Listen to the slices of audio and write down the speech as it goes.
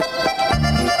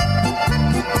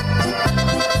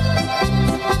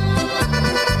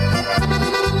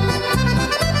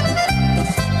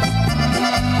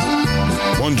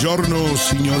Buongiorno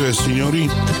signore e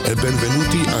signori e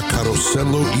benvenuti a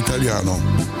Carosello Italiano.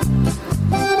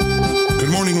 Good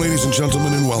morning ladies and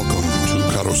gentlemen and welcome to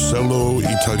Carosello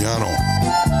Italiano,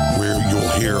 where you'll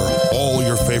hear all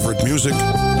your favorite music,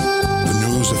 the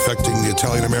news affecting the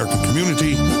Italian American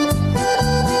community,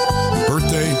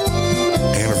 birthday,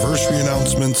 anniversary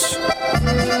announcements,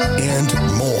 and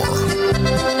more.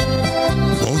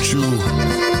 Won't you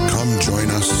come join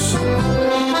us?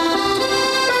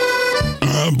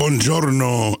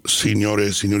 Buongiorno, signore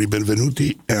e signori,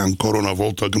 benvenuti e ancora una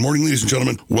volta. Good morning, ladies and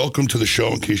gentlemen. Welcome to the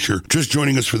show. In case you're just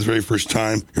joining us for the very first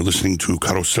time, you're listening to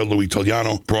Carosello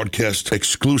Italiano, broadcast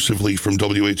exclusively from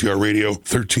WATR Radio,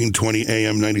 1320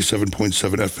 AM,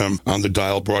 97.7 FM on the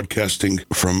dial, broadcasting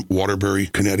from Waterbury,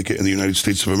 Connecticut in the United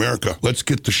States of America. Let's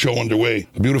get the show underway.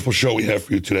 A beautiful show we have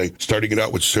for you today, starting it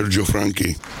out with Sergio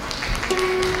Franchi.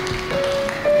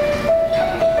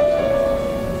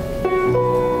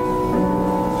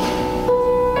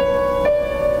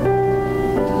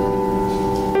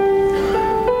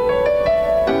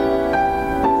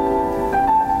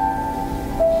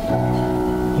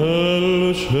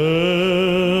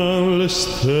 Le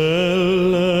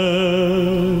stelle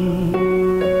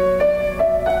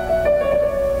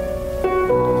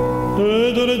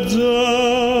ed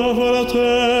oreggiava la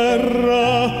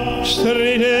terra,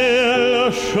 strideva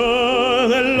lo sciò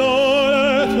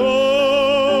dell'oreto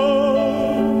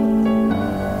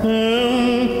e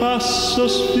un passo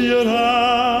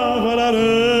sfiorava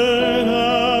l'arena,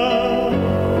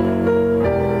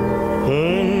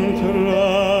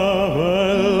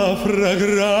 entrava la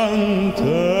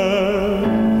fragrante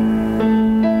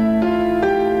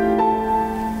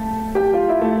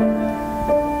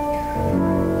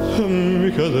mi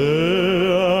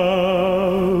cadea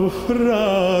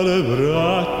fra le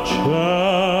braccia.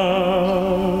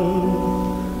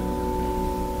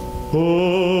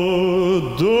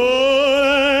 Odore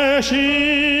cibo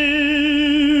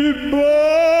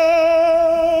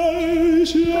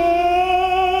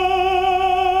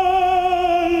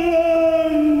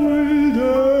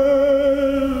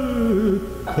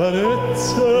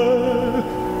carezze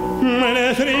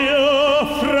menetrio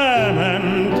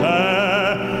fremente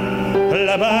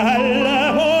la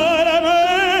bella ora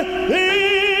me dei veli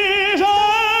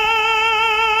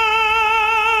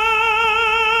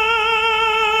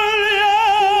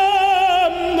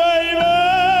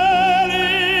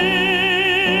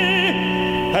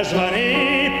e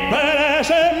svanì per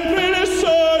sempre il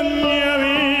sogno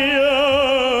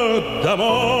mio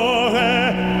d'amore.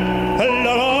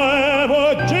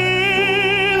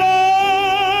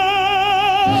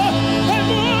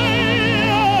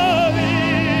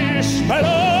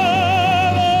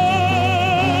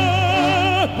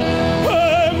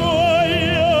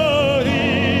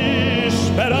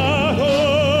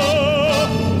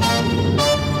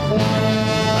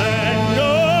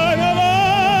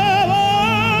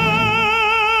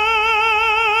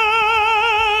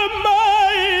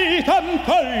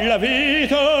 La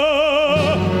vita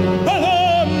avanti,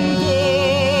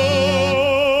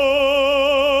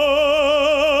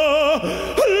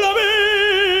 la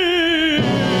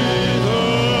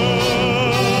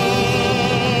vita.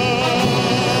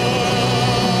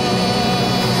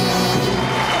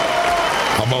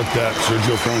 How about that,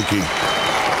 Sergio Franchi?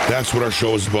 That's what our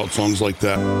show is about, songs like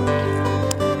that.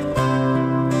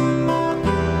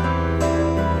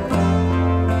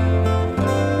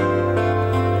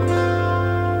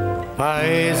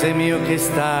 Paese mio che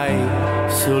stai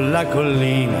sulla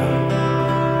collina,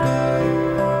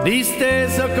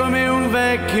 disteso come un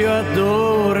vecchio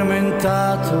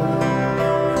addormentato,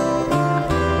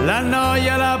 la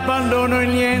noia, l'abbandono e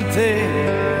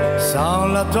niente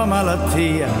son la tua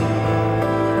malattia.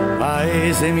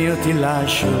 Paese mio ti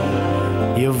lascio,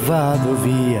 io vado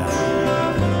via.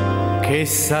 Che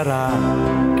sarà,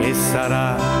 che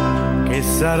sarà, che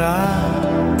sarà?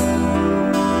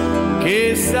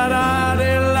 Che sarà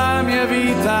della mia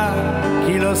vita,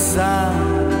 chi lo sa?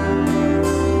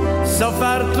 So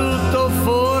far tutto,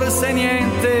 forse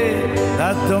niente,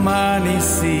 da domani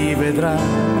si vedrà.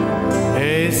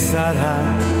 E sarà,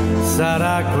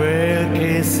 sarà quel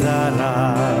che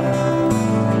sarà.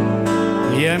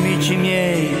 Gli amici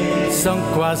miei son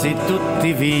quasi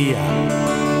tutti via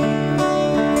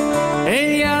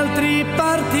e gli altri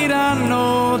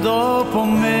partiranno dopo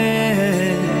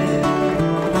me.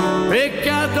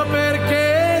 Peccato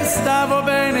perché stavo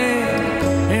bene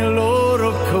in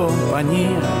loro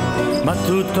compagnia, ma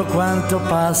tutto quanto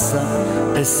passa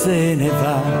e se ne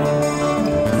va.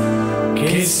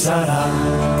 Che sarà,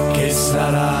 che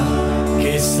sarà,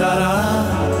 che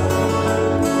sarà?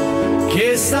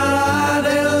 Che sarà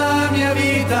della mia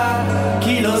vita?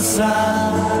 Chi lo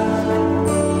sa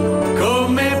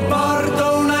come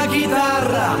porto una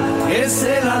chitarra e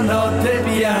se la notte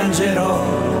piangerò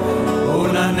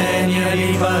una nenia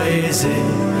di paese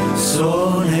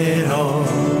suonerò.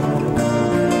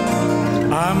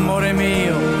 Amore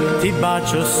mio, ti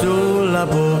bacio sulla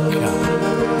bocca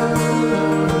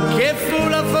che fu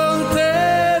la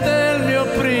fonte del mio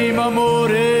primo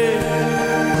amore.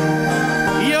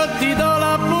 Io ti do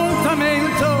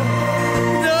l'appuntamento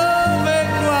dove,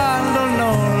 quando,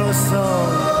 non lo so,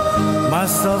 ma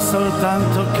so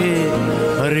soltanto che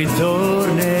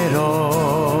ritornerò.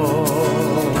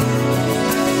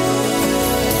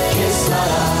 Che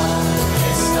sarà,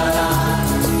 che sarà,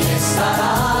 che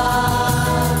sarà,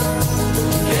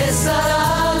 che sarà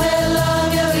nella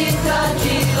mia vita,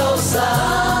 chi lo sa.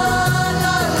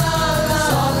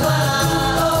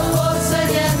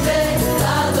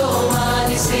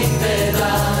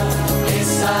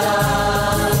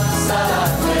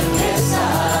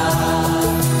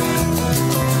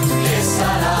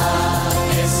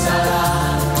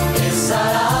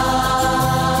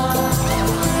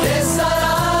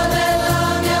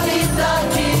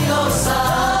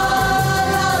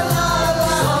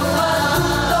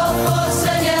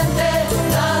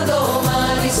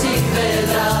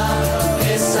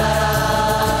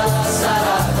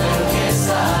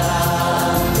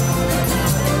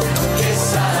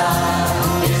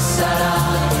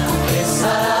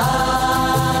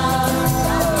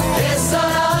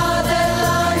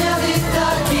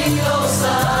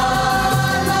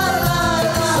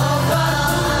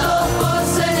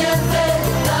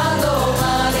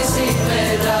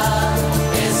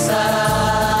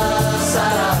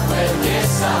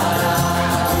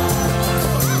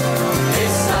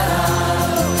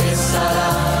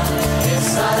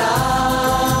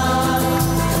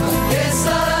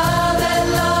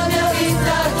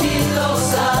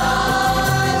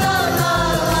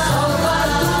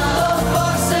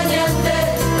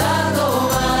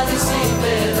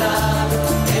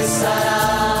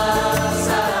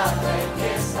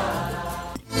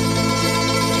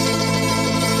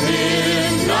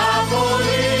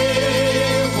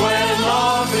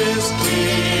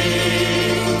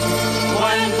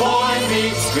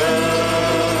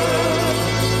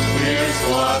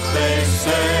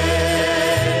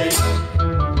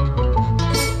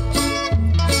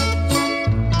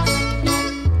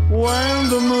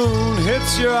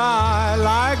 Your eye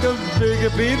like a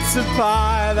big pizza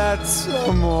pie, that's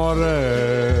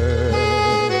amore.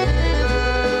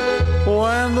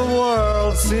 When the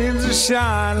world seems to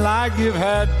shine like you've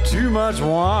had too much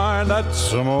wine,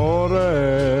 that's amore.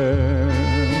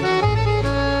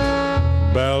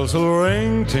 Bells will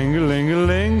ring,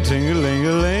 ting-a-ling-a-ling,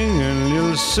 ting-a-ling-a-ling, and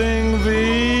you'll sing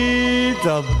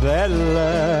Vita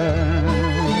Bella.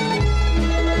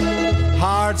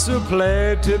 Hearts will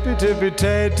play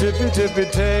tippy-tippy-tay,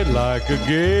 tippy-tippy-tay, like a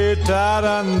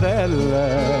guitarandella.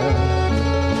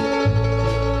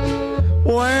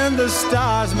 When the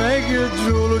stars make you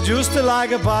drool, just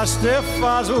like a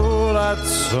pastifazool,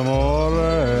 that's amore.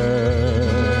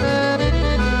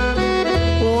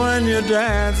 When you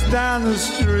dance down the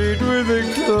street with a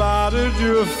cloud at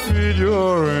your feet,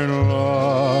 you're in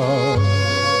love.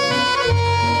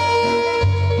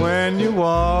 When you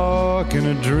walk in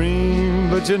a dream,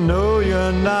 but you know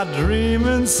you're not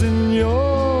dreaming,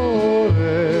 signore.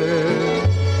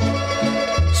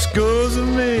 Scusa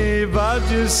me, but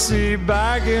you see,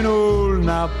 back in old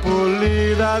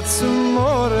Napoli, that's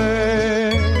amore.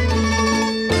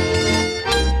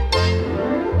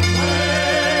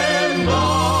 When the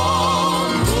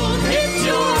moon hits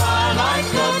your eye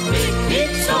like a big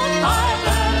pizza pie,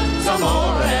 that's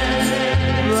amore.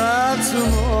 That's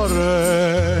amore.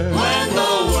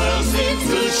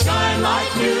 Shine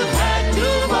like you've had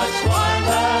too much wine,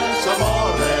 that's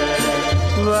amore.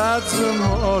 That's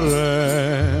amore.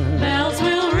 Bells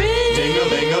will ring,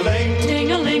 ting-a-ling-a-ling,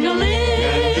 ting-a-ling-a-ling,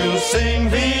 and you'll sing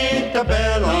Vita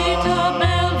Bella. Vita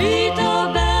Bella,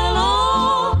 Vita Bella.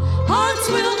 Hearts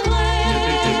will play,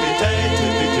 tippy-tippy-tay,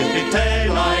 tippy-tippy-tay,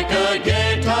 like a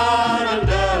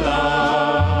guitarandella.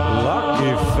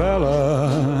 Lucky fella.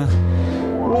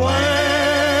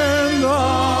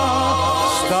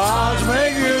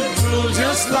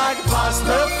 Like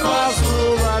pasta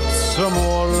fazool, that's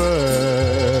amore.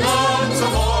 That's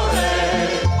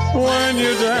amore. When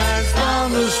you dance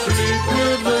down the street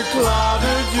with the cloud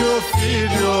at your feet,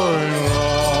 you're in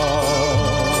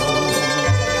love.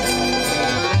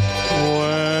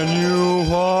 When you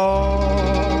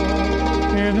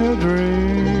walk in a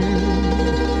dream,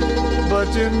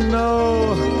 but you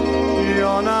know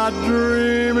you're not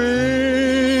dreaming,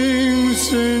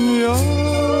 signore.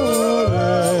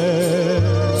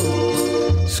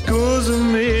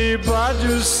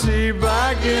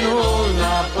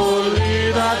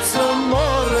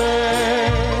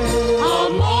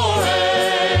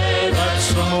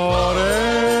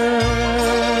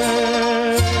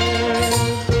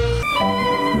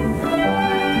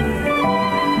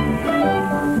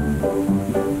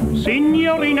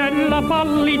 signorinella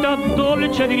pallida,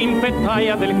 dolce di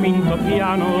rimpettaia del quinto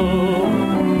piano.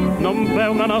 Non v'è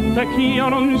una notte ch'io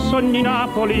non sogni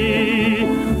Napoli,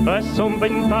 e son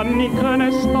 20 anni che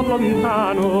ne sto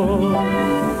lontano.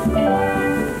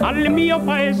 Al mio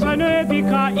paese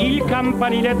nevica il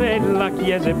campanile della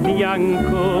chiesa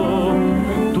bianco,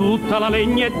 tutta la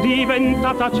legna è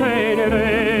diventata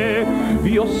cenere,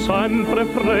 io sempre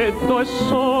freddo e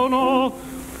sono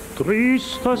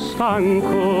triste e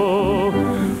stanco.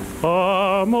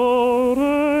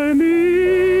 Amore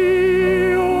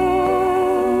mio,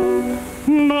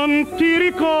 non ti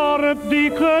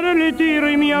ricordi che nel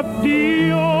dirmi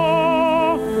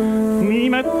addio mi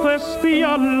mettesti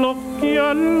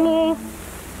all'occhiello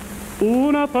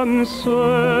una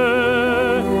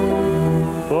pensée,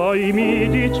 poi mi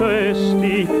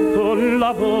dicesti con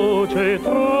la voce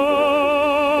tremula: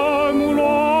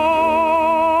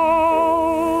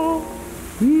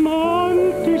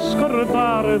 non ti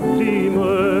scordare di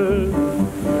me.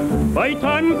 Ai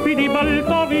tempi di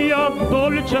Baldoria,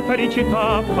 dolce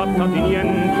felicità fatta di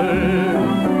niente,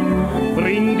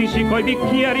 brindisi coi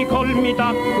bicchieri colmi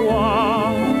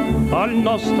d'acqua al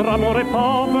nostro amore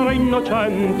povero e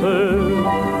innocente.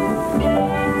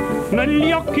 Negli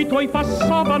occhi tuoi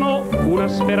passavano una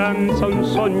speranza, un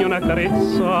sogno, una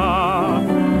carezza.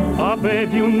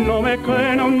 Avevi un nome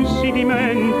che non si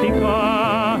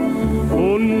dimentica,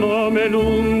 un nome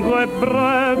lungo e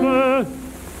breve,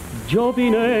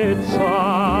 giovinezza.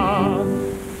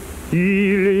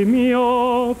 Il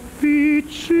mio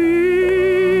piccino,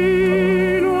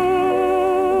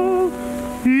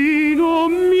 in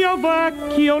un mio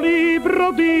vecchio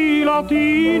libro di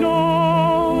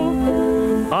latino,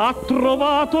 ha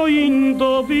trovato,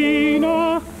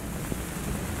 indovina,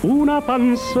 una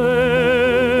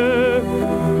pensée,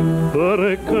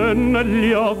 perché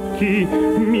negli occhi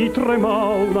mi trema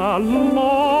una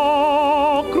lacrima.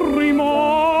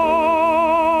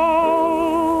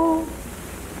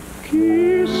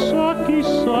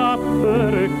 Chissà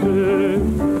perché.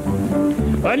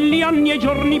 E gli anni e i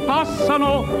giorni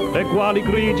passano, e quali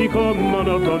grigi con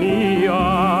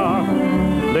monotonia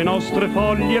le nostre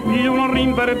foglie più non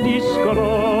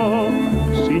rinverdiscono.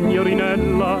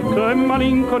 Signorinella, che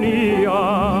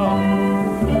malinconia.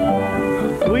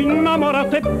 Tu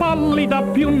innamorata e pallida,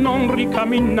 più non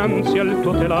ricami innanzi al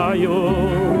tuo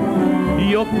telaio.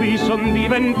 Io qui son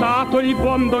diventato il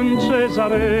buon Don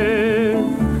Cesare,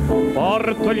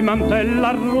 porto il mantello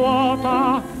a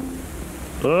ruota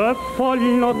e fo il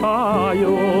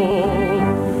notaio.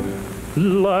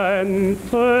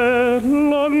 Lente,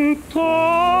 lontana,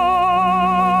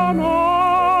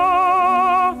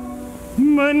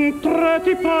 mentre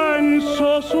ti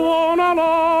penso suona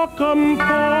la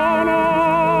campana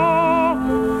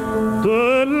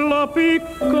della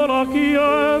piccola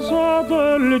chiesa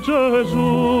del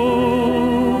Gesù.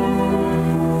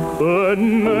 E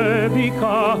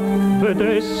nevica,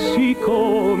 vedessi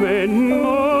come nevica,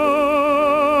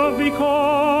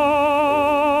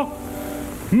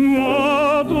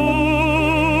 ma tu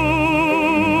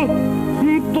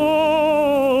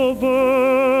dove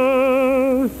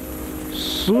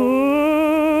sei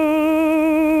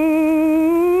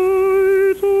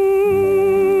tu?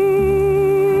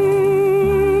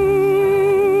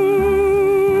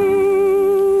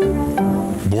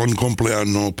 Buon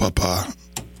compleanno, papà.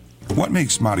 What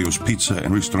makes Mario's Pizza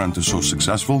and Ristorante so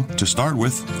successful? To start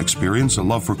with, experience, a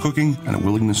love for cooking, and a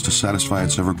willingness to satisfy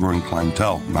its ever-growing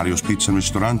clientele. Mario's Pizza and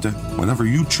Ristorante, whatever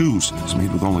you choose, is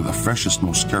made with only the freshest,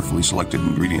 most carefully selected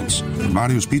ingredients. At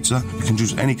Mario's Pizza, you can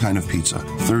choose any kind of pizza.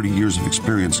 30 years of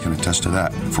experience can attest to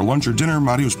that. For lunch or dinner,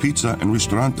 Mario's Pizza and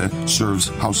Ristorante serves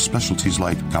house specialties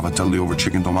like cavatelli over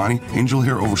chicken domani, angel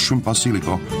hair over shrimp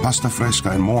basilico, pasta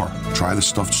fresca, and more. Try the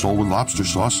stuffed sole with lobster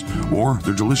sauce, or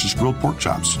their delicious grilled pork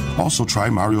chops. Also try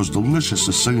Mario's delicious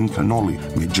Sicilian cannoli,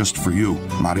 made just for you.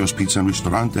 Mario's Pizza and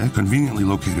Ristorante, conveniently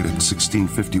located at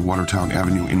 1650 Watertown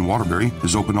Avenue in Waterbury,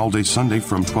 is open all day Sunday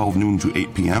from 12 noon to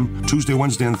 8 p.m., Tuesday,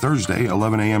 Wednesday, and Thursday,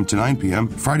 11 a.m. to 9 p.m.,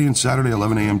 Friday and Saturday,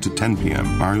 11 a.m. to 10 p.m.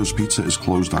 Mario's Pizza is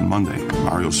closed on Monday.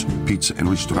 Mario's Pizza and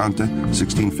Ristorante,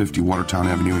 1650 Watertown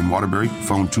Avenue in Waterbury,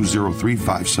 phone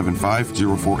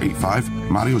 203-575-0485.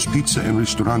 Mario's Pizza and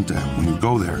Ristorante. When you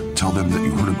go there, tell them that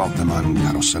you heard about them on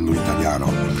Carosello Italiano.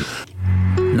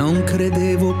 Non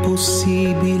credevo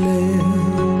possibile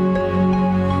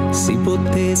si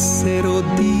potessero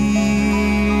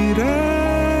dire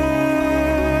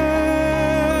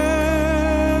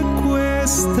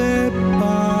queste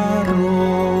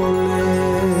parole.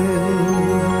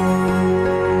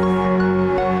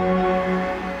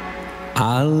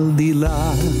 Al di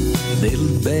là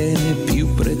del bene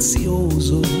più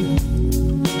prezioso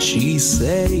ci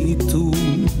sei tu.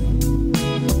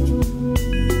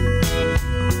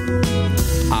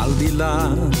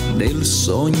 là del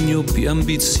sogno più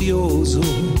ambizioso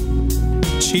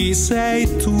ci sei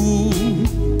tu.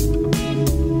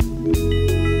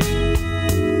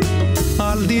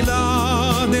 Al di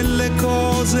là delle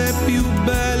cose più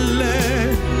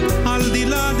belle, al di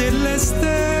là delle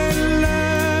stelle,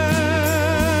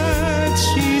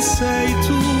 ci sei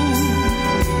tu.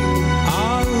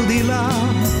 Al di là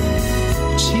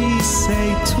ci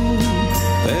sei tu,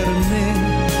 per me,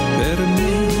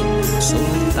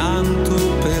 soltanto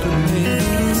per me.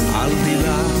 Al di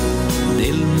là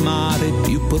del mare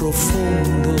più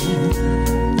profondo,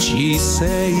 ci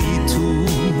sei tu.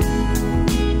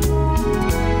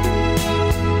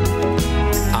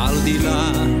 Al di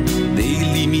là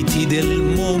dei limiti del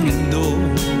mondo,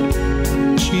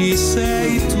 ci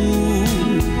sei tu.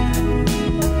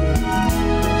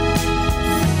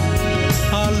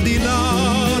 Al di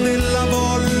là della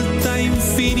volta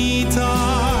infinita,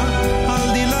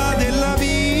 al di là della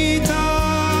vita,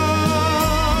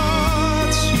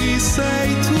 ci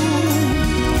sei tu.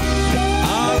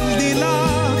 Al di là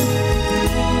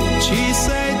ci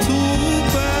sei tu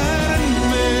per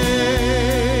me.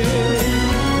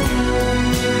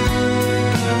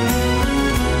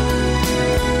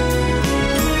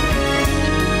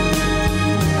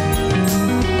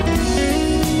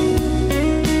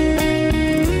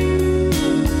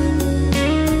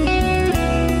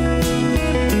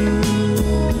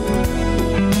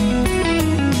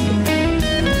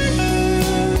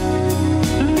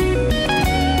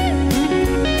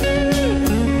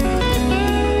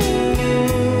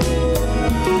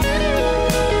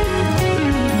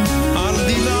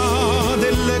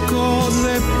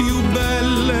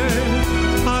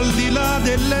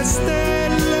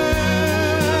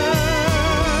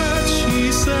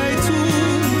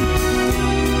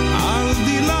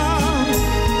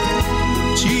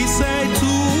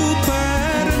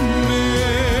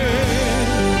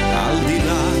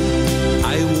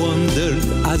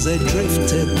 As I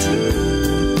drifted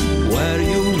where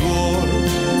you were,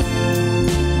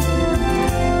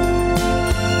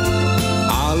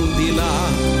 al di là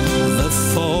the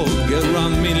fog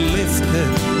around me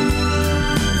lifted,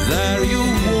 there you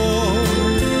were.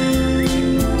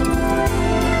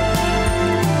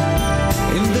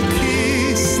 In the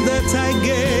kiss that I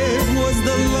gave was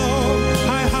the love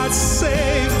I had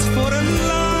saved for a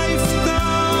lifetime.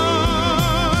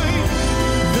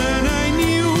 Then I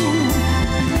knew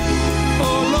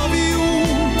all of you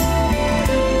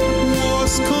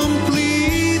was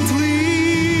completely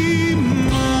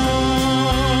mine.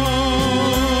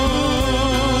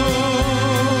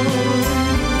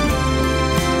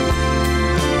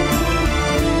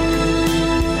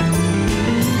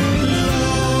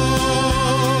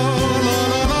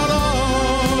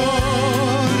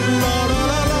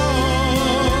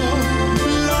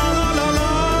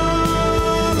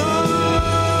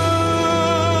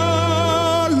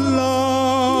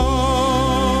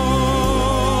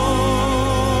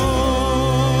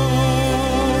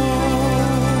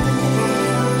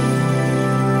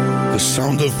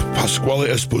 Sound of Pasquale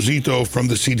Esposito from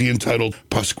the CD entitled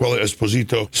Pasquale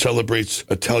Esposito Celebrates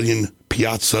Italian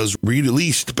Piazzas,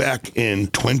 released back in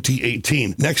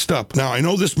 2018. Next up, now I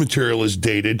know this material is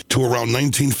dated to around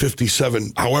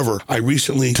 1957. However, I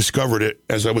recently discovered it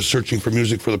as I was searching for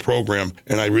music for the program,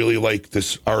 and I really like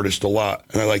this artist a lot,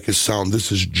 and I like his sound.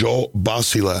 This is Joe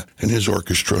Basile and his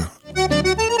orchestra.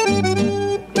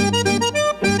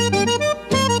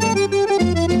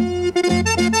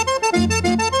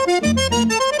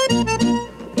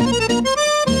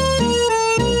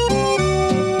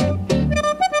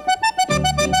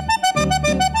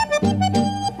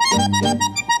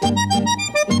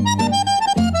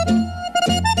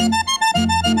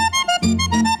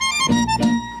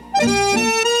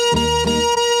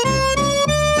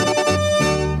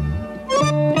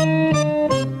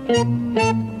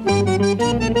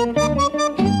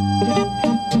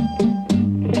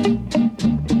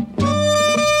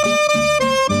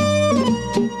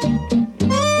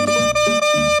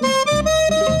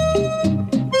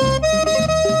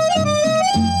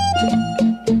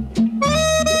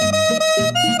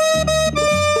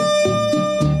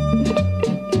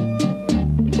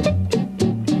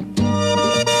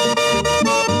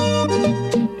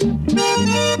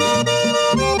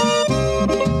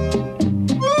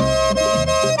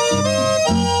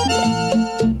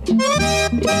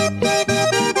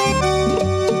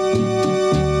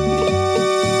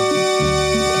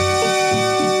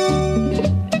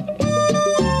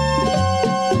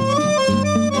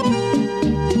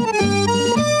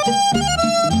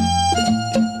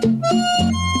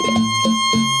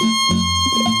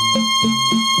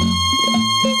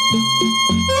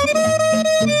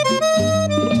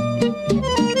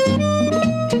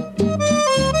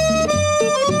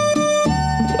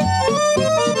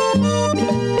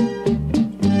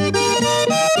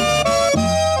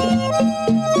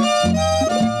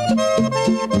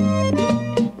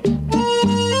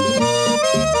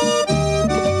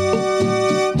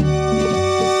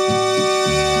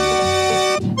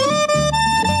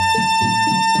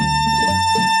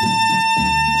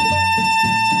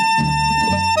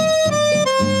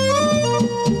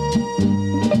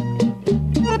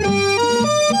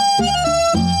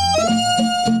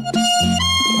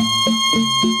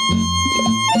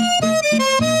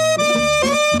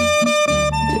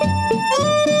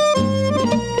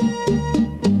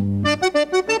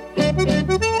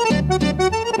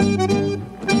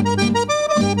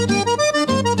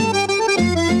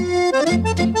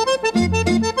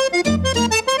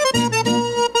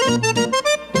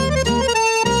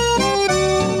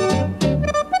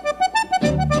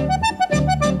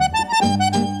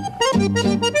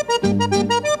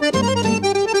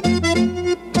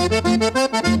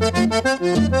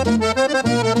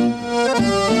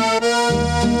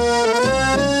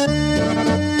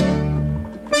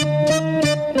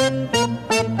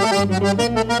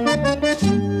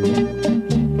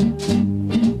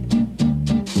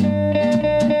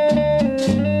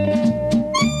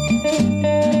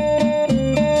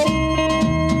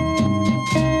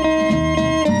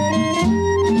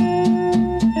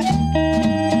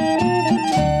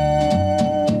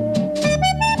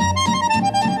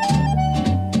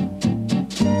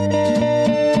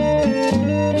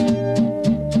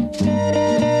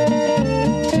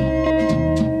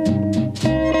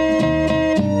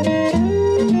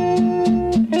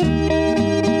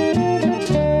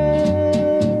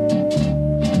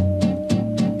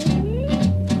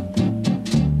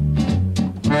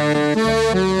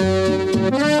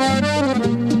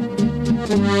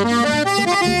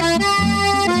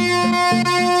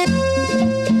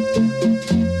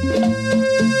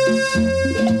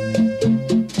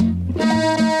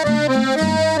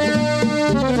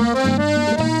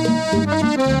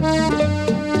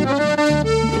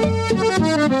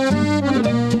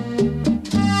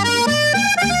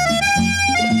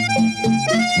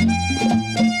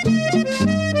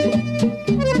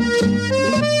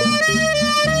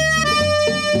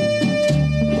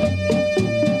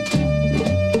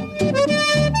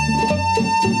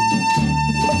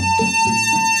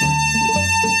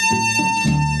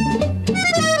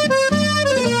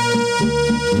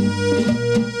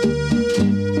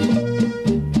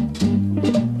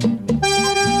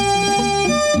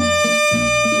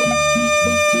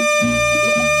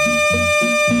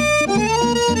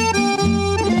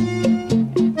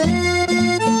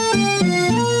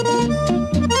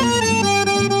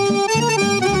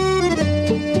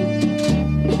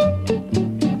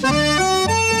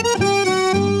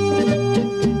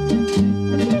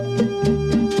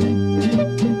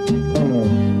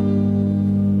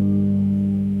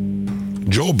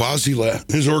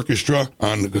 His orchestra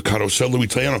on Carosello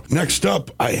Italiano. Next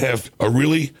up, I have a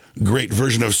really great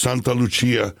version of Santa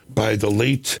Lucia by the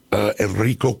late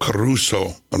Enrico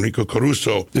Caruso.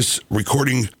 This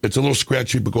recording, it's a little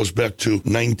scratchy, but goes back to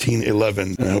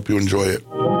 1911, and I hope you enjoy it.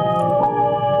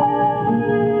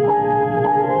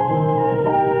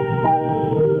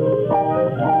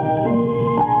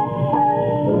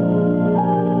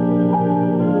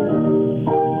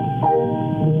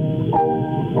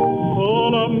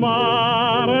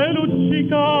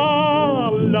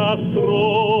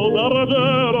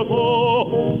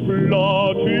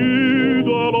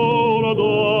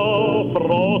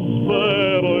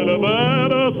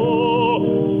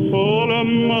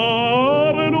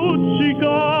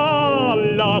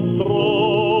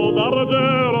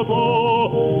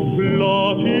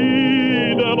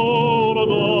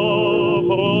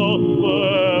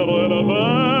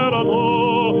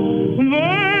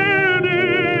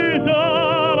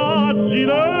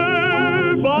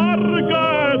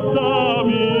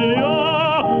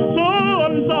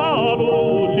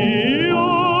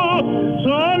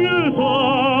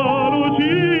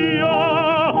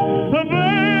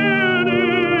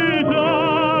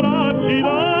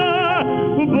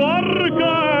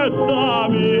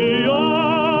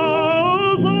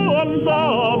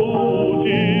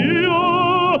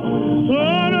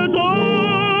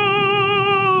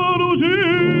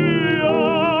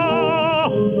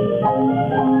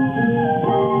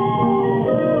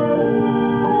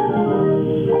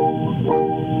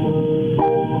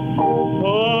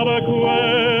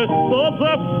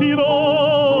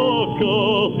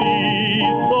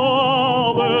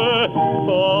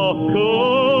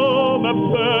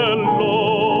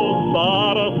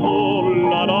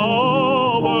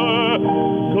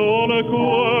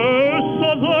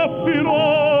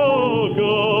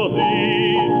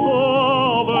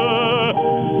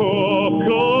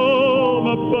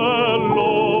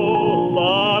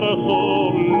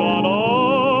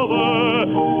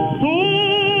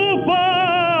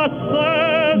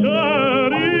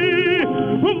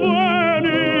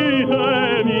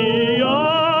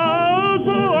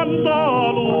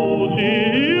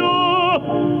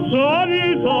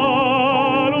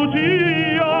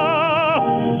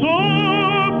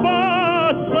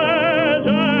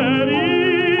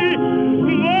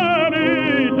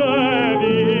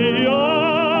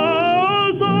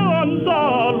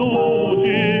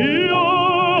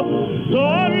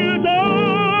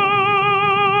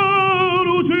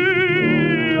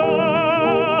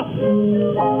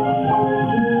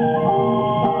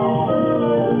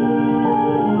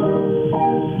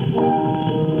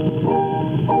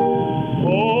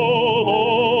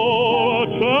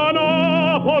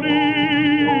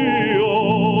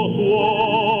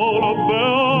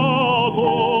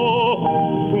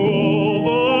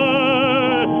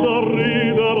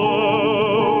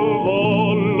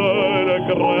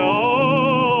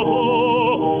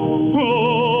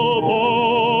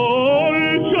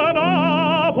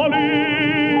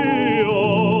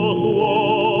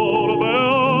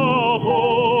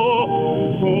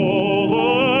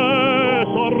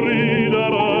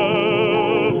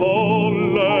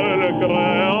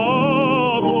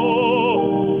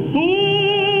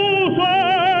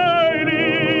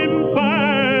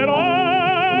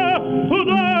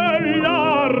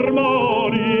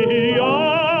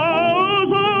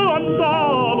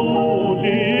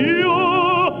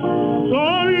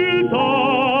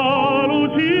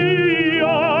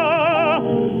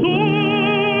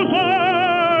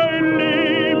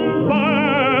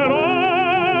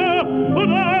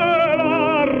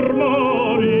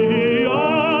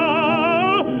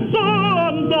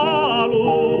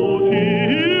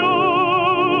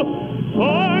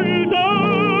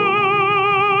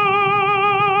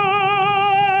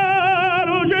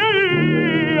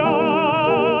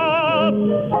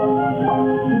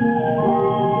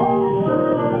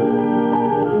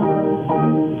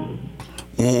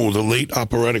 great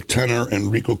operatic tenor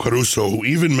Enrico Caruso, who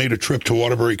even made a trip to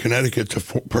Waterbury, Connecticut to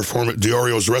perform at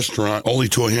Diorio's restaurant, only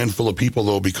to a handful of people,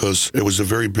 though, because it was a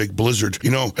very big blizzard.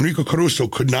 You know, Enrico Caruso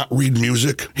could not read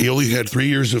music. He only had 3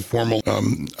 years of formal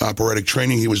operatic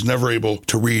training. He was never able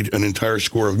to read an entire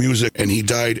score of music, and he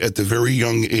died at the very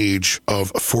young age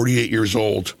of 48 years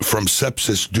old from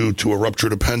sepsis due to a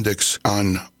ruptured appendix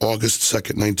on August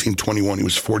 2nd, 1921. He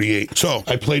was 48. So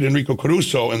I played Enrico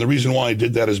Caruso, and the reason why I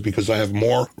did that is because I have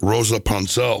more Rosa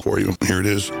Pansel for you. Here it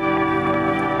is.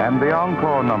 And the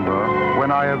encore number,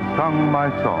 When I Have Sung My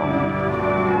Song.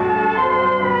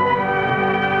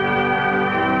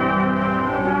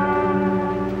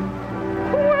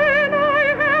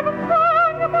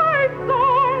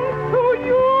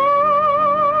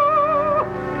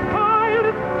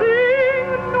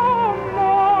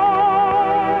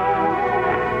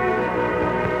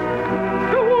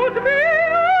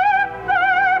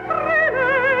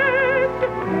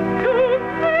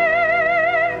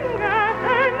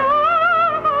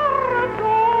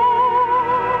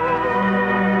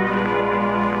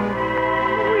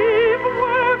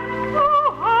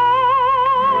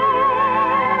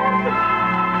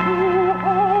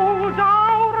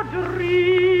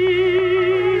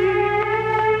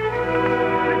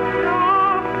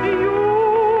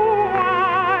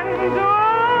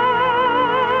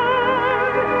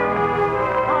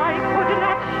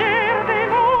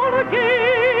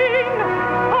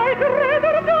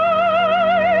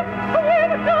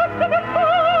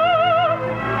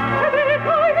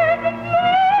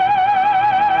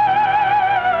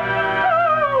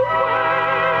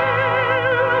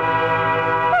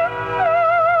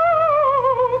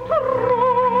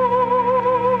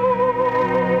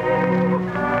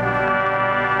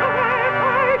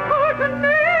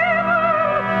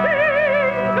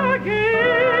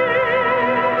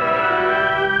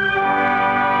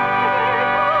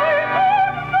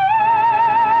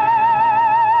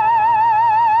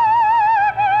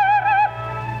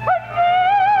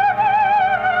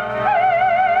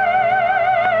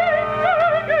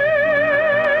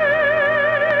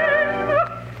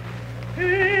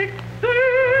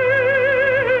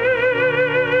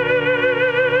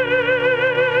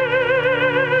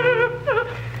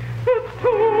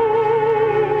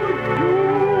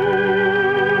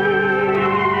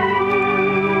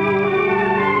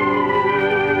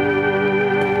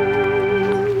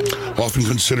 Often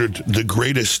considered the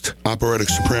greatest operatic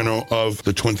soprano of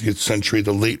the 20th century,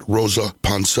 the late Rosa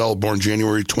Pansel, born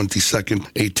January 22nd,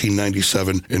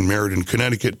 1897 in Meriden,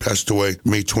 Connecticut, passed away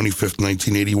May 25th,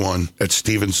 1981 at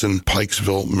Stevenson,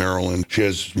 Pikesville, Maryland. She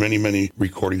has many, many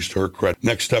recordings to her credit.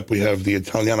 Next up, we have the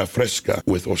Italiana Fresca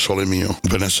with O Sole Mio,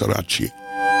 Vanessa Racci.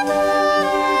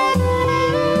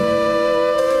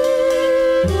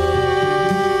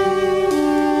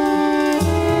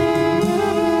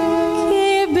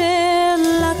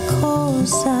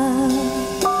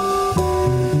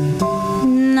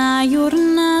 Una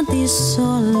giornata di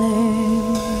sole,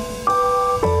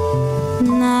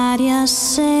 un'aria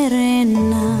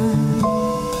serena,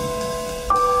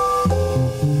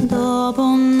 dopo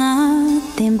una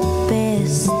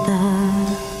tempesta,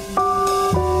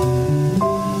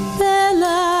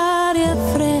 bell'aria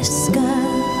fresca,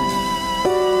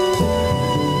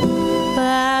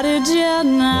 pare già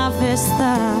una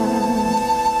festa.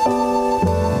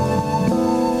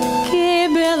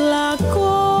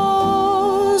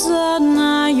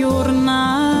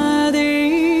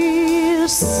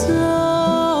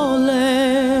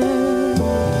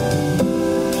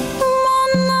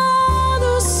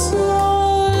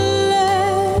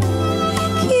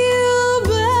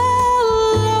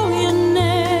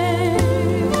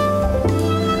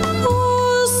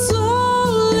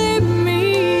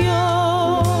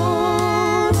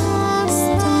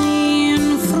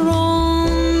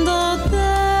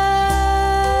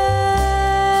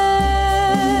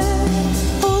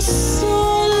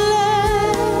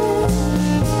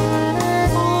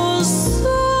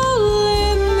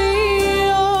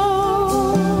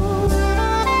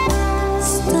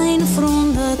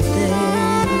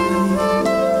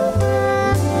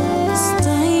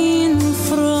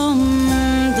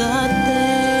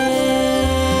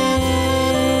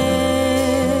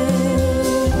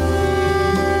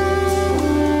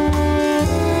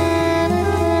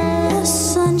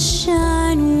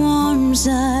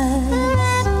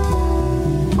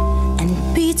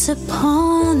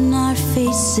 Upon our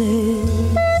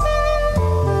faces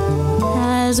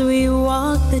as we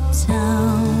walk the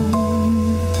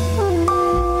town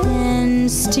and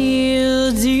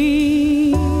steal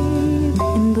deep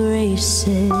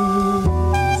embraces.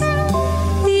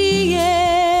 The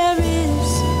air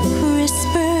is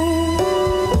crisper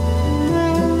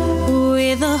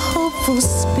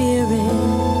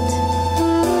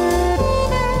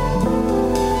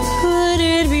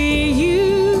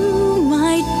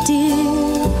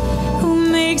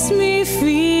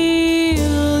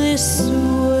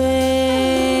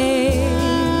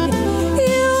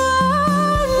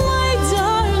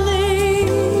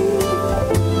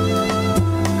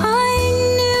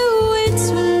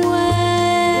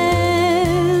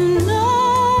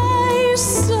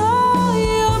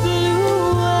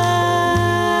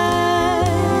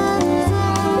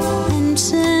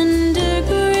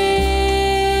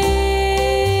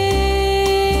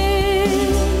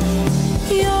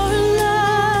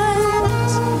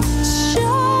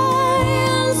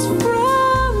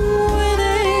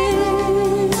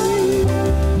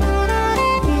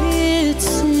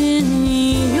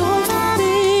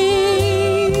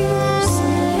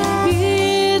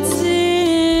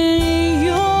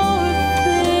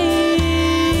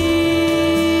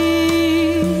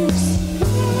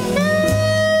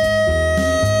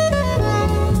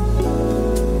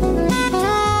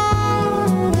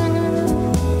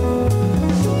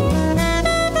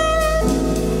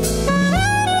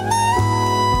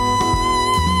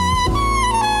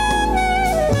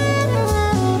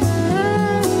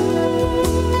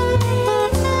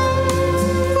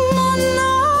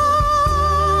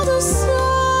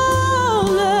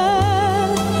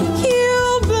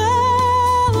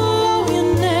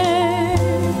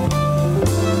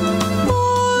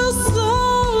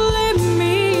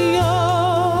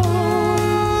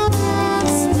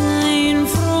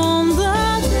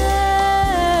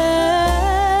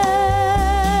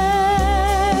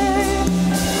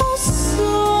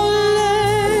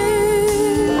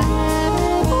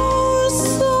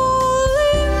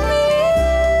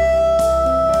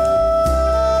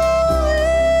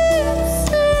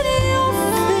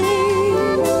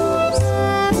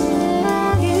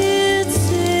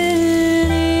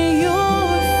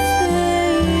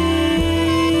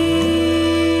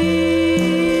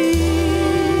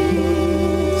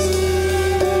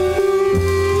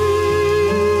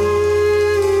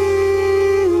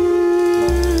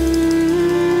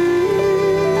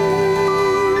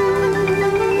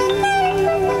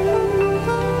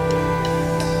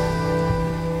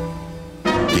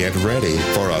ready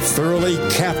for a thoroughly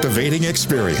captivating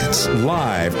experience.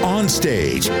 Live on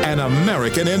stage, An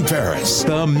American in Paris,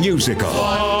 the musical.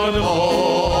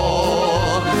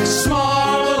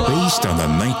 Based on the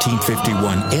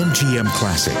 1951 MGM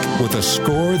classic, with a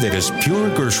score that is pure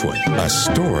Gershwin, a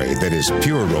story that is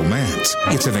pure romance.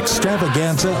 It's an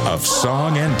extravaganza of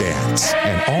song and dance.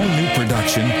 An all-new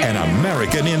production, An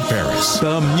American in Paris,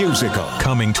 the musical.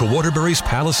 Coming to Waterbury's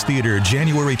Palace Theater,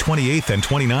 January 28th and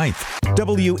 29th.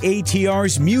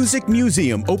 WATR's Music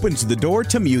Museum opens the door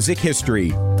to music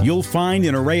history. You'll find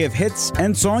an array of hits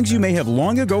and songs you may have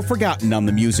long ago forgotten on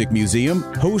the Music Museum.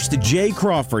 Host Jay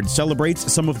Crawford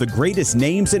celebrates some of the greatest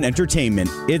names in entertainment.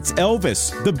 It's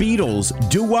Elvis, the Beatles,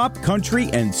 doo-wop, country,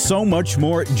 and so much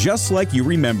more, just like you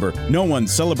remember. No one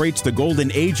celebrates the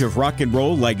golden age of rock and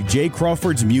roll like Jay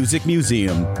Crawford's Music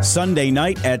Museum. Sunday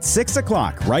night at 6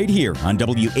 o'clock, right here on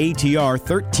WATR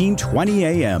 1320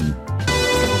 AM.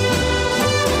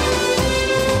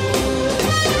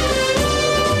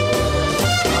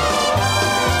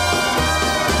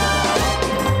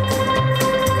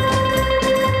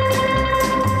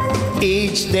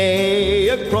 Each day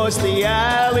across the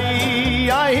alley,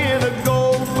 I hear the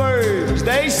goldbirds,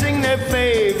 they sing their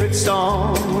favorite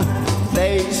song.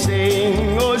 They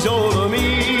sing, oh, Zola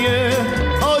mia,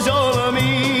 oh, Zola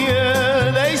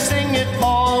mia. They sing it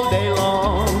all day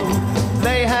long.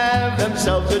 They have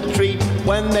themselves a treat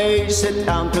when they sit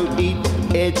down to eat.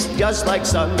 It's just like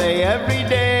Sunday every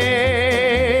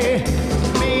day.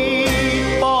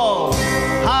 Meatballs,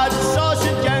 hot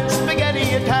sausage and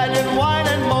spaghetti, Italian wine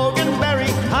and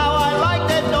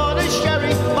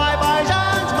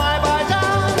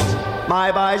my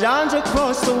paisans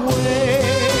across the way.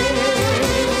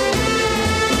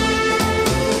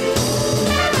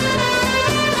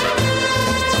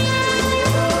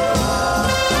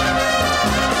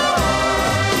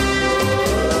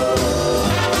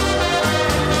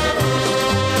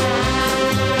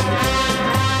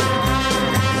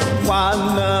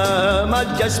 Quando m'ha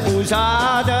già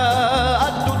sposata, a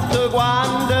tutte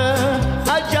quante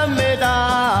ha già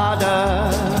metata.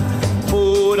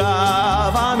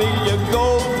 Pura famiglia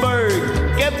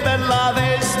Goldberg, che bella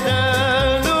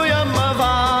festa lui mi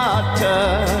fatta,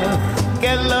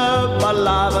 che la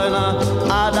ballavano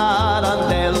a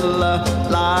tarantella,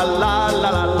 la la la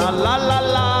la la la la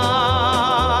la.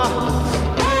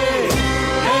 Hey,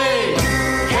 hey,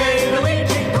 hey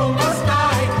Luigi, come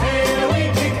stai? Hey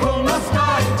Luigi, come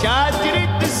stai?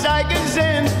 Ciaggirit sai che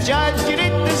sent,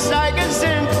 ciaggirit sai che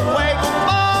sent, wake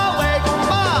up,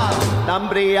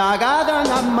 l'ambriagata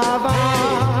non mi va.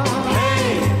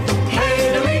 Hey,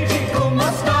 hey Luigi,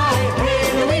 come stai?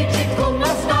 Hey Luigi, come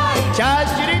stai?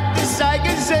 Ciaggirit sai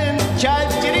che sent,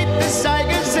 ciaggirit sai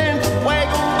che sent,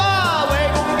 wake up,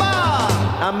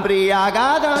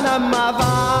 l'ambriagata non mi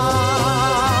va.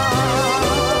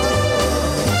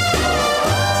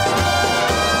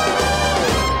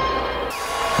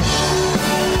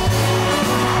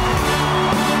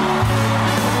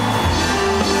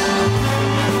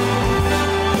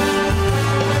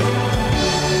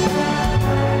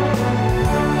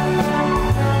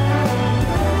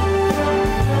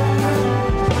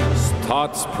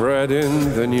 Start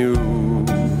spreading the news.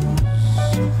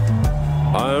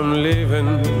 I'm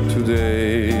leaving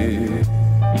today.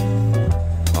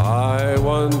 I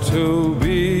want to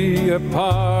be a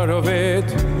part of it.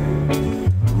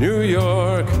 New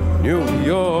York, New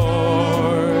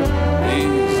York.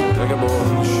 These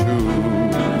vagabond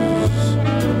shoes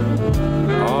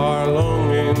are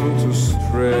longing to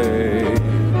stray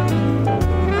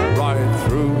right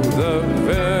through the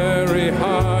very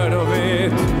heart of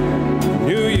it.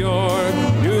 New York,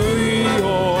 New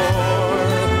York.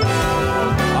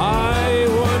 I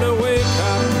wanna wake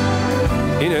up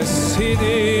in a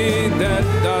city that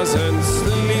doesn't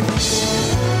sleep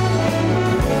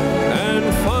and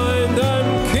find I'm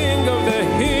king of the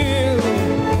hill,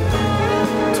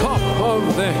 top of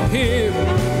the hill.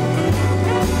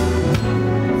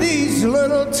 These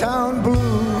little town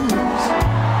blues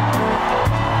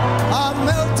are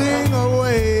melting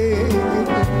away.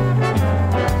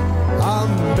 I'll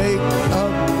make a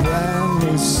brand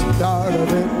new start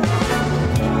of it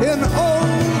in old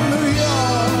New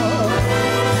York.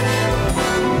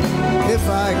 If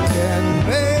I can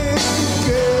make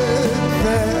it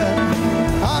there,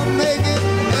 I'll make it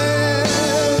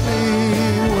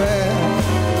anywhere.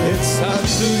 It's up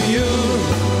to you,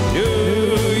 New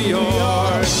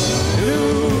York,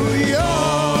 New York.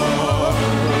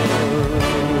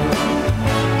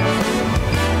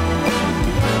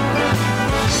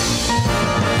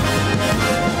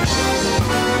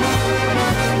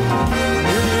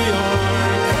 New York.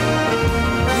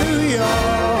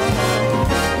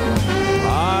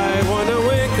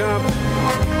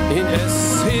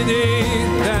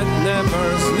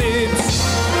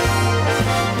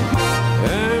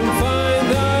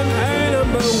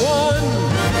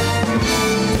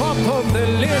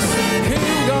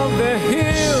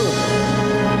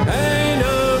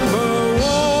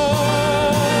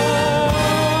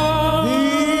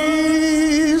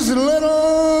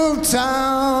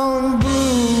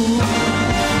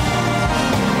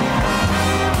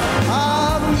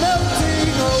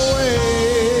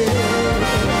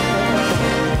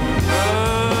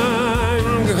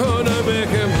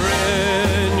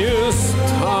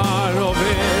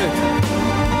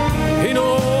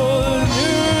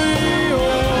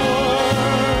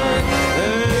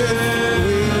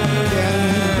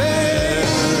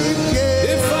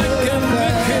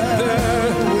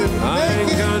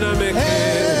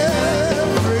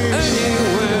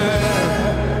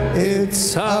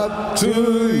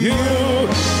 to you.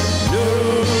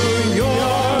 New York, New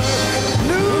York,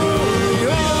 New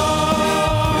York,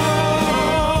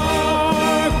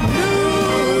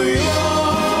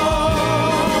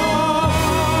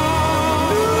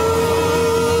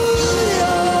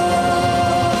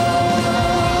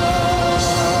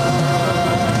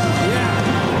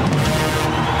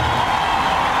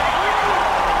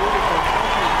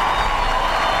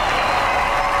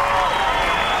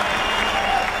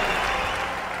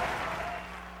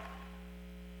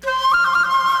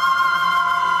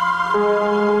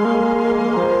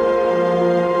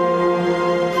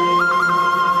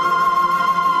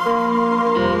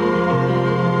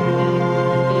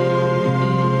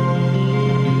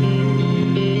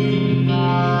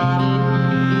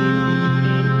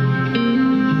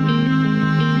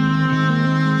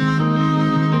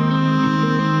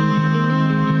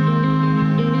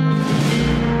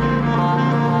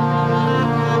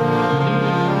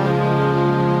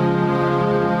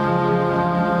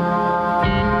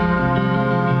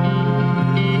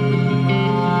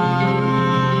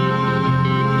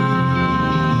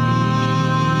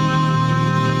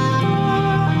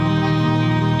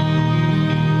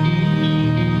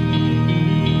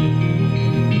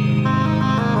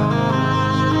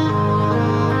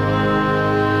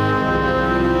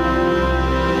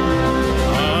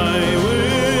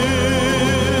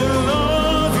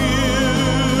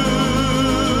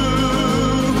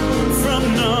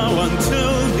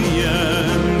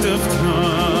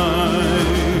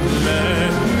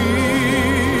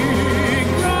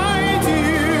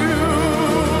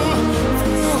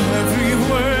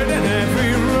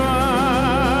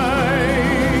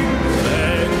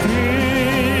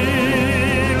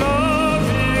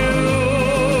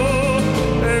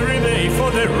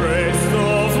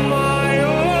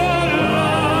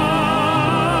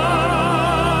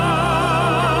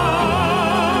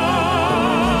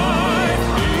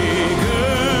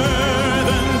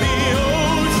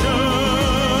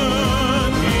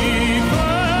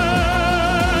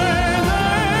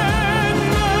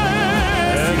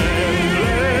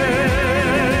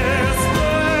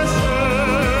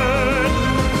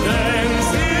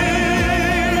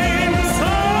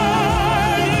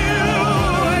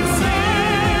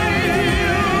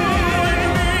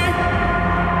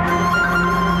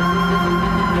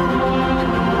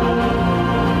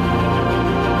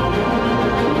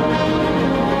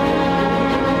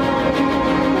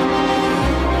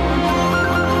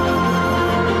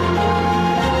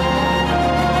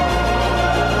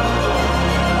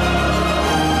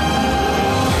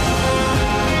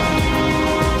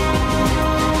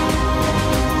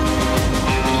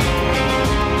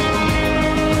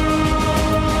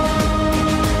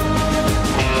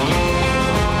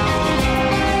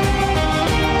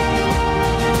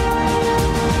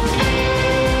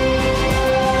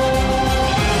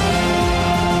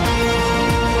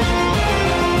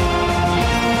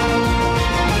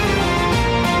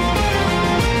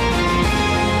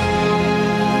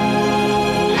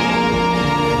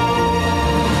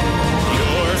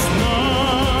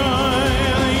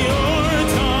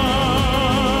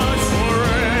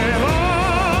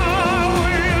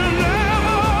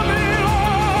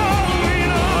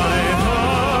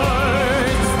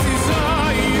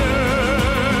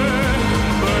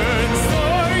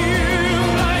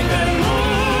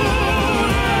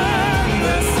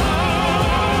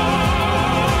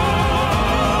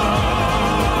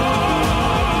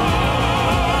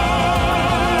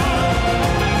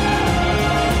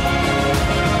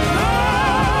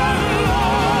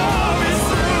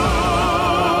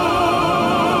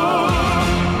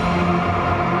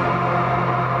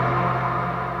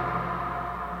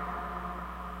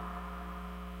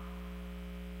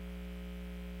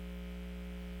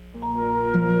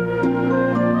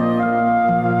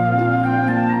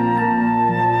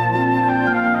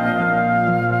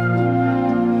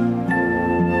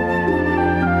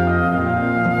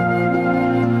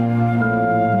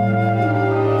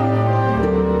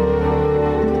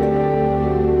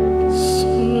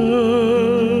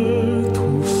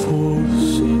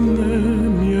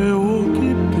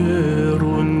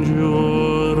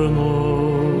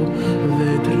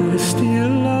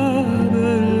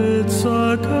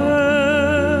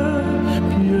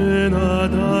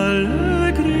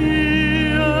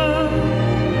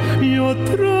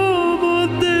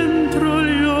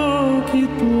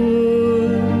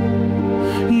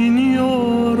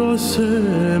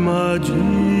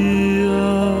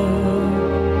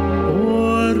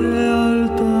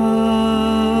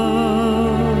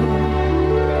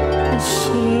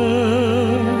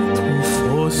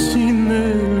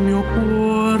 nel mio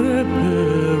cuore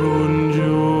per un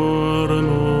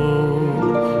giorno.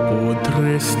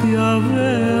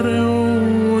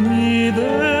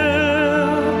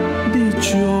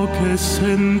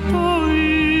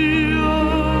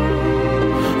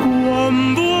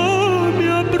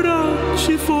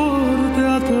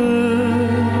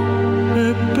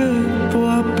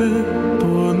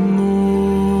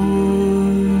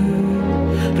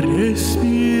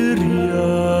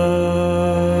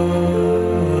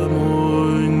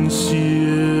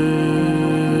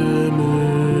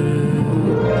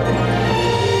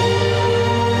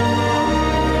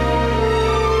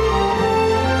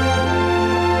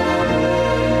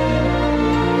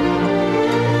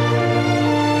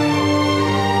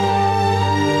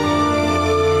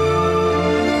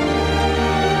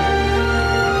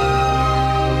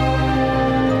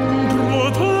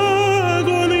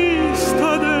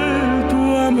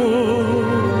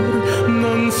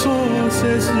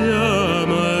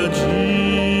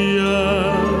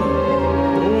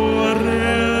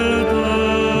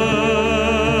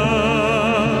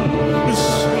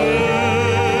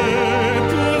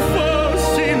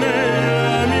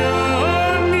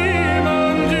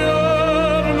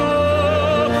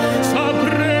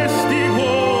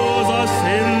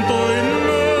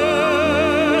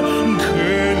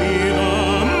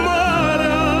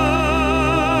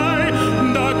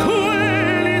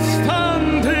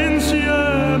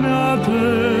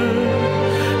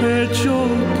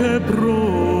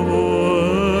 provo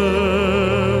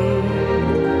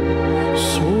è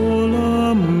solamente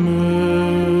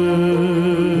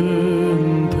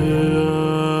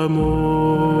amore.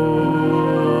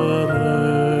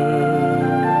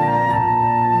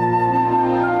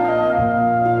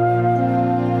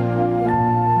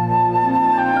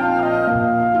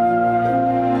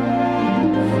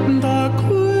 Da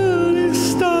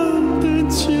quell'istante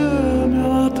insieme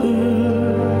a te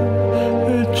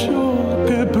è ciò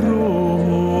che provo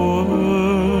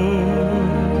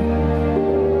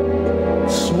è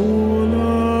solamente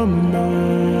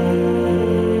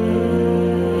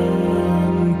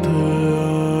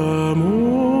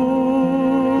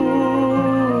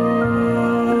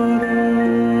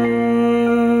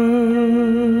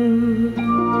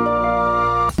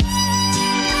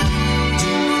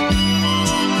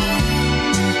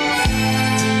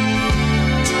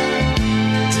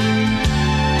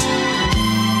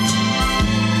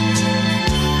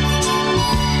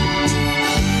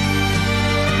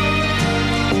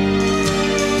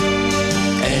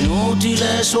È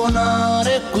inutile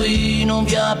suonare qui, non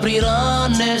vi aprirà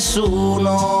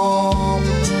nessuno.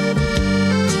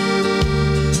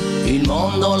 Il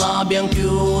mondo l'abbiamo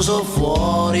chiuso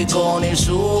fuori con il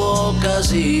suo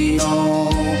casino.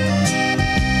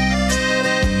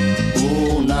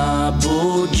 Una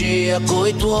bugia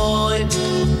coi tuoi,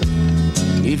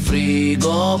 il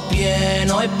frigo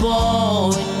pieno e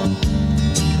poi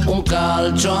un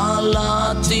calcio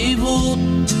alla TV.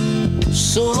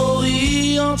 Solo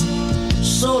io,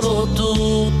 solo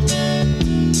tu.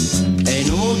 È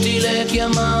inutile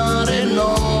chiamare,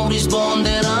 non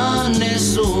risponderà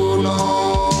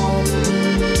nessuno.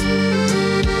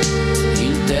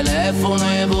 Il telefono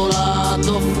è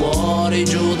volato fuori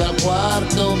giù dal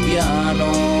quarto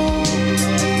piano.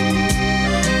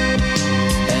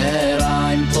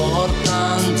 Era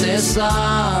importante,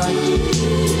 sai,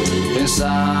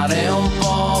 pensare un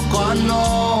poco a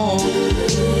noi.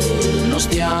 Non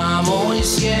stiamo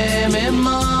insieme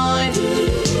mai,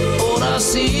 ora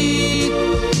sì,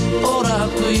 ora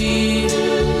qui.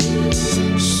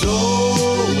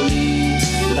 Soli,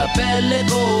 la pelle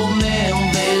come un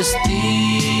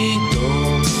vestito.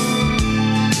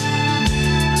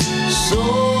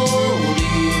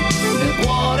 Soli, nel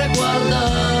cuore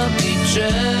guarda chi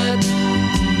c'è,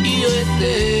 io e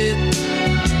te.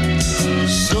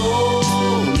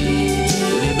 Soli,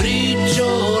 le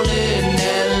briciole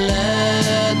nel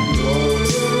letto.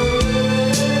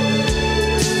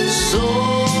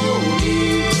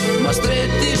 Soli, ma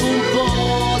stretti un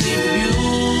po' di più.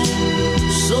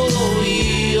 Solo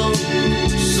io,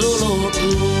 solo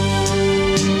tu.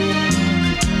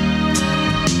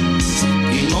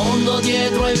 Il mondo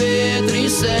dietro ai vetri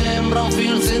sembra un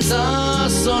film senza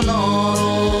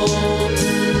sonoro.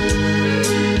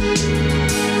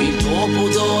 Il tuo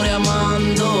pudore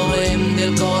amando rende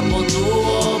il corpo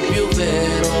tuo più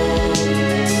vero.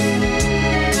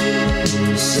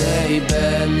 Sei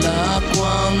bella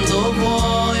quando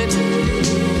vuoi,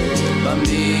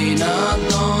 bambina,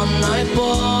 donna e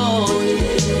poi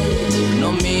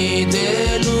non mi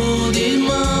deludi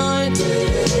mai.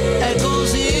 È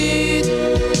così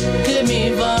che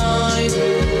mi vai.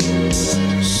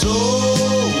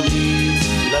 Soli,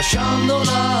 lasciando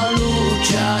la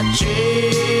luce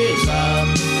accesa.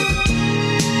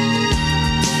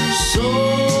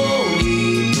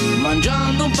 Soli,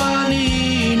 mangiando un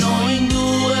panino in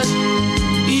due,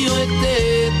 io e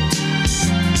te.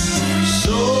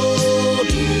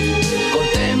 Soli, col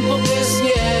tempo che si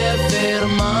è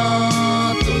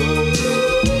fermato.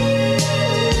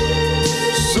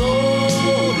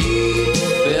 Soli,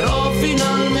 però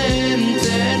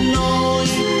finalmente noi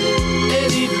e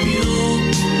di più.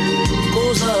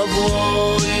 Cosa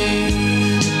vuoi?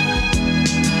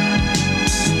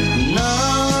 Na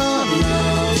na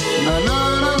na na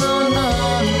na na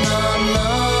na na na.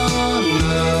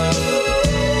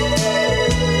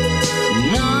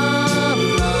 Na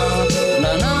na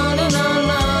na na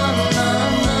na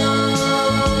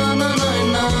na na na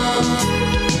na.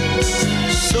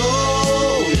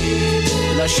 Soli,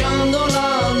 lasciando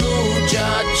la luce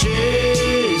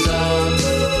accesa.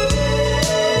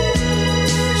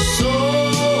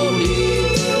 Soli,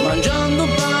 mangiando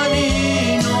un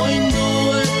panino in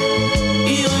due,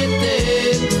 io e te.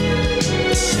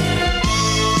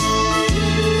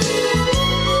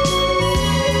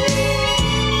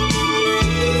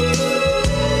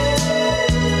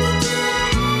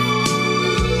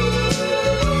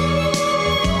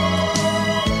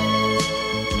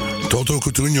 Toto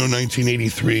Cutugno,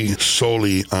 1983,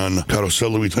 Soli on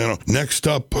Carosello Italiano. Next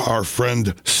up, our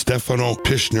friend Stefano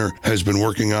Pischner has been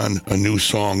working on a new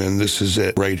song, and this is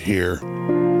it right here.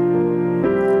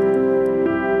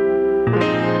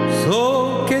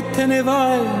 te ne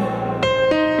vai,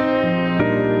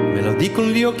 me lo dicono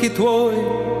gli occhi tuoi,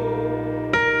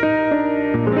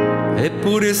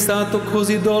 eppure è stato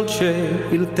così dolce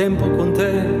il tempo con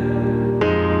te.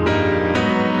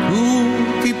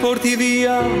 Tu ti porti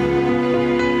via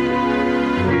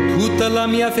tutta la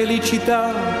mia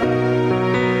felicità,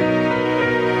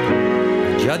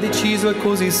 già deciso e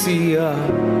così sia,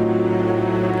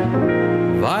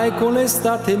 vai con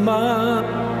l'estate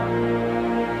ma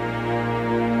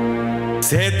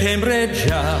settembre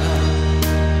già,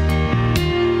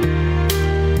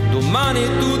 domani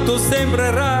tutto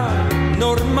sembrerà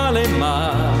normale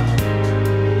ma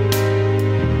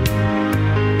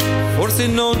forse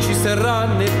non ci sarà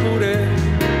neppure,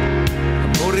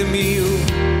 amore mio,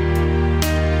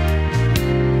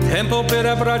 tempo per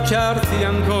abbracciarti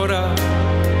ancora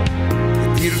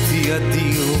e dirti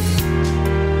addio.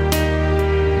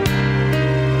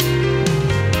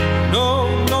 No,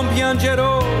 non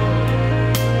piangerò,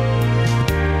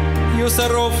 io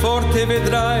sarò forte,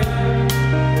 vedrai.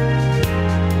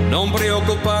 Non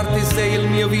preoccuparti se il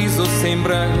mio viso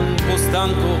sembra un po'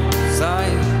 stanco,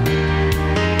 sai.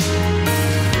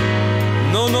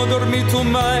 Non ho dormito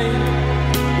mai,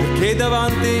 perché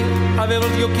davanti avevo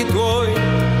gli occhi tuoi,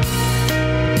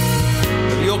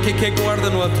 gli occhi che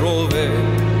guardano altrove,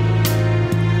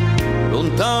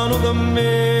 lontano da me.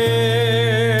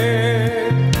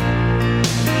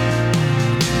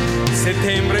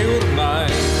 Settembre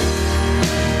ormai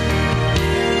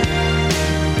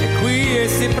è qui e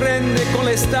si prende con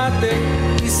l'estate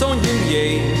i sogni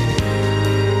miei.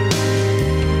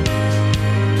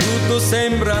 Tutto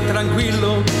sembra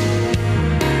tranquillo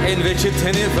e invece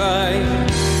te ne vai.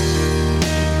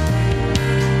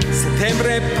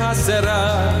 Settembre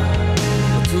passerà,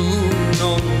 ma tu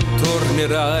non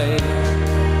tornerai.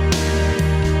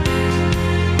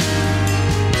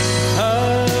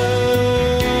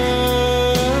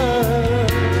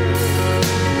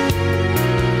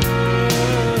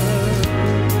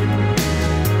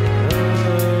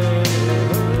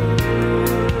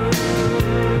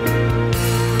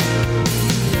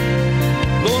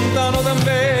 Lontano da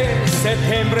me,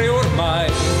 settembre ormai,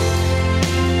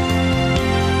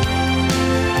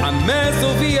 ha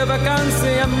messo via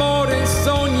vacanze, amore,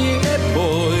 sogni e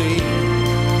poi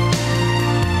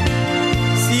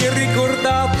si è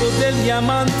ricordato degli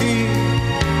amanti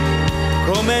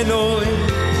come noi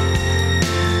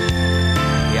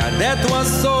e ha detto al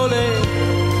sole,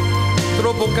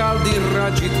 troppo caldi i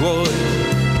raggi tuoi.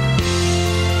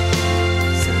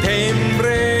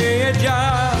 Settembre è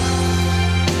già,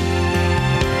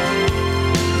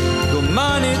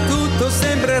 domani tutto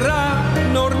sembrerà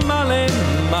normale,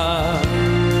 ma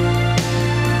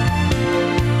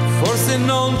forse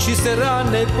non ci sarà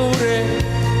neppure,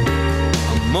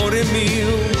 amore mio,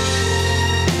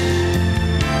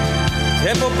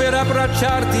 tempo per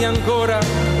abbracciarti ancora,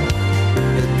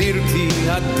 per dirti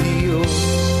addio.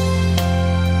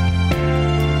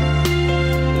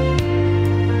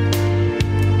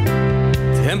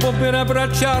 Tempo per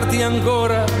abbracciarti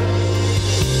ancora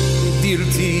e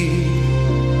dirti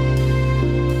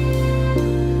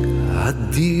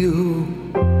addio.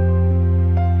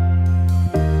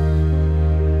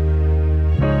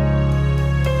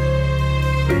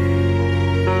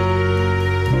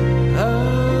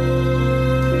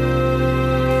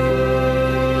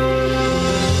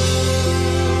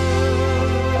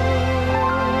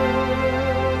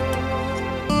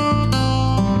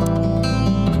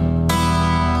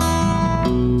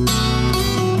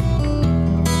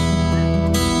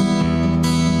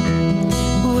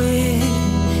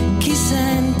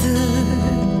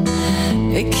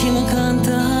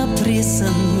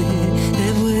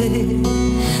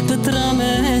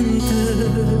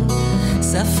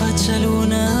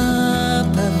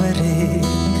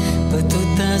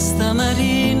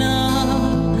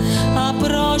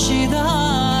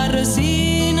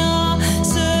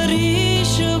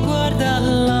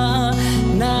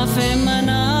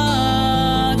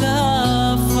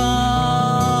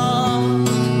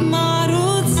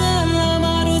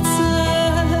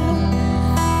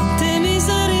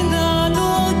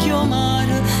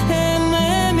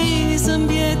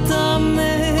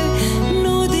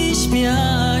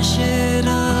 Piacerà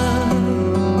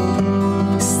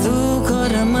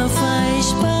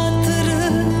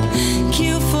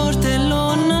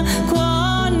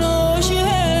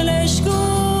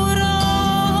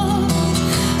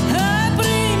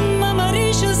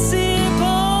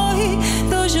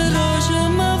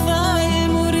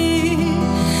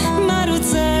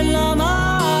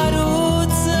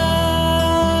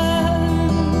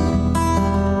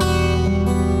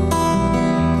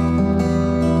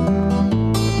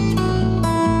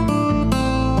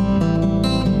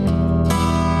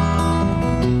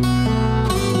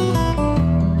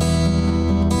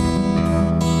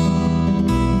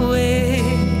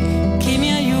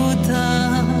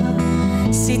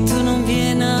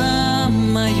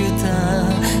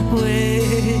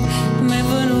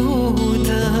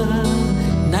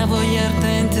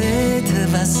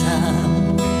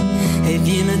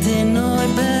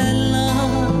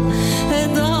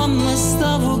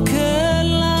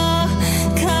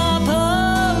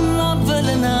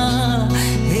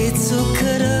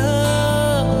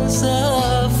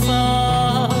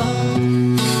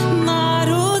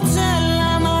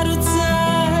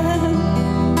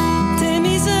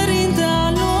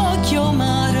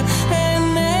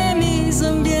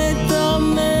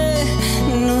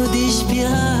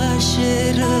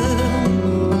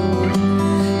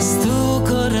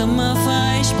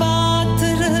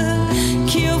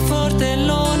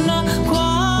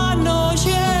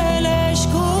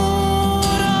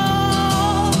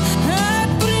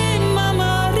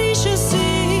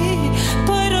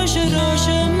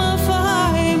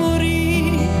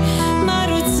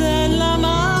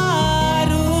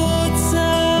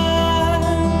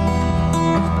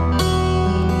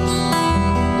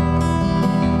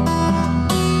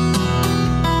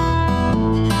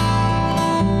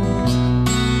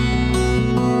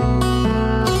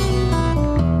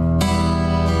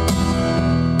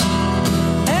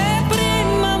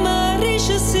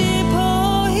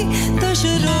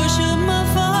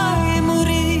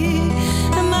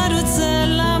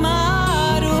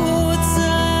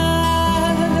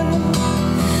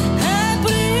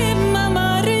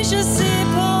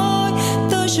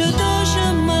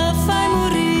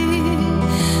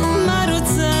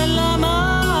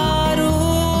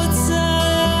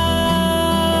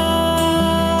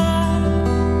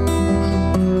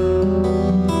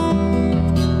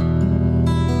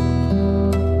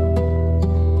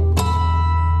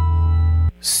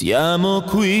Siamo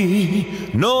qui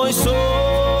noi soli,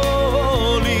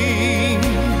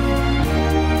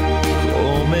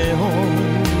 come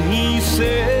ogni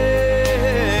sera,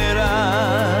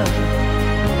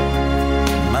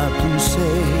 ma tu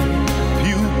sei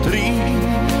più triste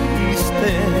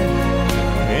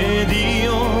ed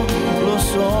io lo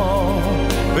so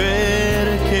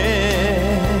perché.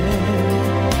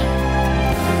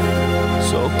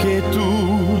 So che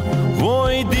tu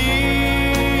vuoi dirmi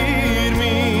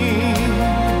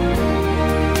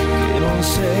che non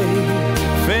sei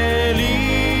felice,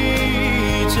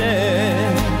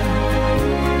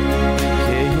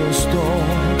 che io sto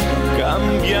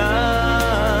cambiando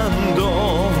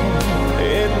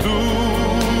e tu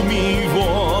mi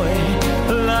vuoi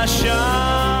lasciare.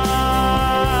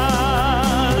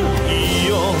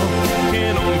 Io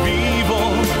che non vivo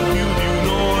più di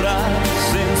un'ora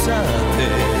senza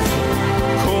te,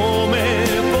 come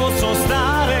posso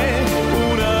stare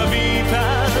una vita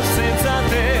senza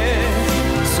te?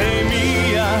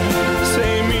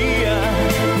 Sei mia,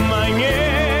 ma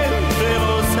niente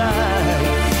lo sai,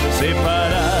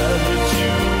 separarci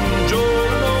un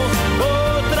giorno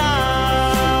potrai.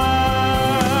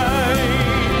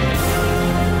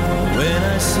 When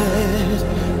I said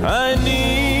I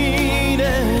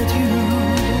needed you,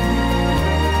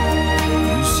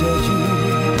 you said you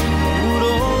would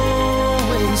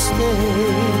always stay.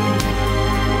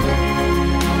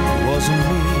 It wasn't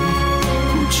me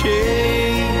who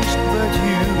changed but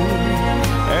you,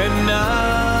 and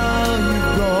now you've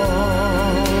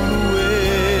gone away.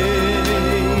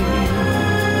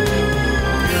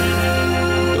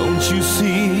 Don't you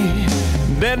see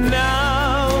that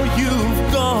now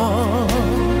you've gone,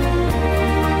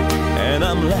 and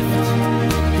I'm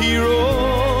left here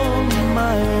on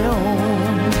my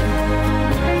own,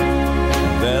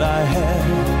 that I had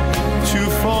to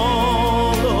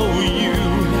follow you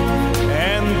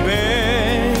and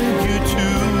beg you to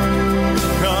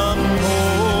come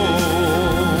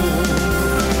home.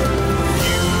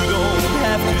 You don't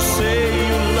have to say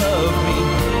you love me,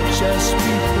 just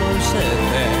be close at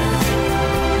hand.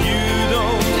 You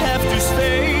don't have to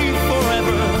stay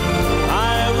forever,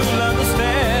 I will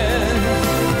understand.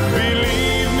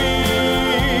 Believe me,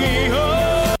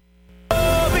 oh,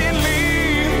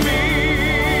 believe me.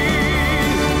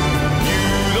 You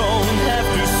don't have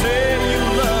to say you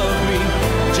love me,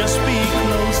 just be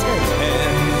close at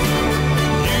hand.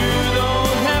 You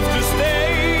don't have to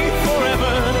stay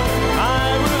forever, I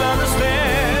will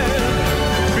understand.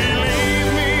 Believe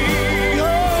me,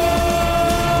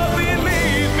 oh,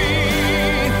 believe me.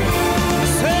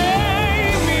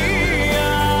 Save me.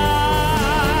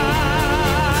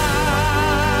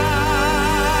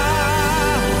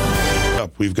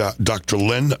 Up, we've got Dr.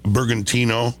 Len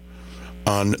Bergantino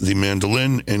on the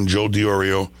mandolin and Joe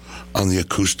Diorio on the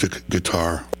acoustic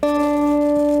guitar.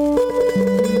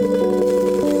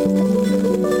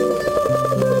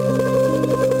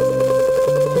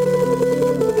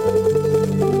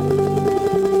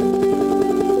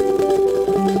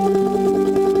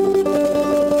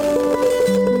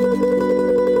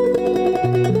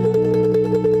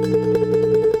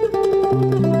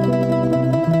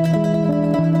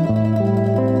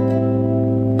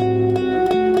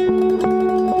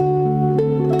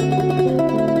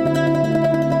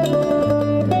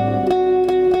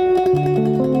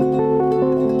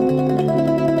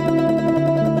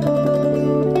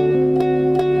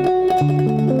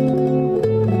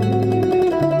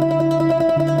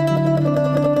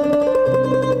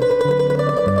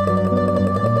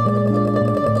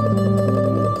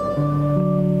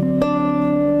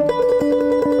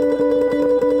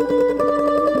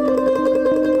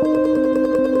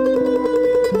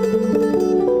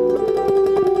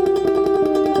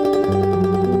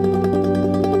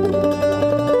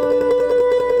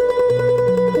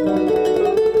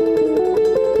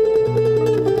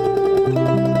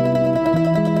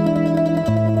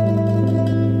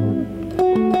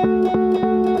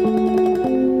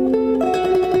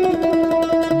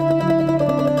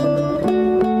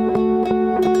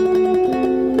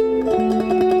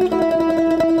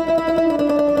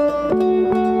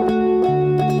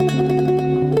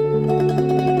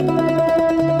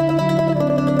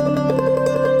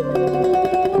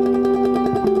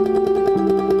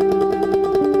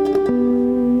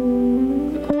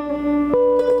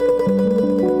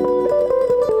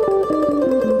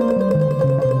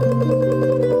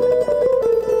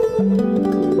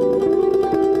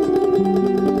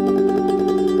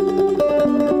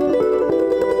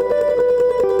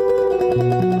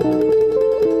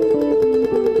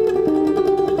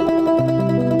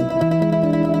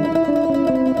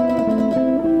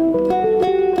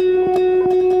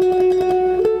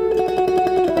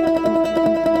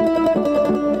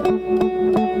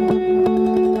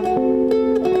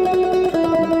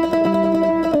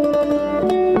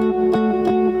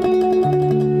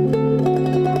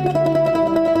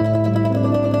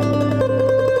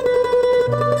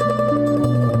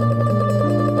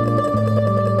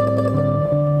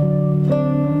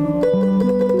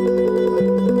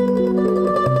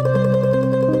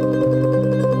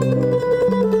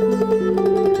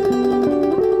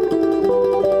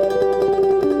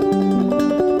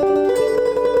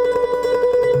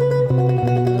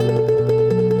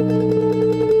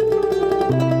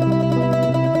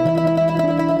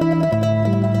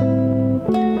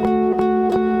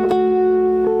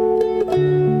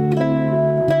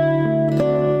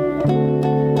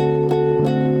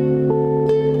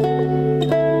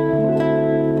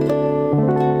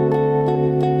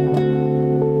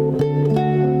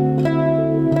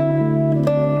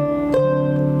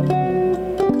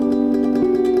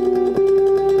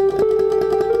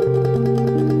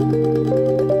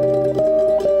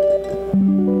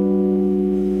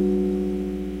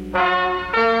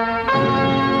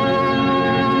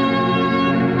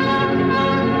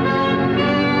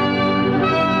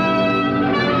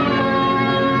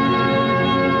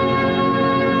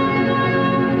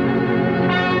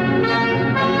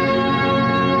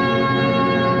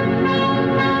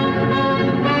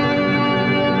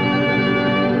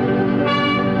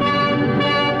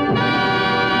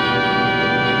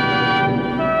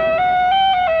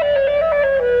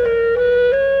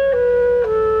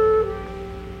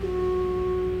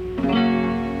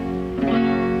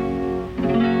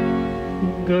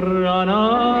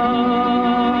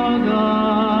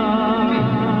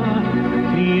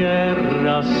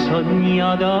 la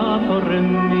soñada por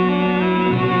mí.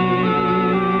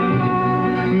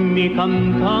 Mi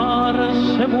cantar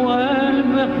se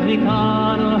vuelve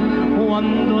gitano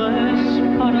cuando es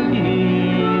para ti.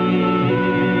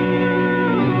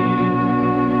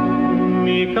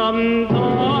 Mi cantar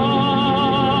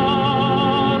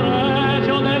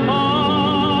hecho de fantasía.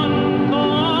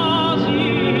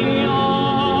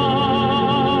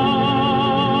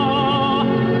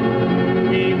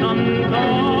 Mi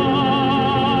cantar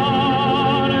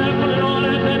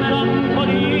flores de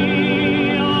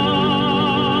melancolía.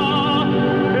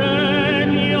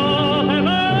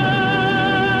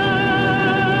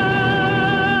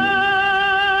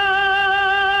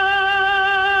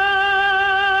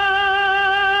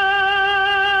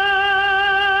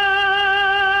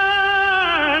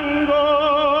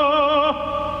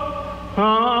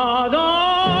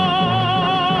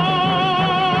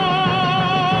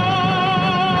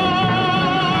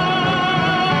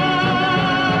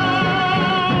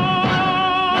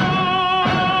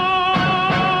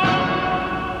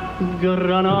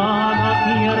 Granada,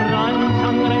 tierra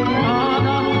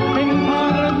ensangrentada en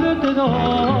tarde de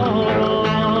oro.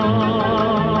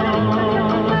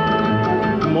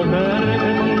 Mujer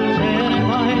que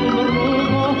conserva el grupo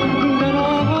de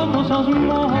las cosas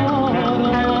moras.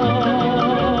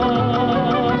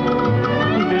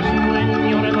 De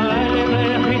sueño rebelde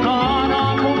gitana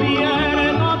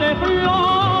cubierta de flores.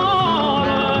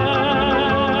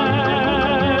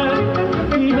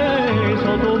 Y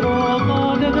beso tu boca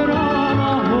de grana.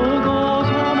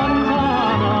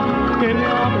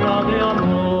 De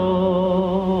amores,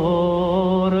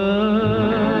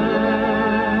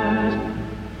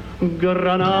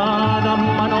 Granada,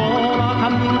 Manora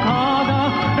cantada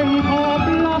en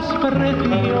coplas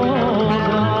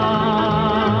preciosas.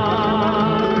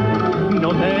 No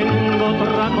tengo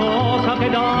otra cosa que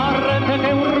darte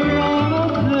que un ramo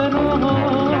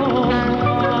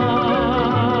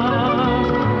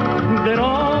de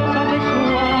rosas de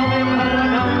suave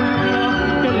fragancia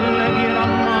que le diera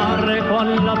a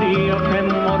la Virgen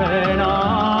morena.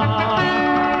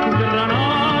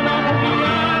 Granada,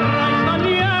 tierra está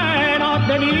llena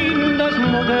de lindas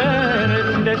mujeres,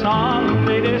 de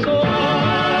sangre y de sol.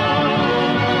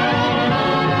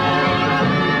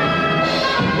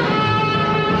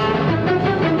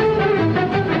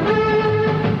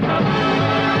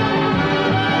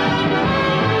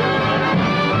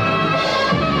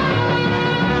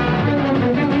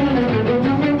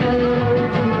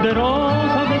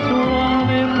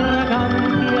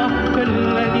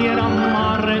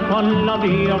 La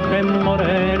Virgen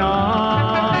morena.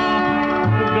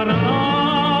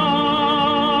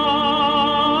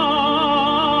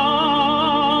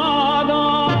 Granada,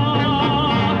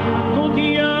 tu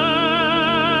tierra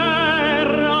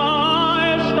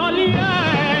está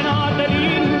llena de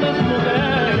lindas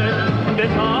mujeres, de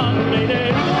sangre y de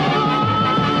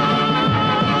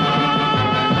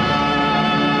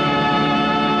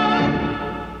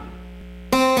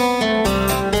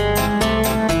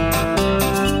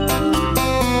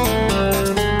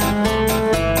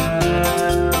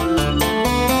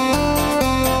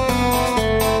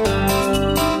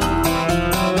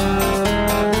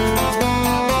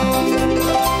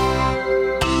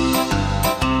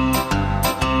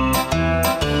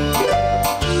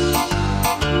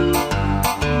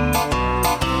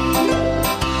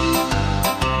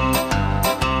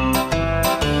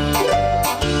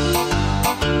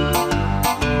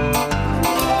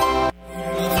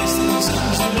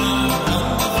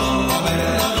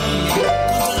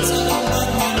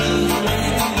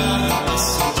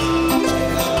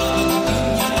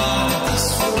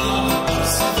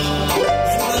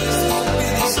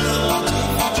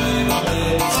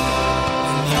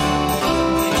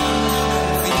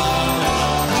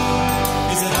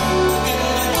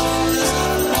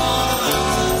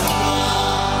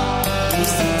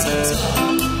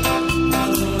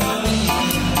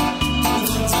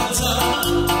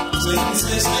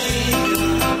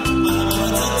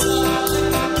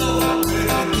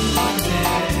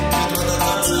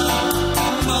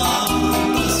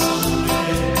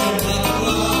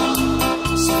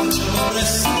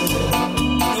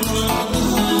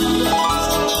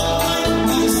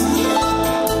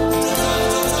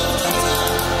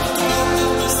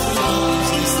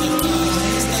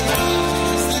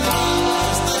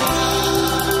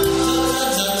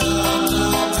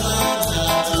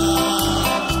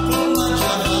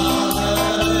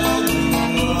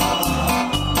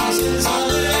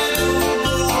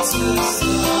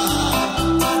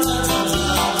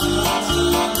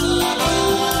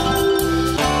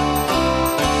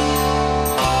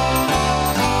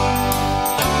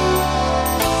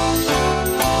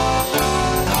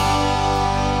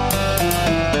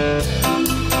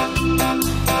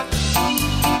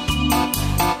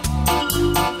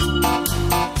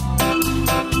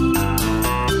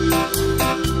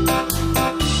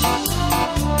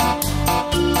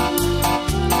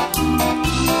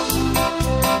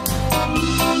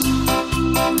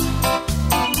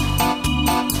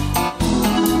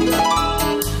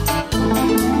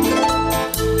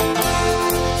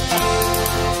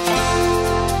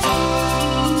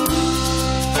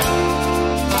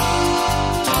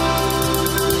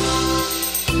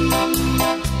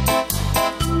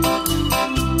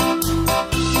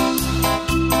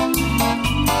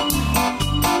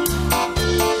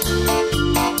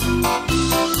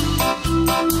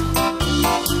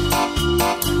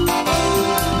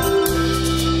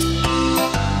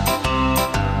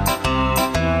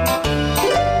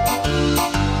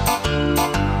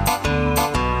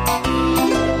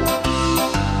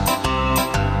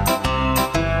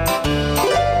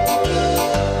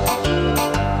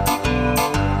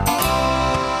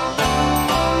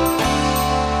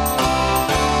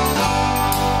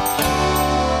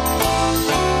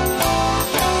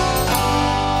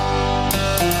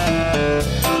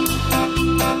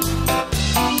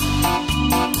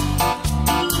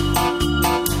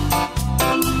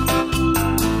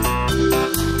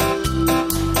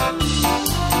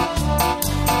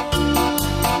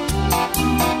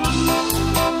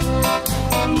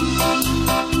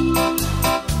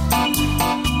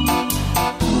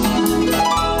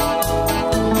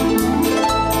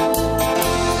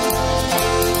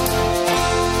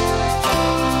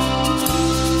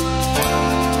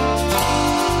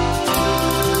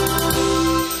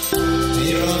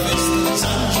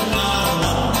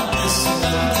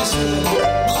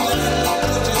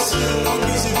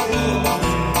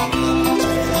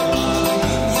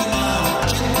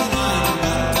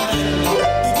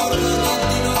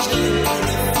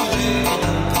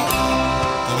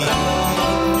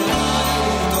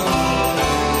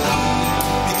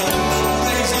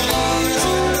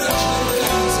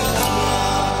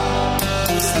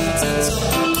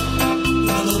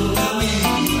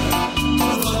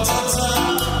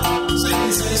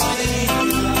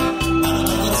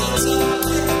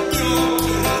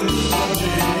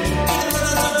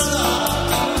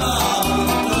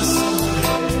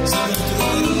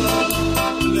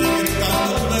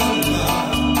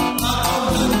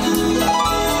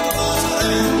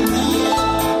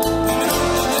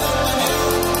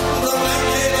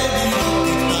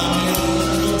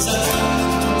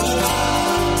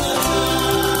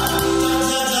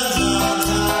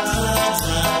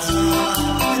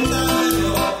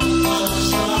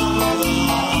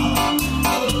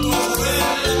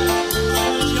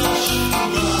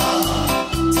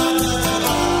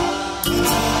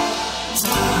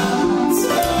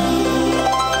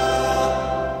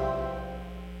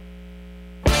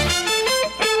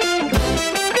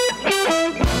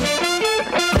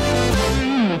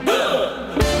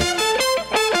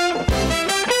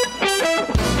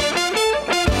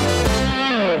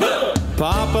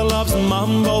loves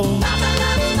mambo.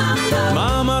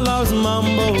 Mama loves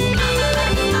mambo.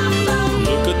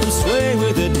 Look at them sway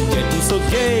with it, getting so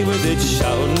gay with it,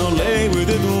 shouting olay with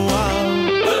it, wow.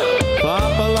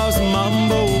 Papa loves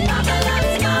mambo.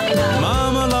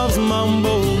 Mama loves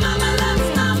mambo.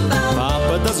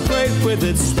 Papa does great with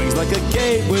it, swings like a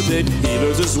gate with it, he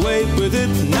loses weight with it.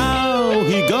 Now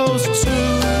he goes to,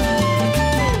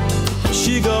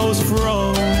 she goes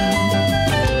from,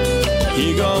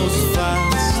 he goes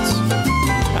fast,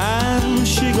 and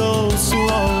she goes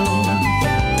slow.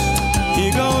 He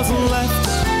goes left,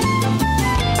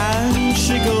 and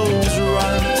she goes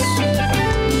right.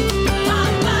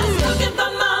 Papa's looking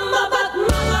for Mama, but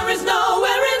Mama is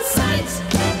nowhere in sight.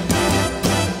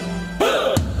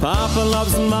 Papa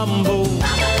loves mambo.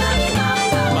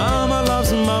 Mama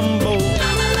loves mambo.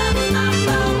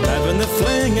 Having the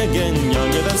fling again,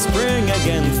 younger than spring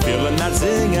again, feeling that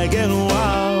zing again,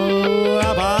 wow.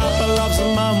 Papa loves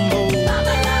mambo.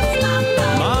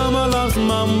 Mama loves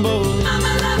mambo.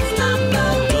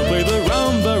 Don't play the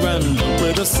rumba and don't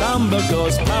play the samba,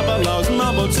 cause Papa loves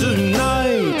mambo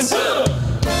tonight.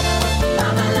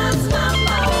 Mama loves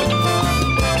mambo.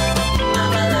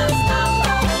 Mama loves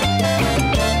mambo.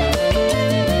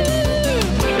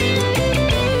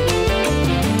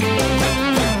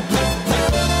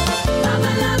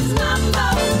 Mama loves mambo.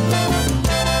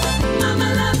 Mama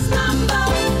loves mambo.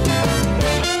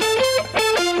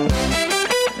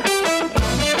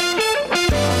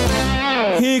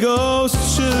 He goes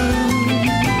to,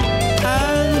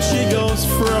 and she goes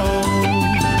from.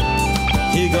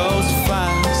 He goes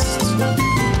fast,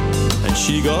 and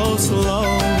she goes slow.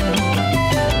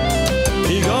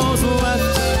 He goes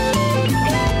left,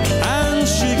 and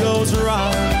she goes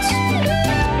right.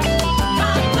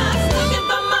 Papa's looking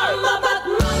for Mama, but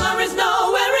Mama is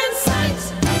nowhere in sight.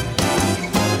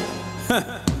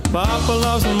 Papa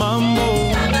loves mambo.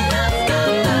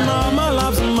 Mama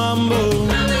loves mambo.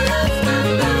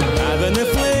 Having a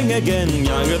fling again,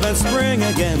 younger than spring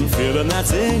again, feeling that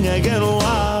zing again,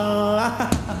 wow.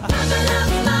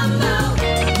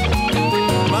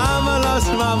 Mama loves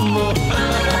mambo.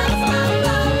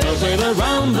 Don't play the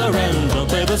rumba and don't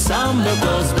play the samba,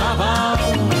 cause Papa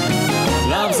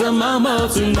loves the mambo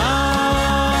tonight.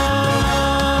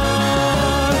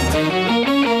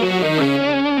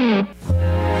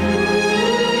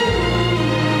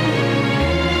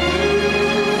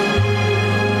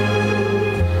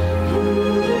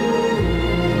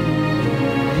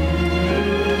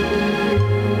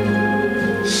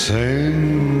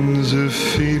 Senza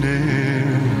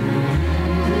fine,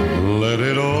 let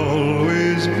it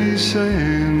always be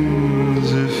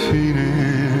senza fine.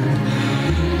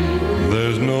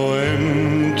 There's no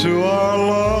end to our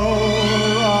love,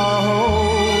 our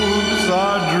hopes,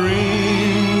 our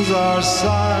dreams, our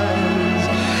sighs.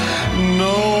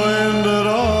 No end at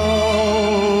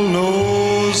all,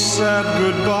 no sad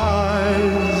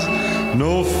goodbyes,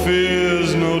 no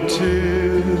fears, no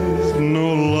tears,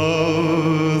 no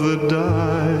love that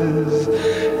dies.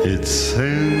 It's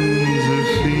senza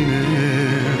fine,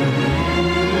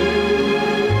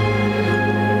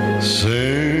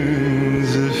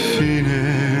 senza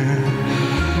fine.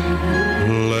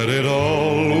 Let it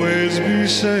always be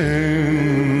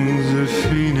senza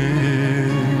fine,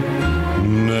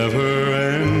 never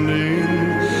ending.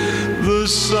 The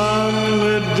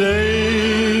sunlit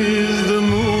days, the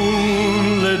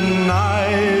moonlit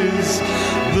nights,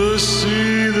 the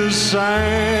sea, the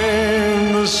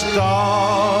sand, the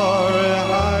starry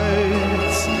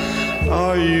heights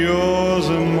are yours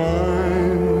and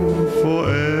mine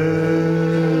forevermore.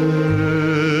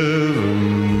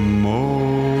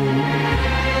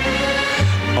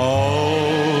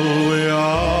 All we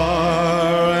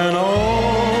are and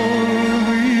all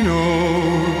we know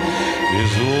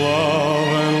is love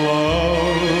and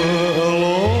love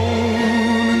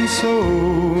alone, and so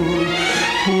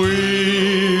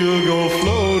we'll go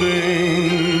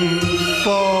floating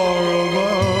far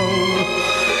above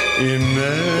in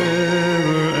never-ending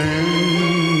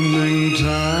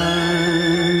timeless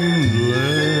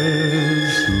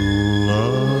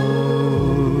love.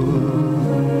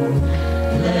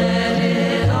 Let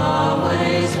it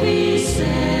always be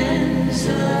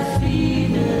senza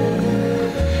fine.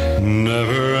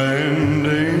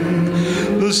 Never-ending,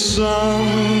 the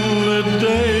sunlit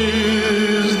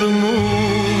days, the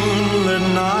moonlit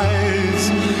nights,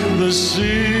 the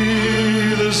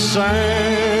sea, the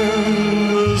sand,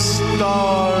 the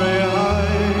starry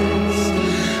heights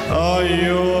are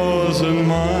yours and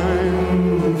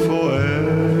mine forevermore.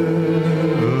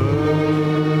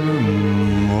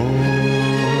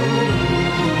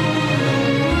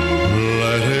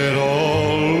 Let it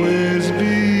always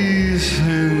be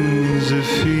senza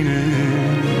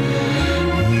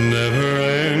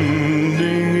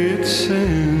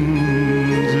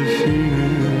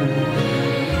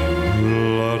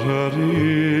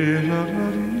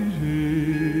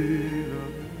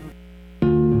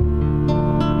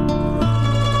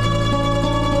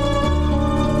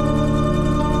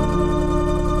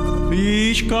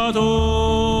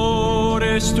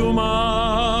pescatores tu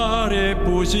mare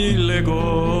pusillego,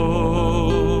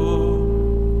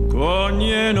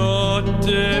 ogni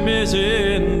notte mi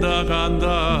senta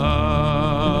cantare.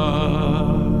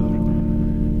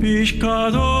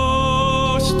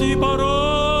 Pescator, sti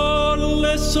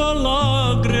parole sono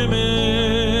lacrime,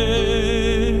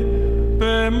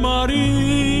 per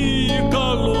Maria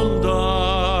che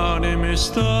lontane mi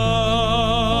sta.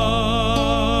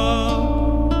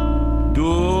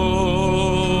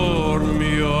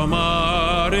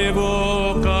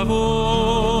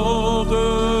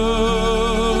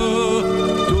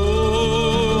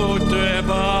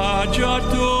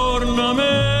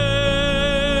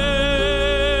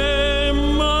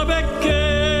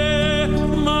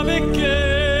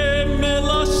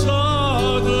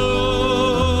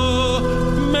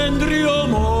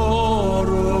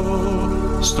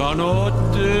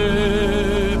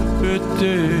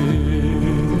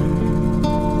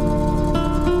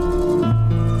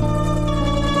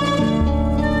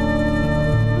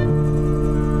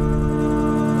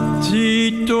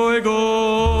 Zitto e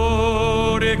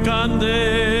gore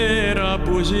candera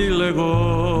pusillego,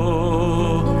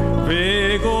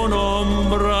 vego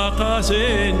un'ombra che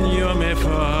segno me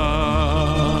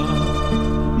fa,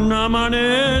 una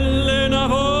manella e una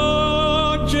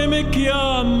voce mi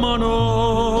chiamano,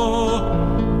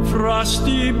 fra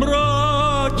sti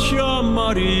braccia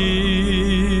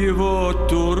m'arrivo a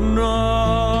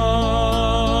tornare.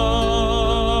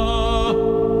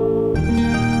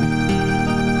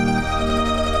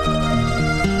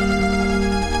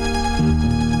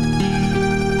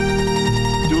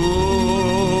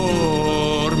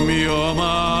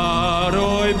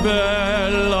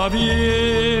 Bella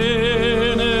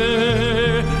viene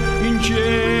in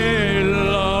cielo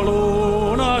la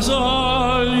luna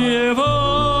sale e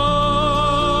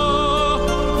va,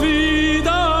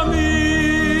 vita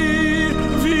mia,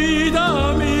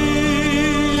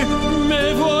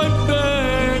 me vuoi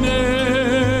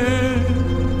bene,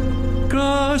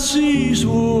 che si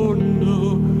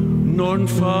sonno non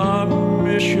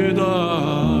fammi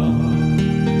scedere.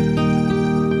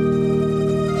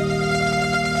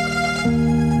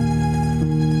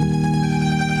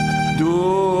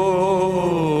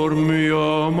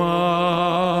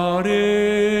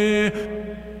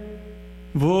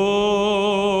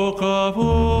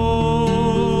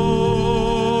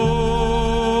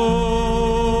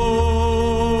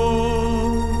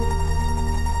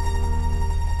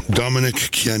 Dominic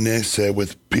Chianese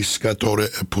with Pescatore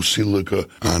e Pusilica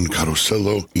on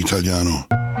Carosello Italiano.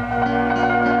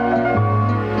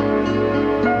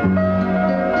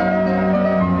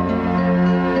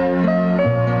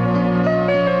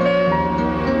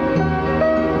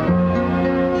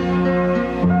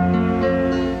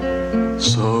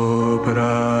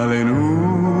 Sopra le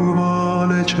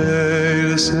nuvole c'è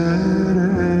il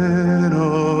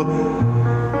sereno,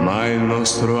 ma il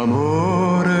nostro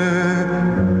amore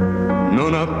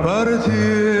non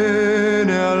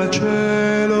appartiene al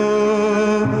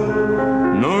cielo.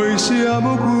 Noi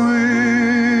siamo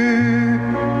qui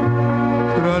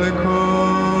tra le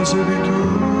cose di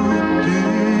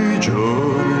tutti i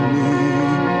giorni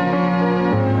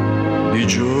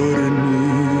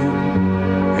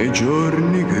e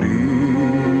giorni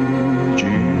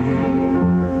grigi,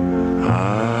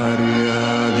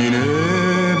 aria di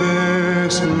neve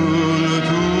sul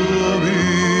tuo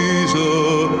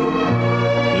viso.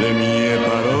 Le mie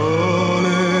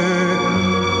parole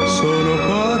sono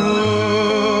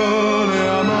parole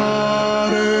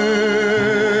amare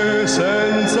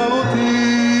senza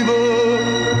motivo.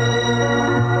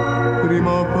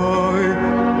 Prima o poi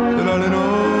tra le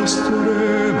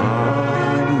nostre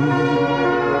mani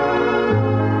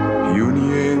più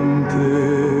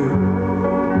niente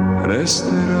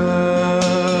resterà.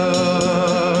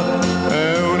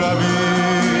 È una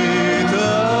vita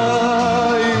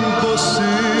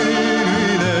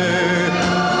impossibile,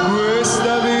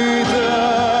 questa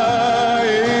vita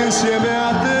insieme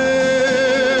a te.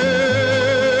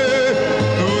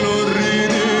 Tu non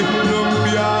ridi, non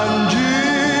piangi,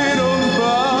 non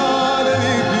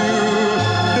parli più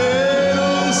e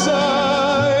non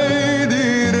sai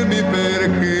dirmi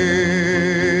perché.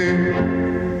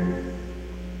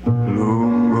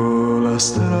 Lungo la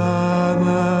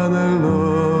strada del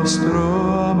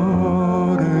nostro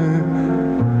amore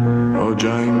ho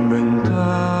già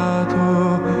inventato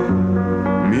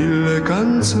 1000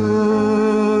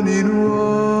 canzoni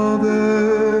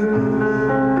nuove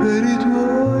per i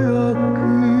tuoi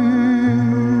occhi,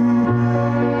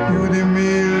 più di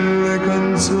 1000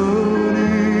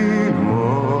 canzoni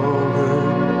nuove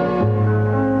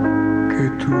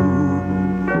che tu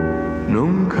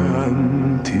non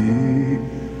canti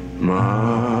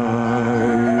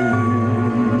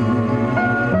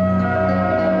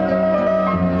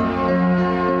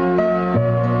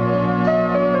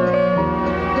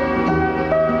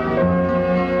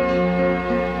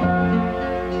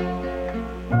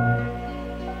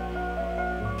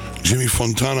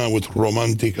Fontana with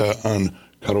Romantica on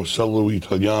Carosello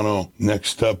Italiano.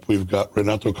 Next up, we've got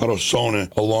Renato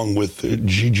Carosone along with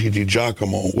Gigi Di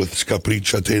Giacomo with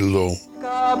Scapricciatello.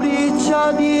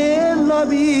 Capricciatella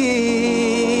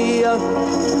mia,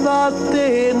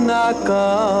 vattene a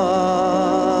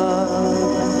casa,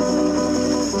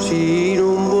 ci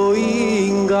non vuoi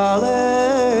in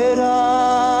galera,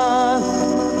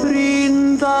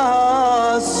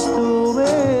 brinda sto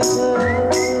mese.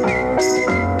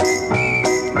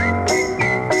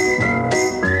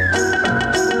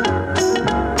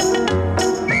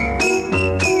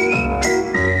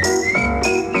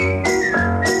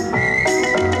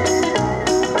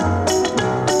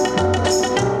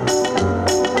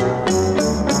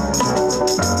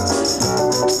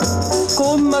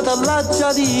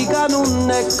 Dall'accia dica non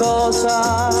è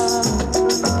cosa,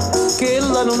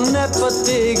 quella non è per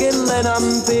te, quella è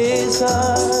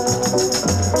un'ampesa,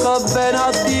 che bene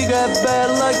a dire che è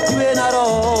bella e qui è una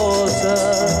rosa,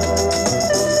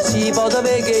 si può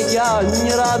avere che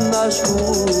chiagneranno a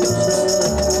scusa,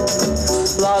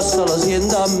 lasciala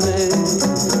sente a me,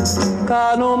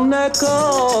 che non è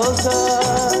cosa.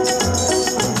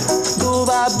 Tu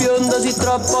va bionda si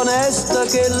troppo onesta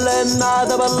che l'è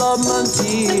nata per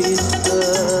l'ommancista,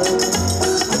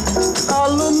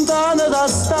 allontana da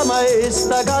sta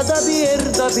maestra che ti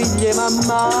perda figlia e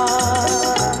mamma,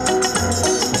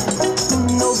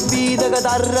 non vede che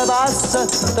t'arrabassa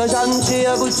da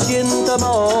ciancia con 100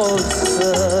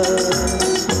 mosse,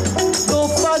 tu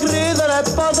fa credere e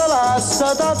poi te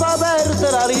lascia, ti fa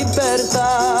perdere la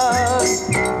libertà.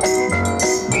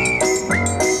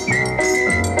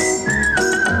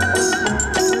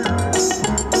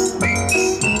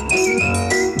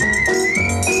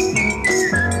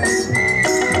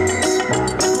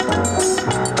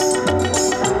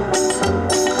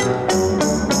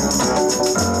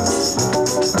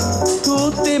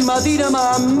 Mattina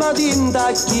mamma tinta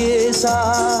a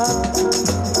chiesa,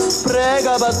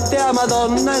 prega per te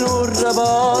Madonna in un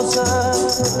riposo,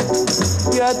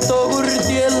 che tuo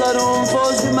curtiella non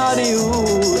fosse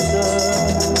maniusa,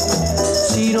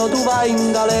 sino tu vai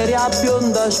in galleria a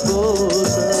bionda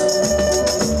sposa,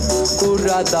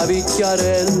 currata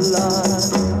picchiarella,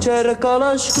 cerca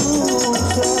la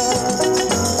scusa.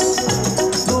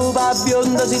 La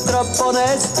bionda si troppo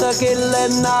onesta che l'è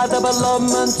nata per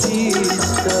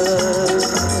l'ommancista,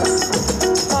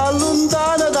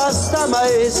 allontana da sta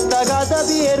maestra che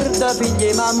ti perda figlia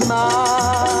e mamma,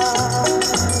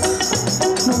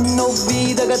 non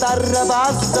vede che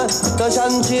t'arrabassa da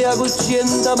ciancia con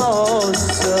 100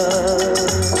 mosse,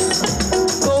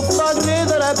 tu fa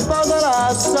credere e poi te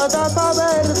lascia, ti fa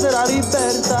perdere la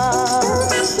libertà.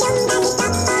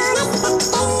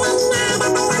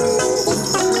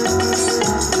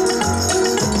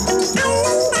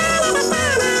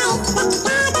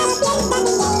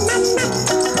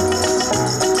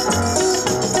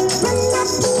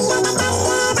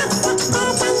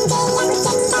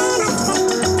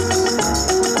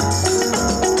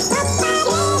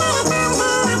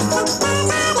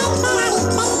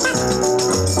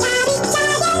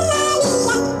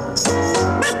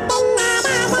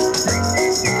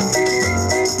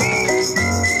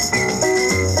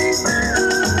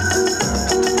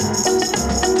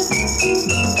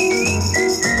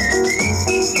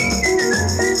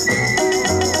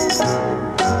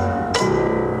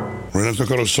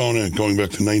 Carosone, going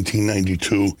back to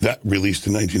 1992. That released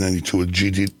in 1992 with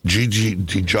Gigi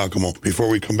Di Giacomo. Before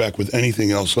we come back with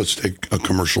anything else, let's take a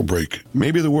commercial break.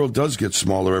 Maybe the world does get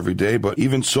smaller every day, but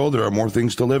even so, there are more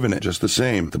things to live in it, just the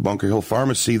same. The Bunker Hill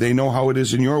Pharmacy, they know how it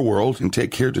is in your world and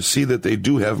take care to see that they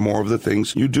do have more of the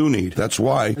things you do need. That's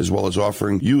why, as well as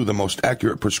offering you the most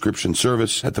accurate prescription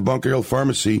service, at the Bunker Hill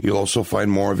Pharmacy, you'll also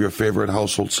find more of your favorite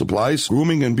household supplies,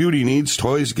 grooming and beauty needs,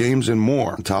 toys, games, and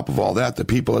more. On top of all that, the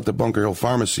people at the Bunker Hill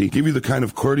Pharmacy give you the kind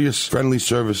of courteous, friendly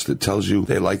service that tells you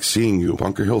they like seeing you.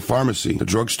 Bunker Hill Pharmacy, the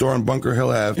drugstore on Bunker Hill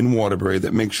Ave in Waterbury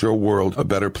that makes your world a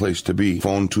better place to be.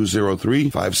 Phone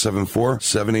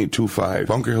 203-574-7825.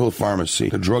 Bunker Hill Pharmacy,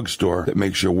 the drugstore that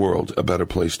makes your world a better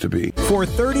place to be. For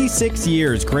 36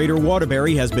 years, Greater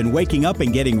Waterbury has been waking up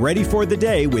and getting ready for the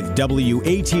day with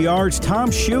WATR's Tom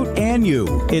Shoot and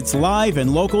You. It's live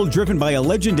and local, driven by a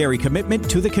legendary commitment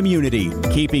to the community,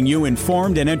 keeping you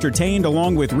informed and entertained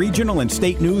along with regional and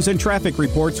state news and traffic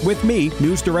reports with me,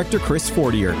 News Director Chris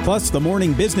Fortier, plus the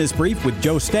morning business brief with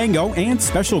Joe Stango and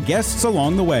special guests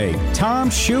along the way. Tom,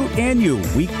 Shoot, and You,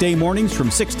 weekday mornings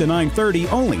from 6 to 9:30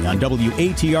 only on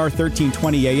WATR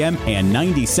 1320 AM and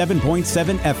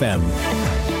 97.7 FM.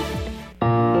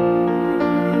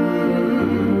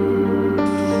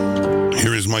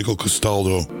 Here is Michael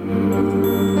Castaldo.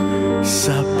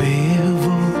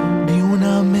 Sapevo di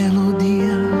una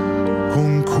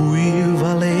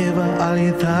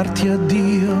darti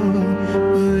addio,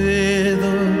 vedo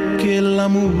che la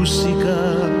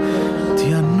musica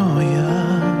ti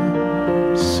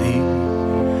annoia, sì,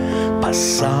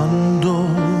 passando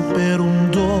per un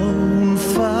do, un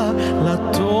fa, la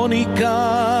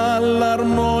tonica,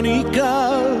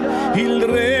 l'armonica, il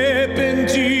re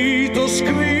pentito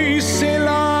scrisse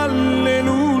l'alleluia.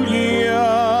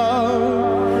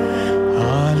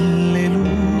 Alleluia,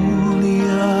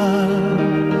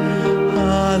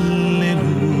 alleluia,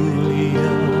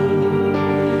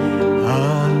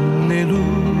 alleluia,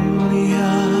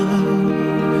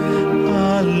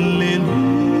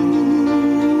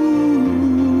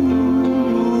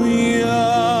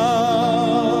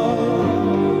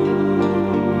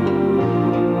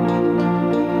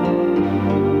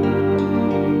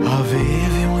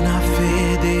 Avevi una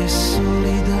fede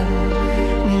solida,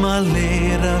 ma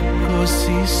l'era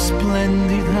così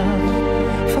splendida,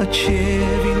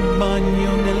 facevi il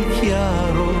bagno nel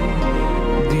chiaro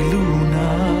di luna,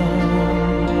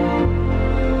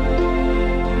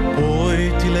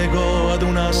 poi ti legò ad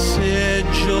una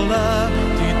seggiola,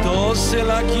 ti tolse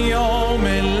la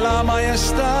chiome e la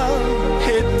maestà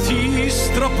e ti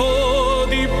strappò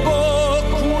di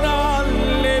bocca un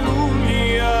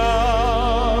alleluia,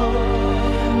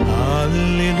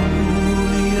 alleluia,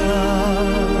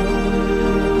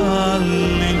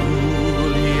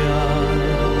 alleluia,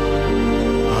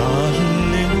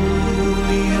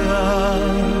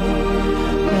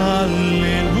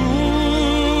 alleluia,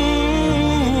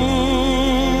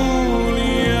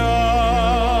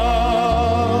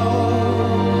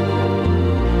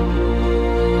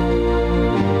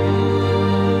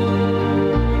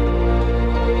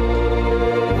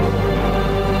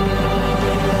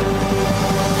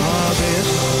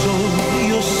 Adesso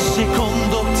io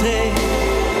secondo te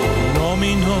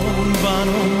nomino in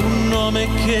vano un nome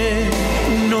che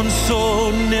non so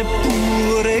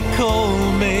neppure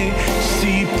come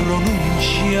si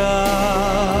pronuncia,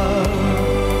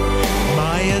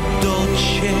 ma è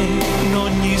dolce in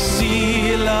ogni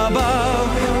sillaba,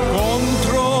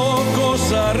 contro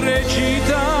cosa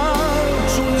recita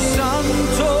su un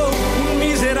santo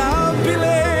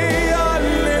miserabile.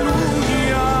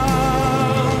 Alleluia,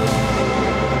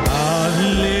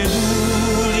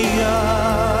 alleluia,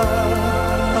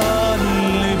 alleluia, alleluia,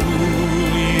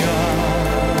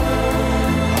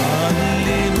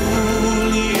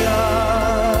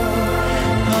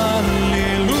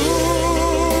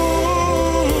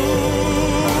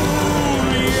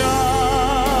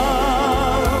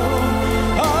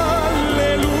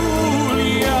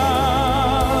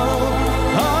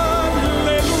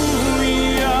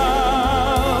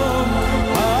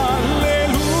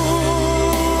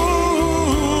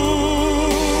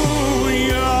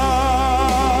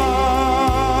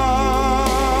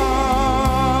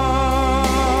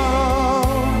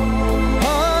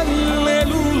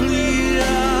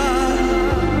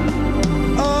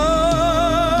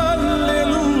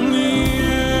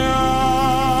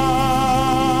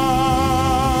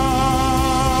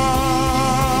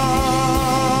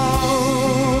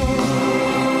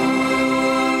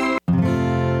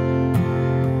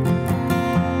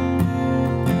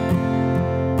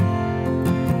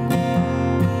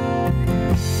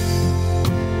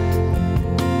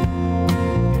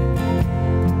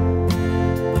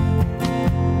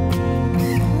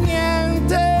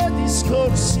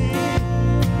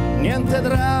 niente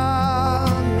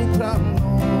drammi tra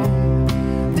noi,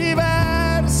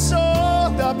 diverso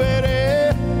da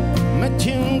bere,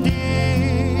 metti un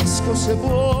disco se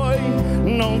vuoi,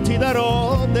 non ti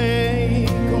darò dei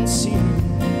consigli,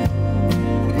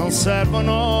 non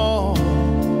servono,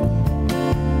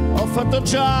 ho fatto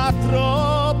già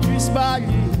troppi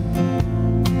sbagli,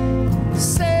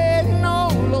 se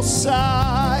non lo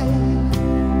sai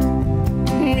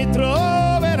mi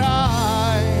troverai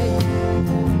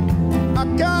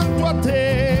accanto a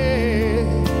te,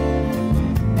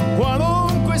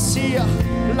 qualunque sia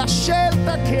la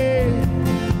scelta che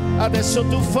adesso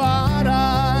tu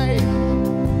farai,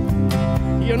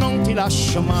 io non ti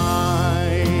lascio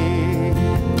mai.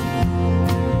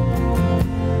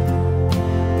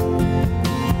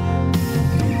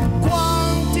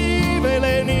 Quanti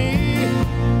veleni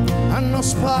hanno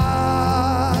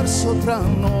sparso tra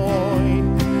noi,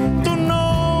 tu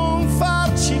non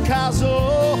farci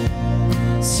caso,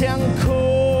 se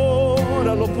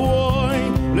ancora lo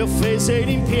puoi, le offese, i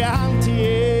rimpianti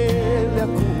e le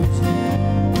accuse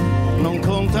non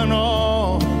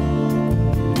contano,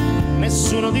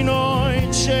 nessuno di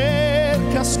noi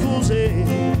cerca scuse,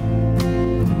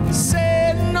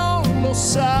 se non lo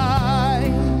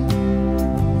sai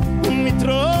mi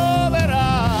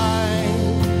troverai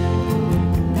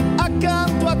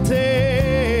accanto a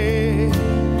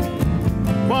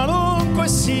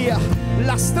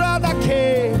la strada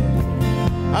che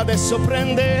adesso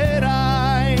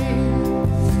prenderai,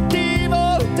 ti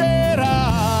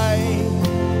volterai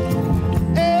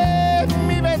e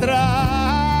mi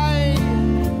vedrai.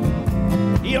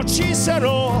 Io ci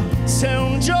sarò se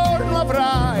un giorno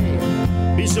avrai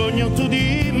bisogno tu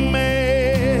di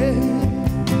me.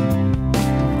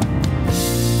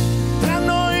 Tra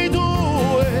noi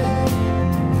due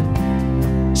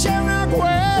c'è una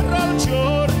guerra al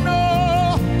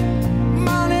giorno,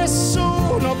 ma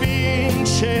nessuno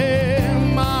vince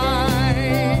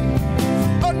mai.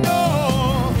 Oh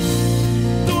no,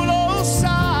 tu lo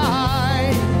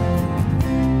sai,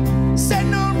 se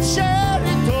non c'è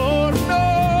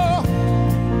ritorno,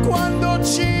 quando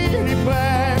ci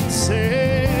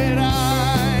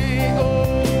ripenserai,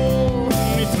 oh,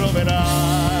 mi troverai.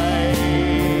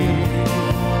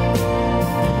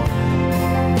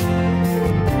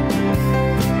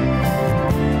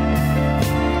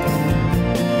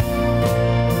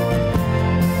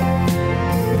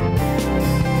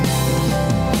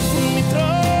 Mi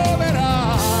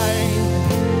troverai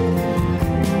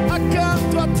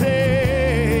accanto a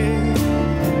te,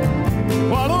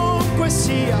 qualunque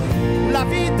sia la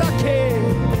vita che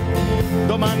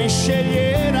domani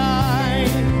sceglierai,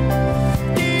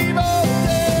 ti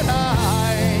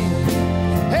volterai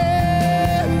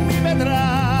e mi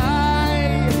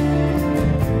vedrai.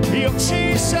 Io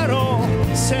ci sarò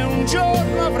se un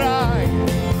giorno avrai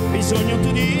bisogno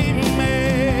tu di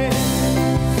me.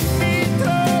 Mi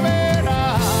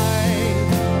troverai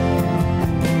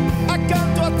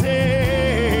accanto a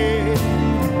te,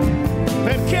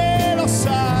 perché lo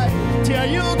sai, ti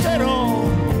aiuterò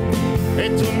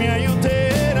e tu mi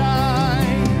aiuterai.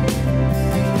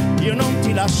 Io non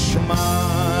ti lascio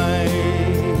mai.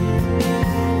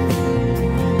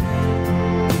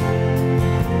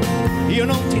 Io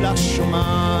non ti lascio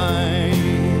mai.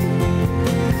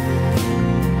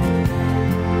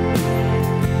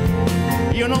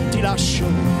 Io non ti lascio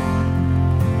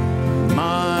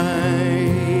mai.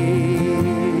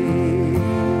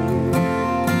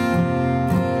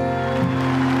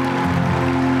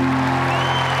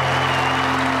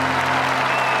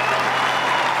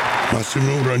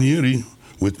 Massimo Ranieri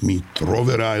with Me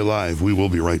Troverai Live. We will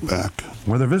be right back.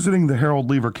 Whether visiting the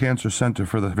Harold Lever Cancer Center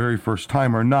for the very first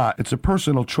time or not, it's a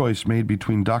personal choice made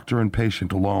between doctor and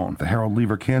patient alone. The Harold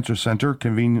Lever Cancer Center,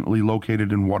 conveniently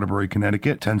located in Waterbury,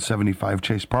 Connecticut, 1075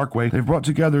 Chase Parkway, they've brought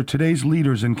together today's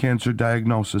leaders in cancer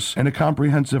diagnosis and a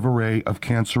comprehensive array of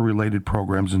cancer-related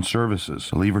programs and services.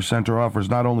 The Lever Center offers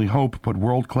not only hope, but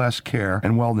world-class care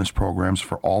and wellness programs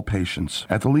for all patients.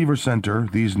 At the Lever Center,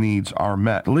 these needs are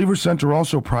met. The Lever Center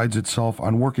also prides itself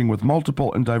on working with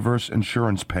multiple and diverse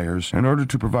insurance payers in order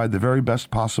to provide the very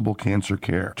best possible cancer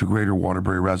care to Greater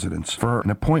Waterbury residents. For an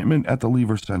appointment at the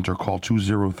Lever Center, call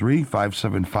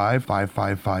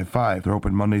 203-575-5555. They're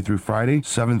open Monday through Friday,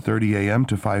 7:30 a.m.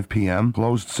 to 5 p.m.,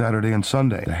 closed Saturday and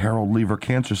Sunday. The Harold Lever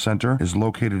Cancer Center is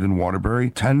located in Waterbury,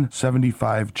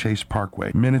 1075 Chase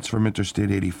Parkway, minutes from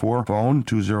Interstate 84. Phone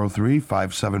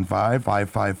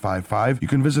 203-575-5555. You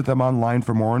can visit them online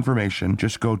for more information.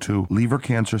 Just go to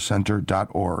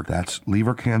levercancercenter.org. That's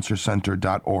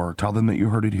levercancercenter.org. Tell them that you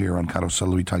heard it here on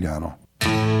Carosello Italiano.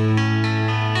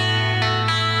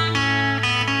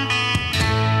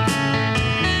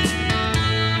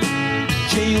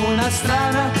 C'è una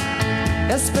strana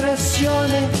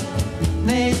espressione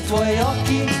nei tuoi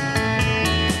occhi,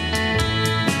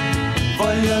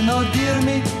 vogliono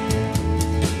dirmi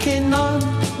che non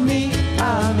mi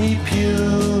ami più,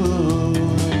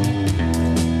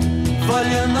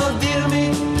 vogliono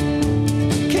dirmi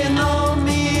che non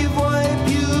mi vuoi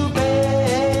più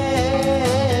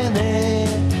bene,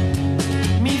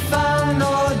 mi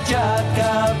fanno già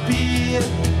capire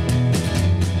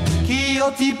che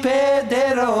io ti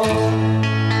perderò.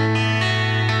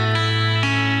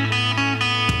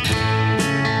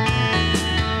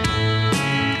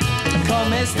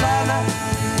 Come strana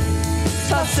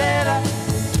stasera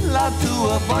la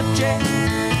tua voce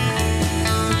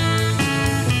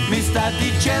mi sta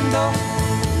dicendo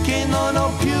che non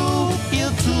ho più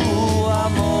il tuo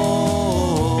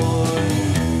amore,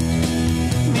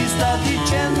 mi sta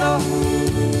dicendo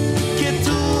che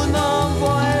tu non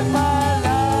vuoi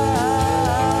parlarmi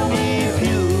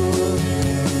più,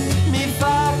 mi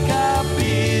fa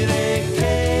capire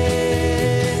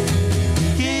che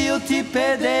io ti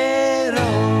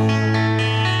perderò.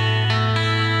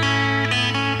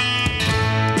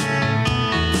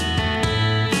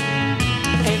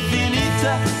 È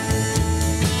finita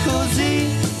così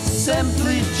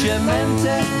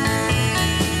semplicemente,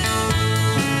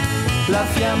 la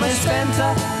fiamma è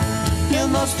spenta il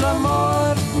nostro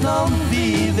amor non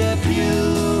vive più.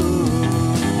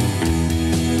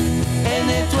 E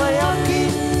nei tuoi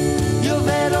occhi io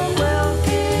vedo quel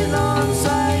che non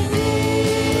sai dire.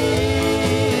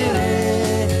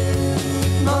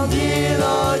 Non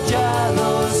dirò, già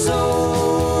lo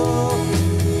so,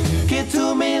 che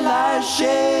tu mi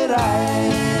lascerai.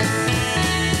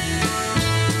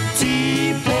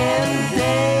 Ti perderò.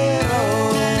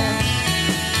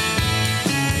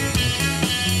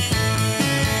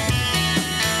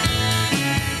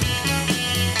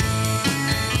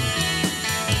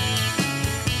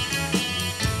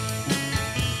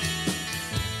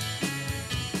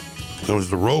 That was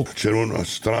the rope. C'era una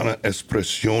strana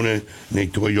espressione nei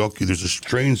tuoi occhi. There's a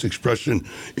strange expression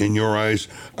in your eyes.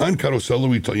 On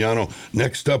Carosello Italiano.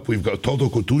 Next up, we've got Toto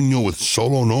Cotugno with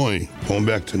Solo Noi, going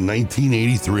back to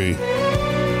 1983.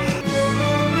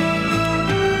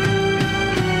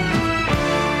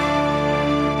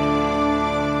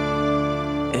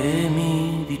 E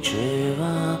mi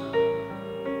diceva,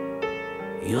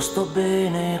 io sto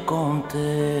bene con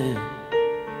te.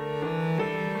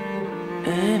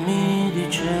 E mi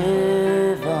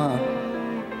diceva,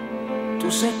 tu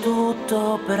sei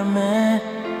tutto per me.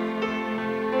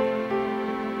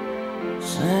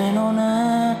 Se non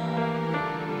è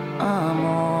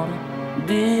amore,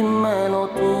 dimmelo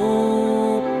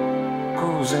tu.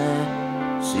 Cos'è?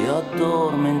 Si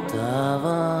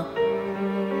addormentava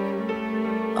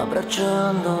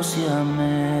abbracciandosi a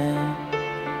me.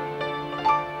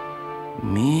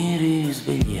 Mi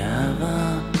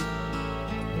risvegliava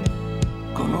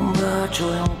con un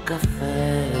bacio e un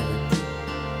caffè,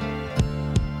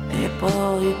 e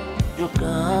poi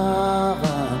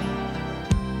giocava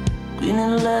qui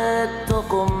nel letto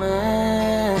con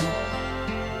me.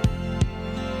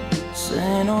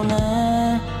 Se non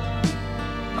è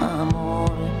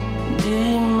amore,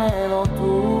 dimmelo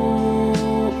tu.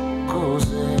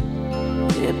 Cos'è?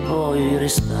 E poi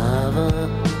restava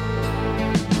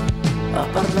a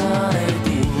parlare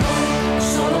di noi,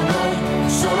 solo noi,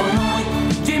 solo noi.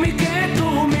 Dimmi che tu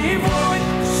mi vuoi,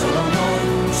 solo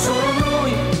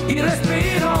noi, il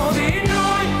respiro di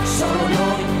noi, solo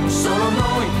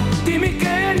noi, dimmi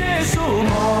che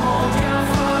nessuno ti ha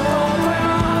fatto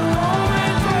tremare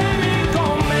come tremi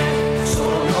con me,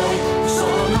 solo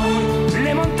noi,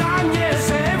 le montagne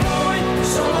se vuoi,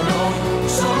 solo noi,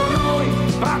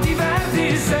 prati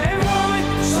verdi se vuoi,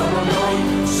 solo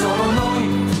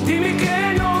noi, dimmi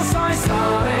che non sai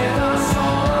stare da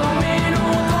solo un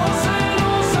minuto se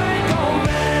non sei con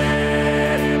me.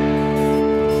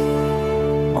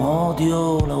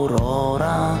 Odio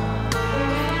l'aurora,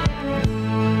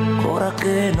 ora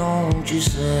che non ci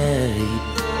sei.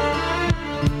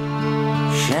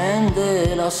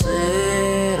 Scende la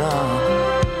sera,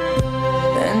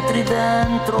 entri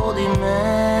dentro di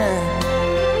me.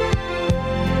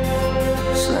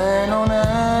 Se non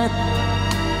è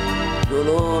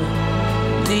dolore,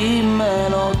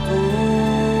 dimmelo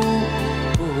tu.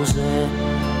 Cos'è?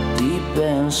 Ti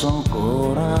penso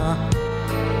ancora,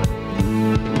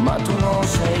 ma tu non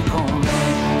sei con me.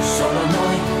 Solo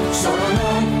noi,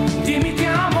 dimmi che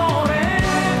amore è.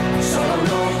 Solo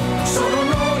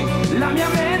noi, la mia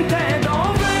mente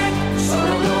dov'è?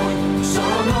 Solo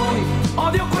noi,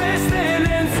 odio queste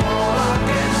lenzuola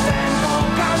che il tempo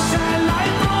cancella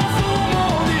il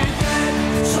profumo di te.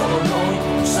 Solo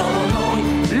noi,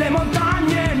 le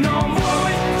montagne non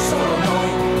vuoi.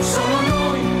 Solo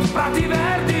noi, prati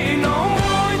verdi non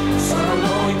vuoi.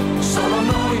 Solo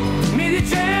noi, mi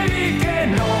dicevi che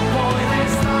non vuoi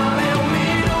restare un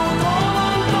minuto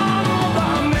lontano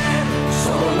da me.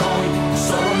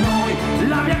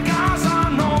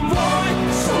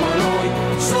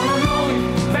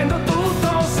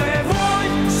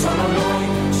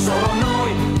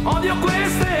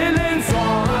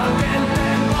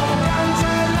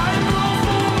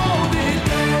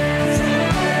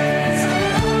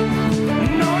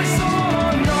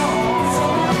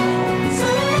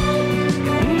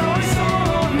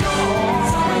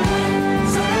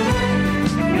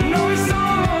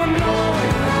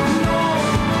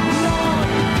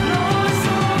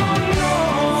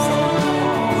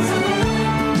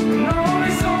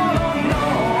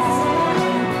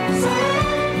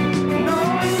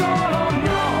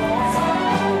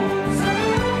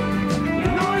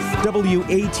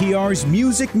 WATR's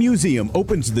Music Museum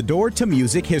opens the door to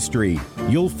music history.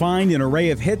 You'll find an array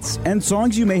of hits and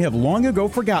songs you may have long ago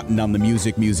forgotten on the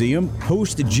Music Museum.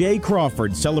 Host Jay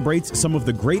Crawford celebrates some of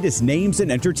the greatest names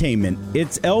in entertainment.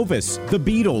 It's Elvis, the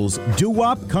Beatles,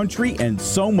 doo-wop, country, and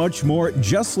so much more,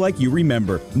 just like you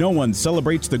remember. No one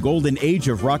celebrates the golden age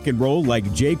of rock and roll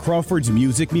like Jay Crawford's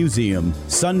Music Museum.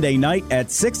 Sunday night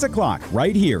at 6 o'clock,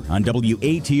 right here on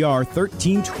WATR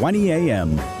 1320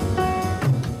 AM.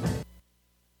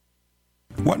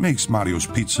 What makes Mario's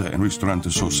Pizza and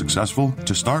Ristorante so successful?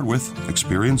 To start with,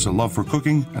 experience, a love for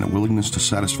cooking, and a willingness to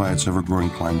satisfy its ever-growing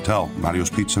clientele.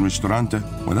 Mario's Pizza and Ristorante,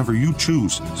 whatever you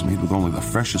choose, is made with only the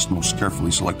freshest, most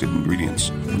carefully selected ingredients.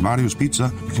 With Mario's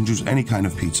Pizza, you can choose any kind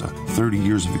of pizza. 30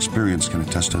 years of experience can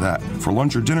attest to that. For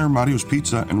lunch or dinner, Mario's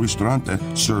Pizza and Ristorante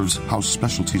serves house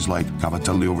specialties like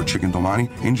cavatelli over chicken domani,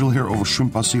 angel hair over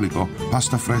shrimp basilico,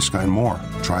 pasta fresca, and more.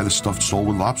 Try the stuffed sole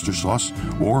with lobster sauce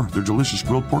or their delicious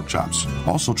grilled pork chops.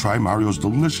 Also try Mario's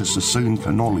delicious Sicilian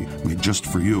cannoli, made just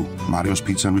for you. Mario's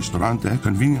Pizza and Ristorante,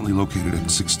 conveniently located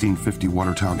at 1650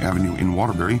 Watertown Avenue in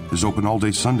Waterbury, is open all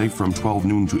day Sunday from 12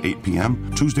 noon to 8 p.m.,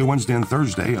 Tuesday, Wednesday, and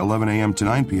Thursday, 11 a.m. to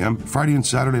 9 p.m., Friday and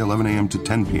Saturday, 11 a.m. to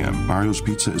 10 p.m. Mario's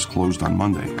Pizza is closed on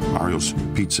Monday. Mario's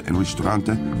Pizza and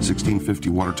Ristorante, 1650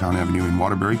 Watertown Avenue in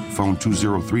Waterbury, phone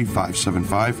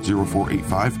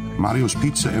 203-575-0485. Mario's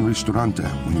Pizza and Ristorante.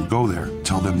 When you go there,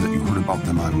 tell them that you heard about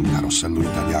them on Carosello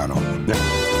Italiano.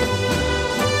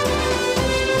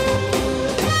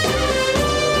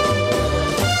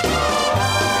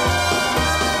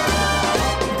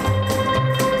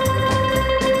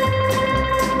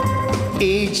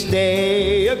 Each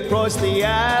day across the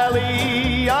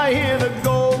alley, I hear the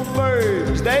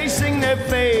goldbirds, they sing their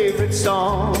favorite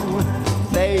song.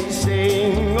 They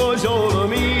sing, oh, Zola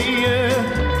mia,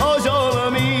 oh, Zola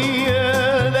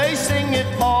mia. They sing it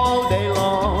all day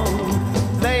long.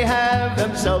 They have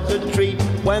themselves a treat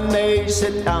when they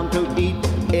sit down to eat.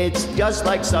 It's just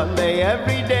like Sunday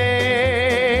every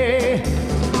day.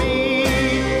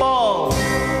 Meatballs,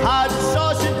 hot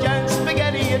sausage and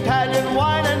spaghetti, Italian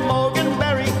wine and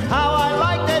Morganberry. How I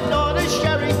like that daughter's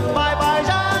sherry.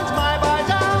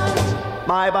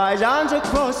 My paisans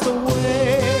across the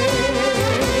way.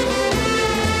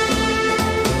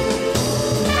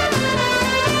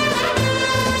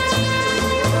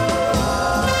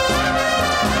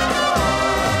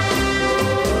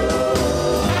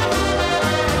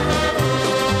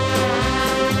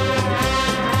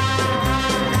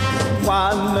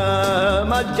 Quando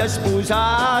m'ha già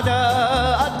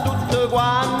sposata, a tutte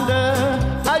quante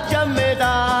ha già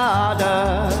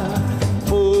metata.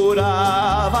 Pure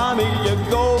la famiglia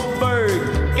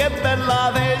Goldberg, che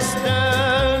bella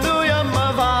festa lui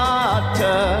mi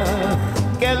fatta.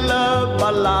 Che la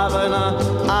ballavano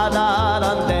a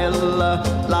tarantella,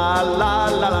 la la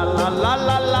la la la la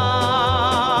la la.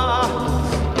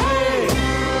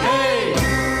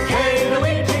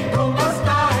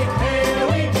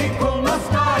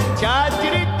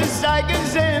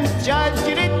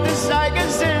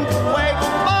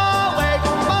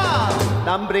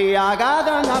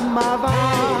 L'ambriagata non mi va.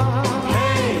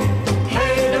 Hey,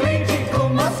 hey Luigi,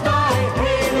 come stai?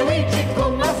 Hey Luigi,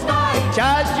 come stai?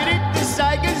 Ciagiritti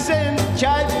sai che senti,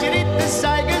 ciagiritti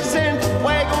sai che senti.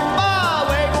 Uè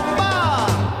gumba,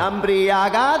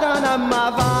 l'ambriagata non mi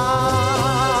va.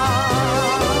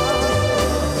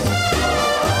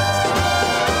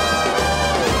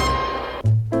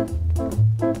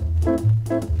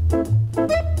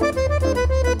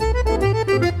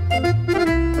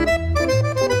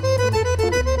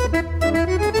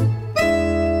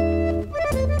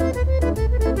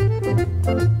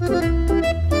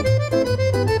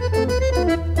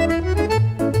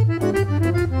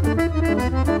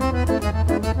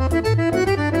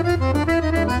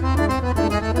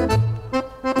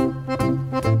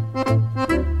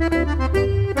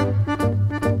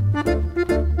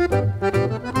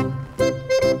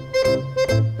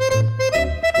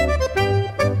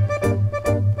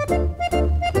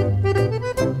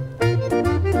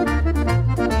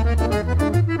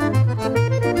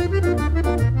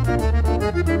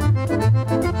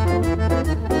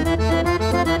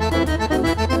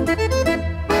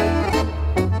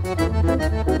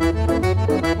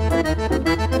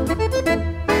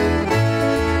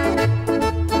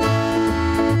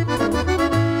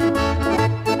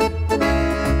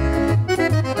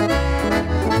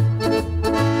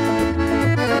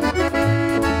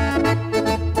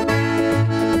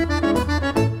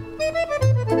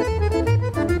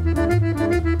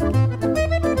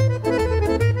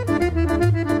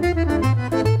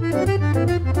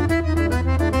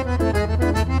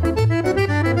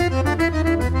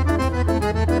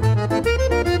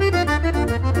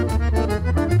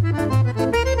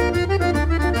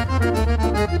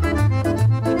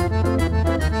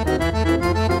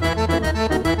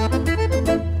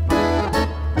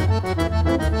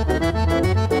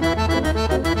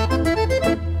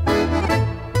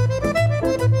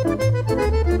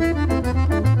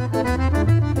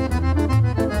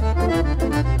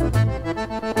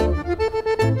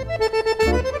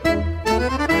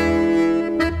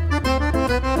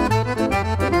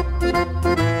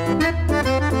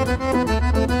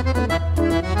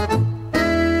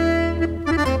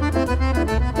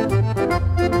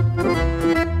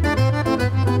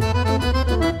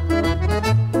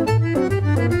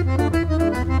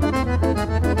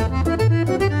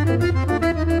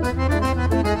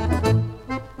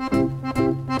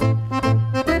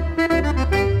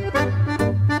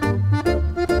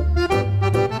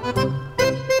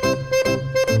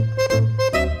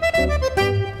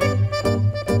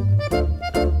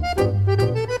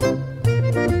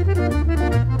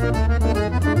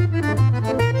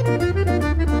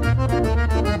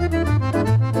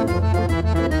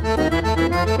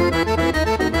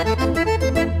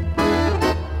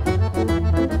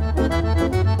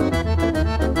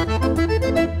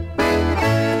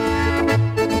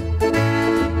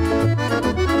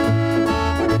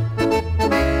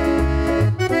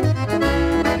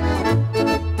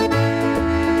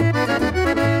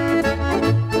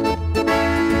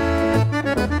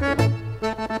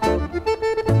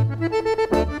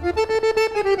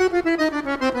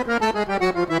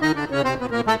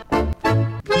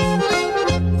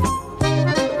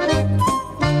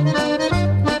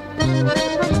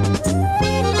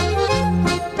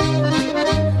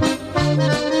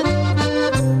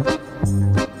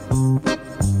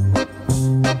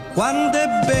 quando è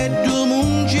bello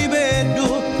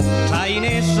muncipeddo,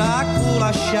 trainessa con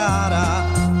la sciara,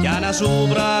 chiana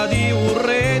sopra di un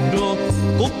reddo,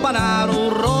 coppanaro,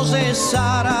 rosa e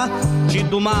sara, ci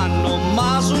domando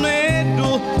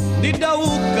masonetto, di da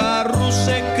ucca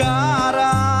russa e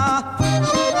cara.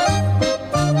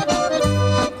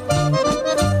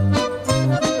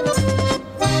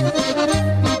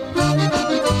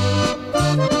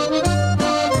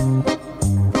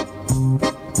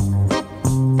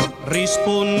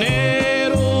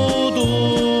 Rispondero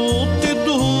tutti e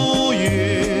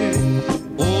due,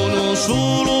 uno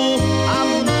solo a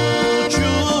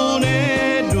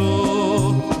muccionetto,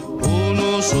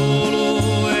 uno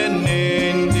solo e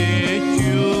niente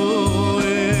più,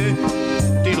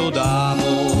 ti lo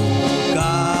damo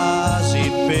casi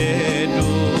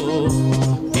pedo,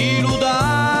 ti lo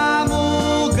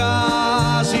damo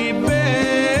casi pedo.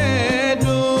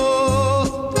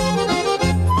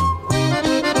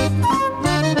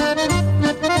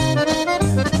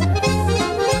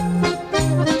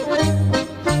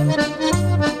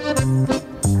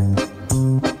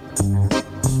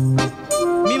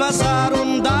 Mi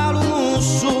passaron da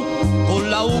musso con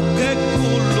la ucca e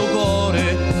con lo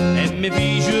cuore e mi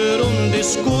fecero un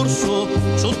discorso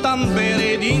su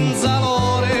tampere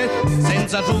d'inzalore,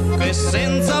 senza trucco e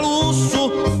senza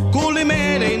lusso, con le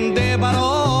mele in te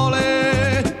parole.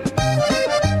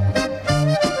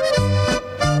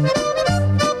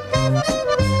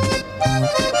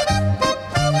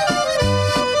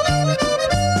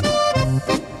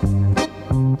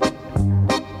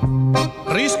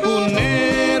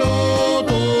 Rispondero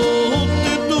tutti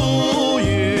e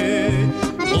due,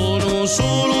 uno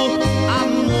solo a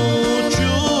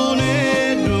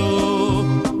muccionetto,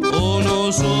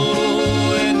 uno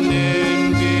solo e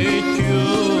niente più,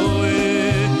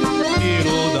 ti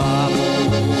lo davo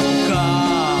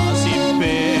casi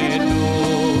pedo,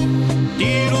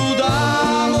 ti lo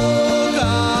davo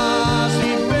casi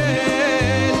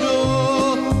pedo.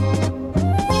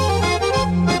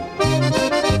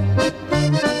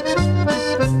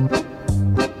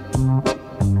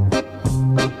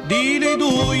 Dire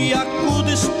due a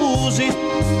cui sposi,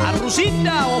 a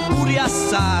Rosita oppure a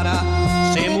Sara,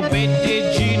 siamo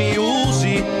pettegini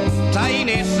usi,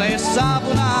 trainessa e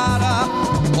saponara,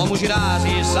 come ci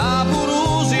rasi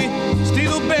sapurosi, sti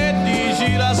tu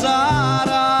pettici la Sara.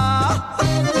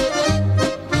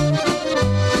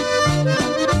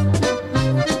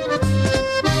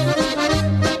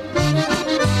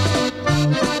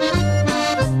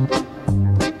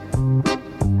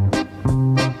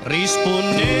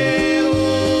 Rispondero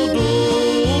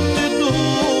tutti e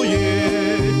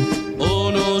due,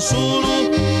 uno solo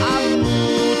a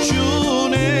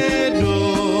muccionetto,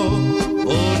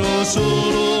 uno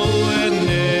solo e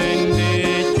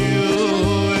niente più,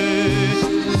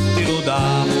 ti lo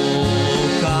damo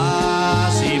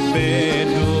casi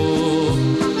pedo,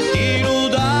 ti lo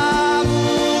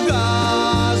damo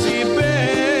casi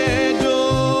pedo.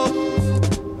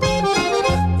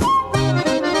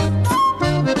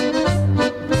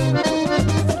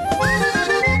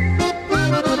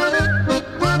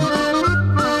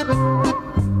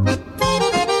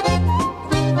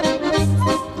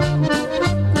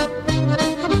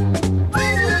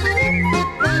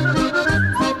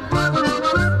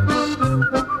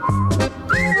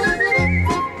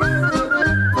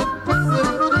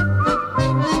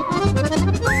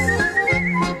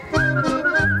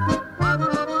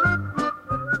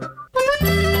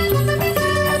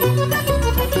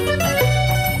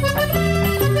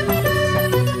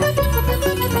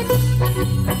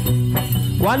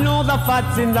 Quando da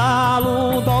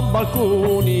fazzindalo do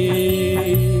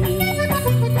balconi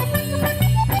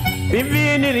mi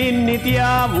viene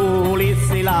rinnitiavo le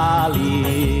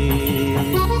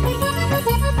silali,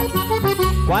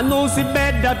 quando si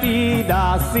bedda ti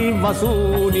da si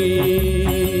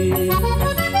vasoni,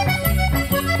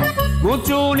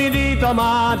 muccioni di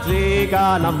tomati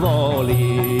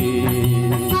canavoli,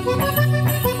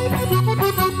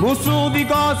 musso di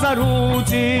cosa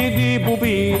ruci di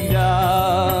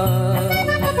pupiglia,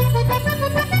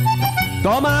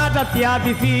 tomata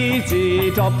piatti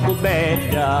fici troppo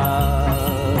bella,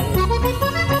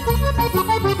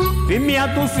 dimmi a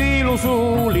tu silo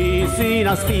suli si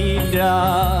nastiglia,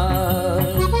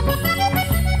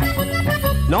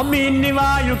 non mi ne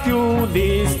vai più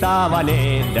di sta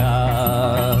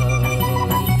vanetta.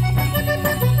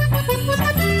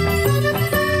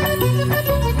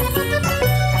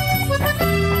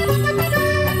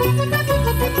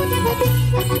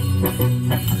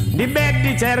 Di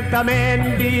belli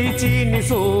certamente ce ne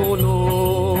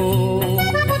sono,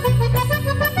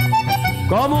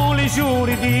 come i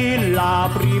fiori della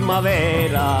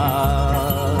primavera.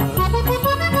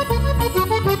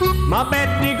 Ma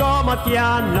belli come ti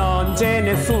non c'è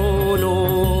nessuno.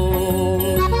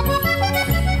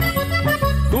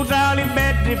 Tu tra i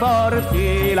belli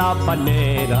porti la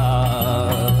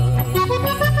bandiera.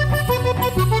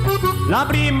 La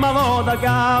prima volta che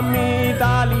mi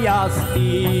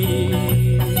tagliasti,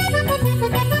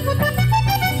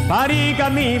 pari che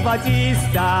mi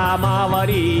facista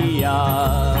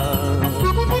mavaria.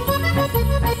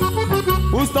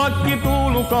 Questo che tu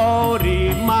lo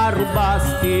cori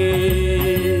m'arrubasti,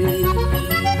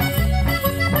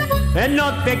 e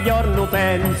notte e giorno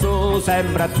penso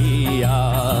sempre a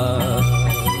tia.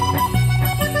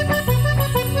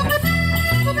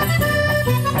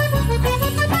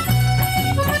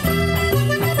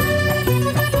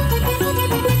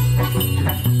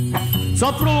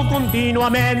 Soffro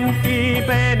continuamente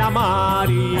pena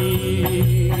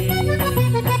amari,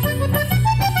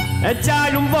 e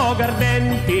c'hai un po'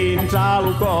 ardenti in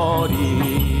il cuore.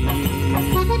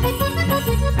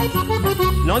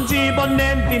 Non ci può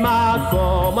niente ma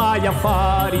come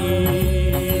affari,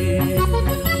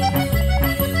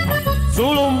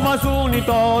 solo un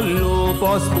vasonito lo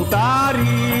può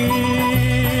sputare.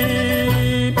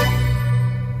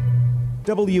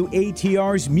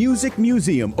 WATR's Music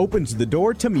Museum opens the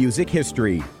door to music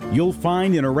history. You'll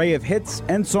find an array of hits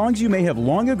and songs you may have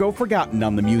long ago forgotten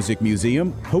on the Music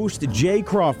Museum. Host Jay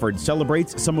Crawford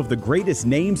celebrates some of the greatest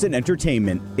names in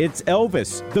entertainment. It's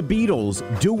Elvis, the Beatles,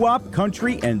 doo-wop,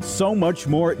 country, and so much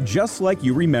more, just like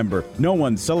you remember. No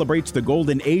one celebrates the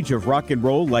golden age of rock and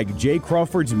roll like Jay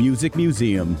Crawford's Music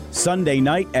Museum. Sunday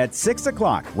night at 6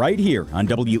 o'clock, right here on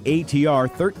WATR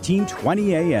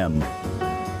 1320 AM.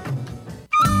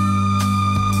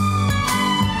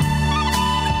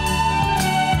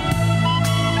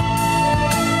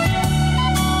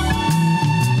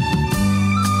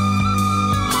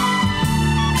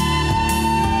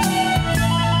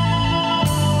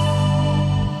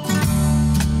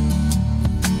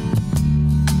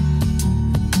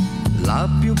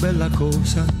 Bella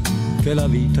cosa che la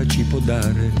vita ci può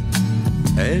dare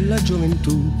è la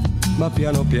gioventù, ma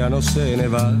piano piano se ne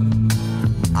va.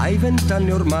 Hai 20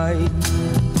 anni ormai,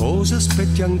 cosa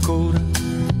aspetti ancora?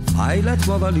 Hai la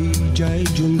tua valigia, è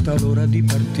giunta l'ora di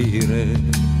partire.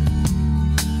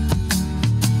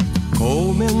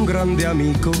 Come un grande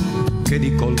amico che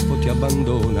di colpo ti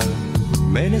abbandona,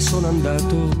 me ne sono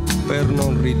andato per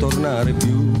non ritornare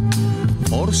più.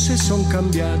 Forse son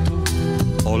cambiato,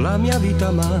 ho la mia vita,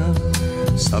 ma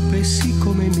sapessi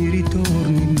come mi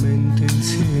ritorni in mente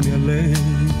insieme a lei.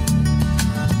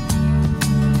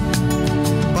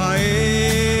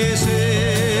 Paese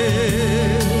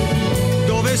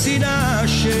dove si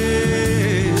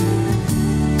nasce,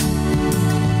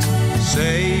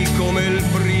 sei come il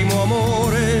primo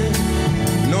amore,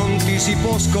 non ti si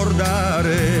può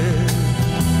scordare.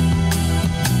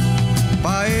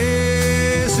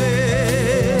 Paese,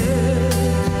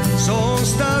 son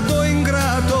stato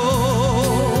ingrato,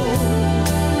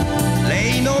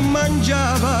 lei non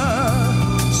mangiava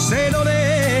se non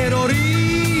ero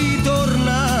ritornato.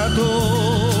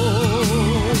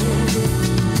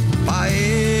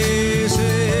 Paese,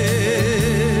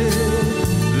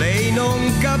 lei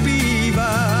non capiva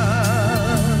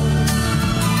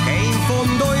che in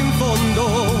fondo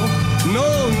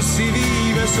non si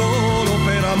vive solo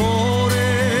per amore.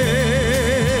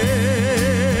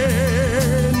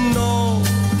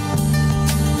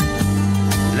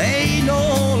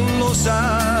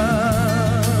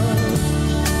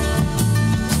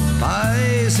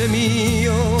 Paese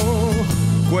mio,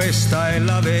 questa è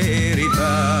la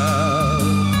verità.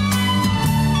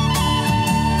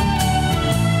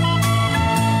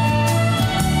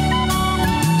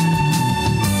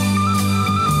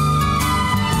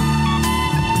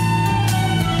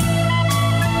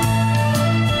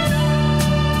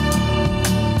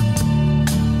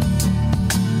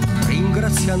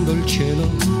 Ringraziando il cielo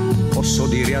posso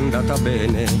dire è andata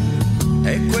bene,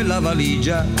 e quella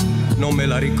valigia non me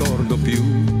la ricordo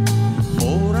più.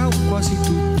 Ora ho quasi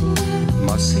tutto,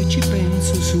 ma se ci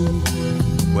penso su,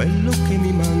 quello che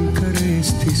mi manca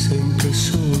resti sempre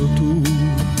solo tu.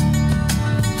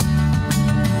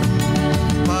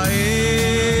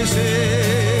 Paese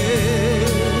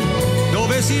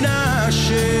dove si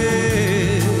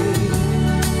nasce,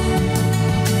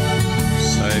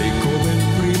 sei come il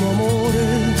primo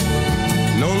amore,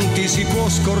 non ti si può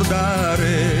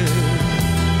scordare.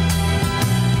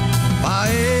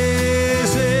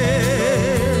 Paese,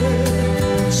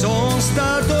 son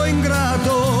stato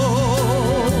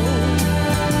ingrato,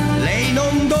 lei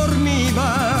non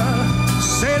dormiva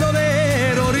se non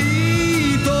ero ritornato.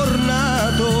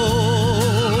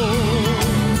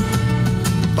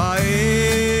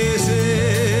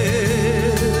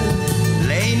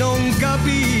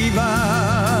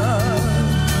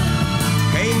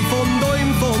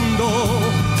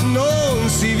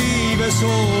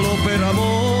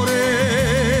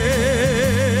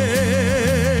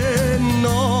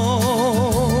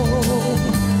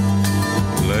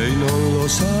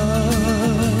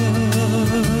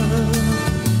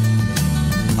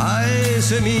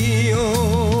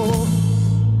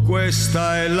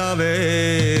 è la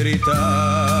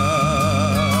verità.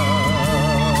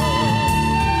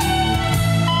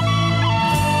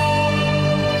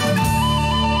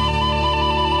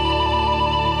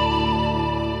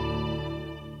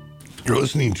 You're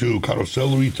listening to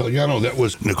Carosello Italiano. That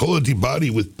was Nicola Di Bari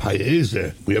with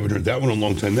Paese. We haven't heard that one in a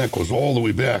long time. That goes all the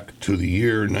way back to the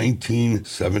year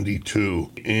 1972.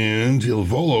 And Il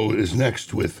Volo is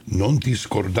next with Non ti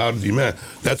scordar di me.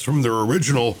 That's from their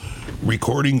original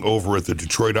recording over at the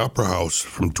Detroit Opera House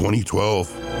from 2012.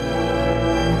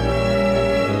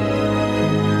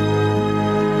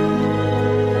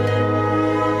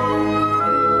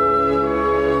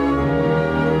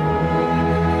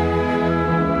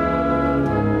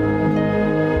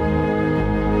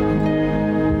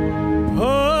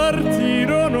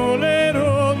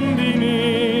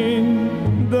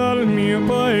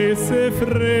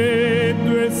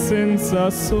 Freddo e senza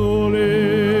sole,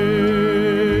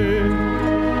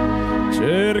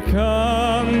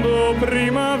 cercando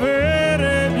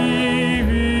primavere di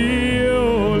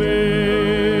viole,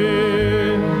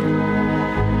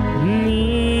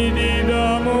 nidi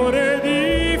d'amore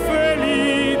di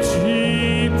felicità.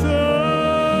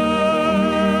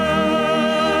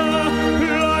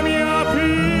 La mia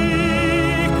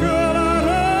piccola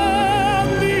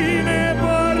rondine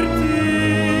partì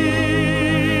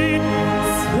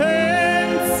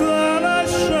senza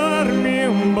lasciarmi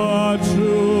un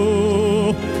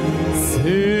bacio,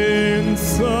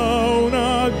 senza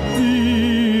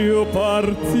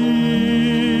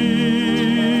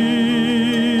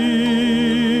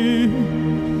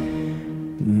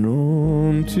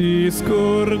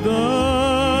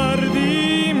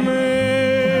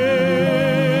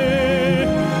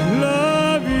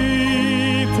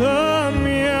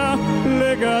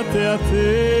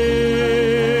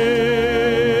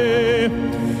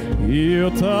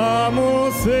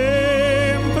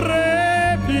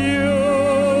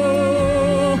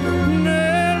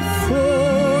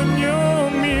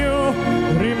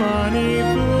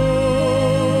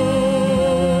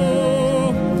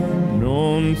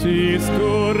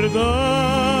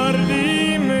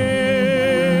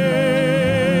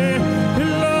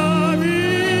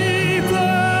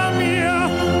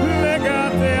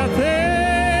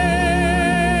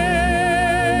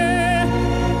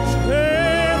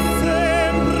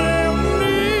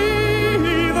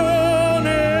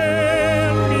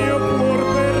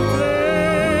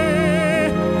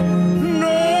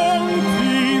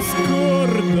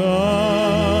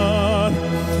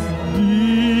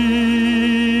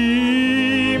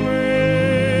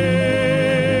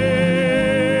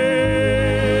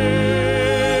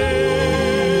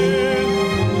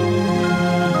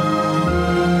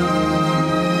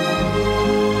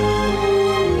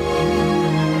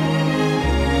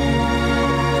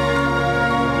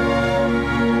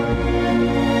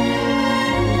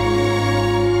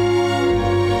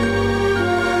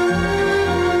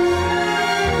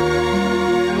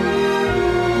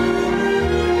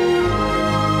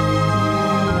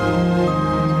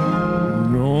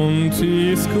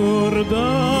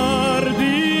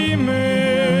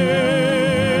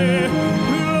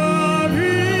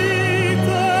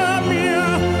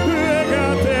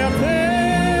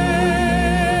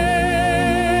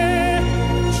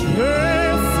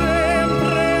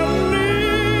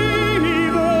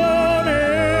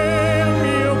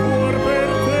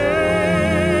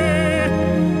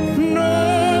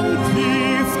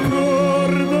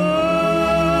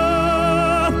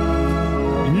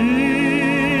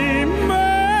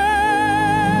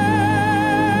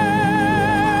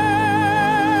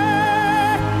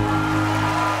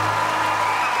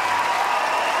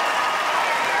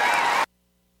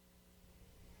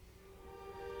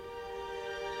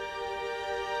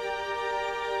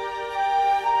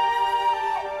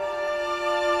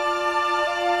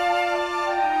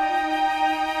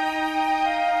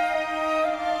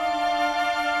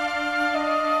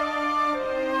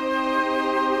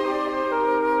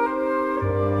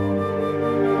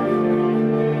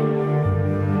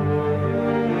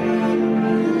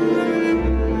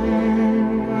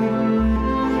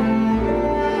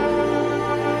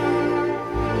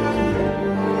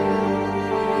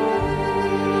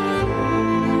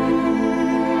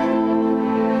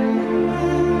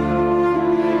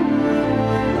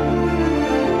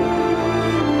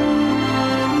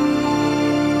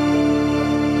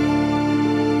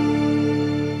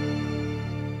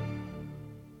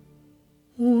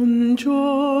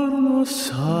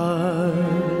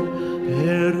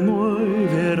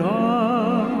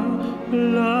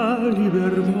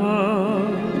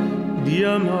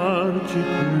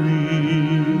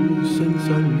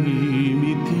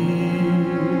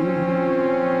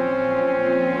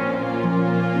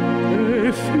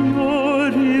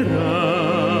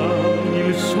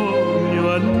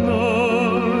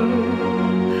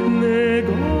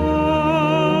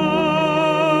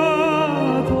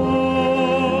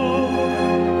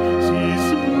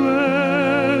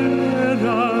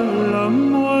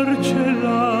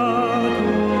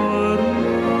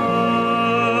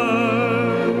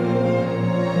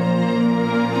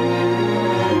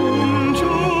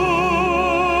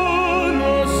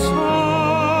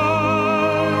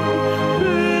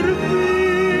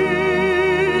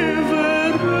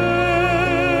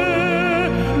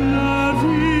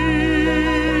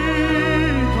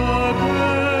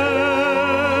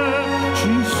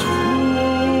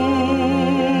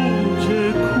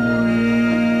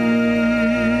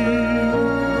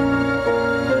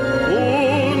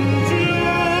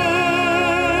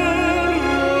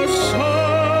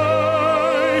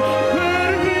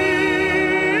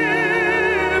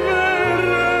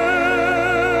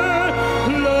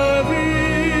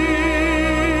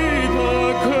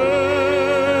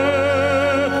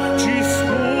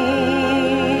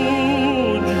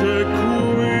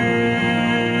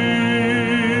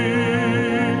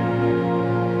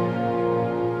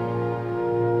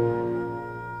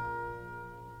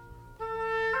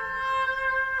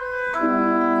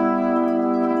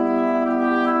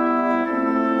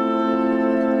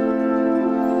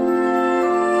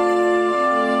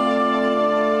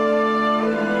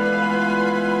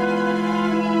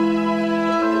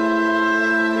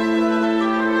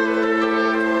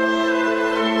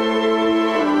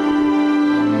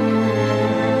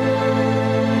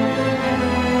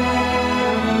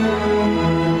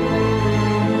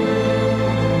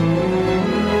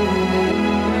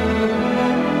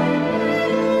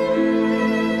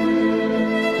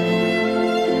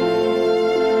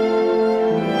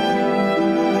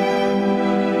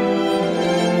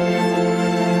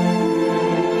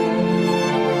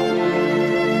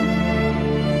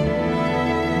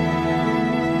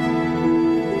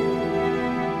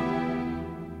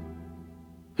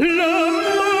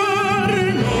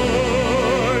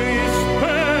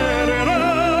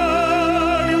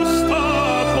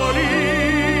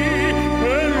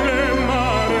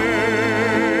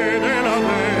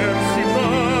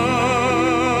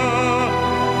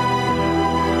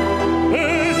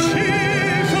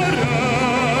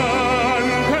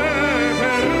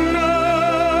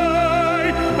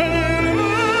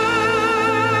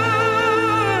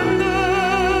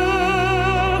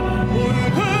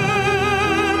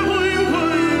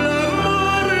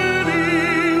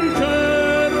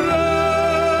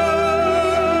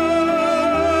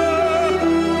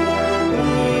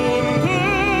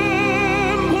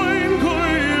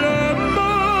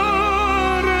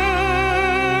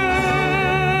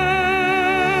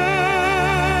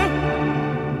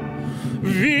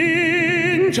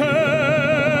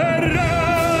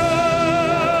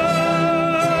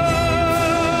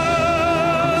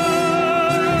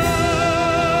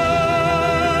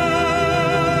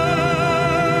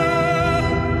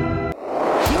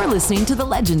Listening to the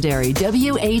legendary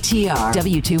WATR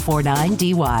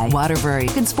W249DY Waterbury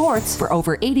in sports for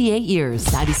over 88 years.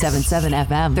 97.7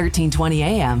 FM, 1320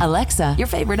 AM. Alexa, your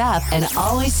favorite app, and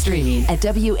always streaming at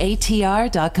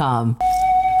WATR.com.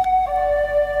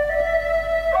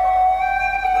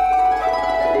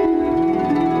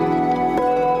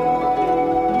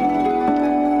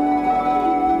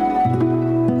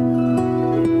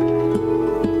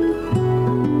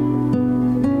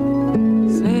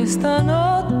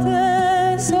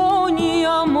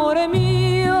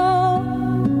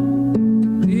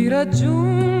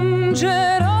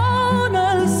 Raggiungerò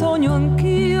nel sogno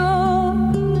anch'io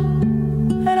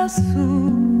e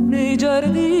lassù nei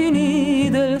giardini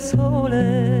del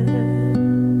sole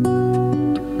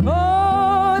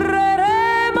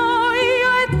correremo io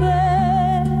e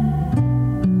te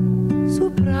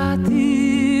su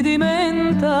prati di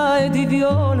menta e di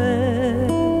viole.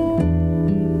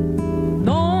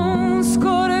 Non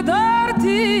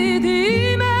scordarti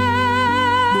di me,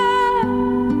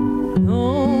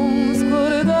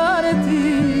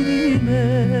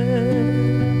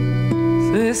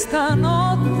 se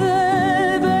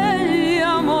stanotte vegli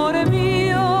amore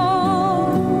mio,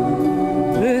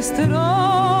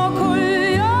 resterò con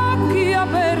gli occhi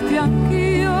aperti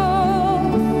anch'io,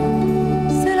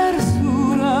 se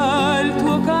l'arsura il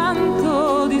tuo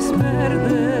canto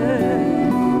disperde,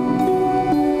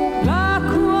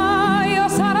 l'acqua io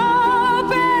sarò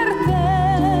per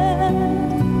te,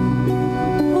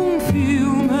 un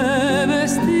fiume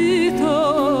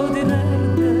vestito di verde.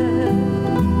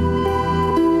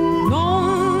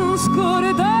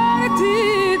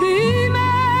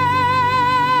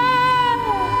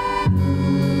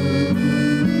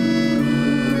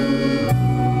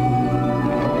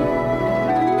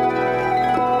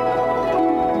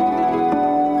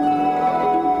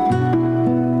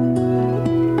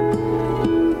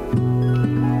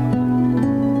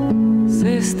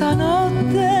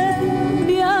 Stanotte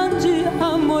piangi,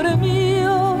 amore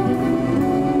mio,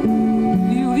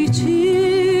 più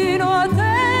vicino a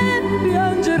te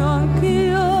piangerò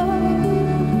anch'io,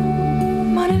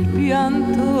 ma nel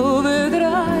pianto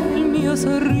vedrai il mio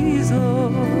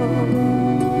sorriso,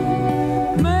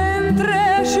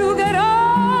 mentre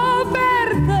asciugherò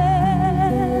per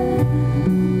te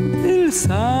il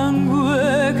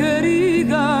sangue che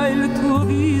riga il tuo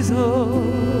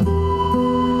viso.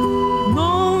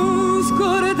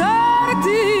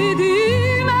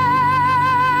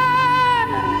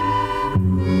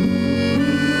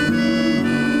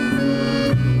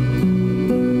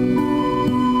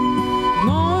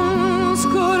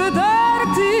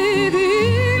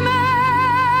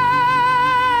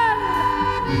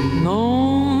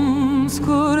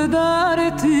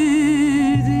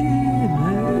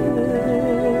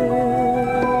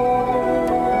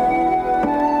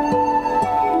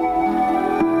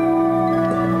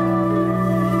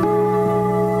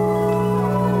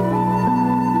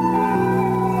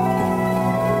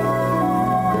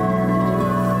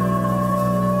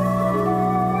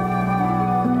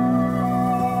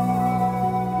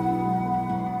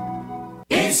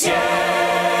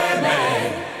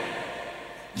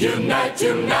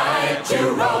 Unite,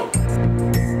 you roll.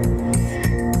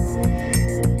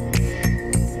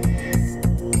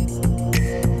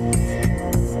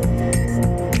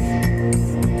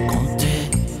 Con te,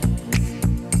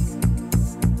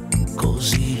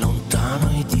 così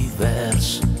lontano e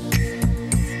diverso.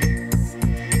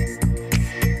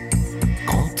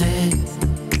 Con te,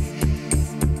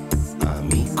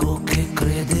 amico che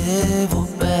credevo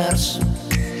perso.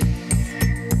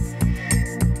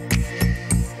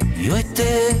 Io e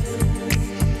te,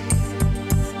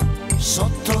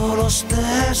 sotto lo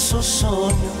stesso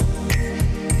sogno,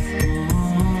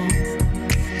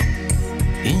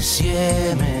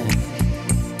 insieme.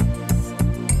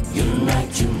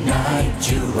 Unite,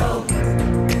 unite, you roll.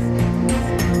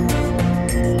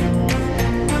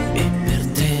 E per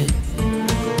te,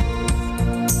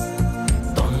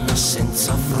 donna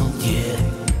senza frontiere,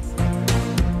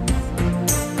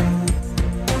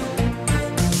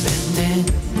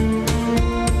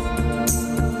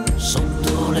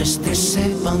 le stesse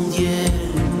bandiere,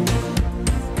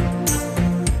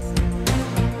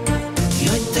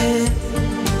 io e te,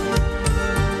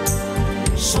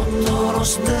 sotto lo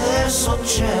stesso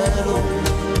cielo,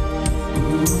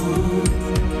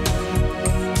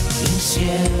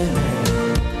 insieme.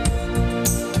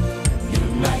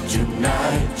 Unite,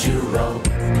 unite, you roll.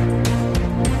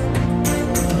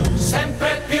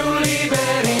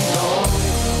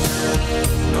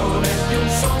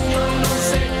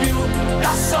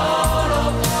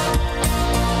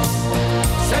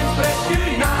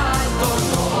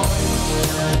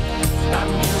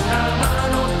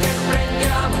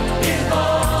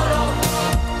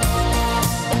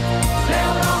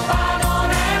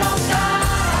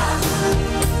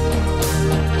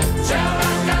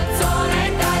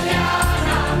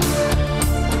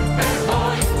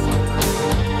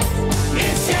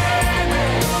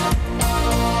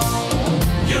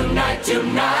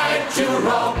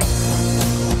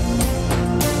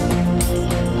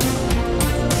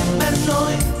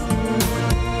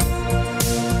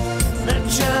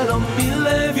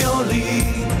 mille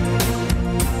violini.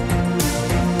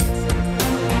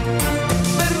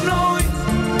 Per noi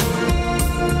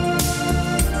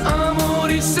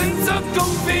amori senza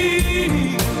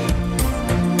confini,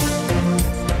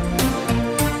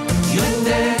 io e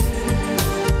te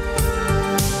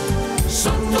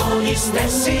sotto gli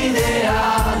stessi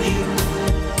ideali,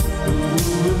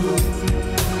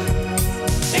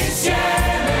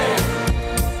 insieme,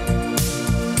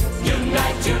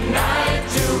 unite, unite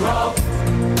to rock,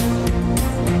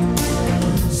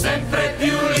 sempre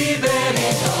più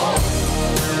liberi noi,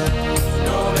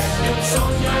 dove è più un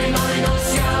sogno e noi non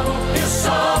siamo più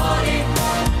soli,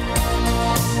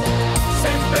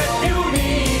 sempre più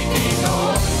uniti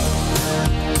noi,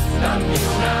 dammi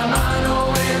una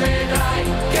mano e vedrai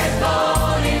che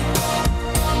voli,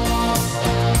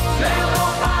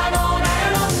 l'Europa non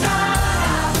è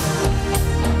lontana,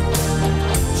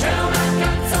 c'è una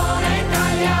canzone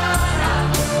italiana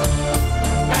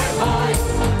per voi,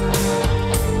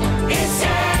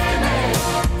 insieme,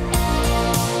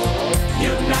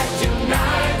 unite,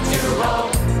 unite to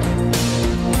rock,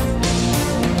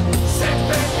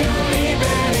 sempre più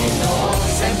liberi noi,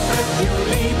 sempre più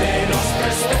liberi, nostre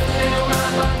stelle una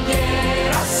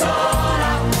bandiera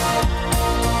sola,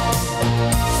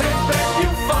 sempre più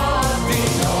forti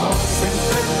noi,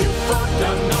 sempre più forti,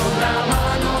 danno una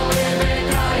mano e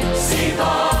vedrai si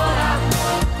vola,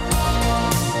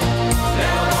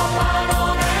 l'Europa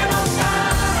non è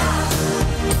lontana,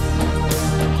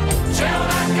 c'è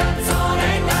una canzone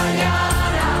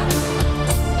italiana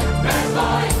per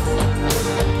voi,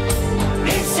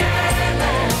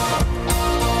 insieme,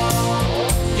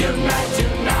 unite,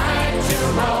 unite to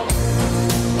rock,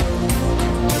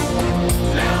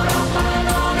 l'Europa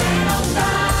non è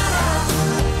lontana,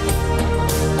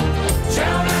 c'è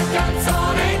una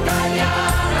canzone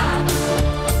italiana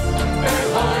per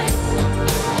voi,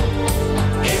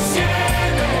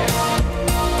 insieme,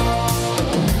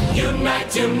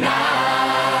 unite, unite,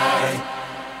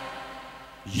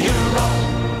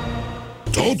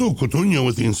 Toto Cotugno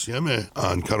with the Insieme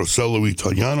on Carosello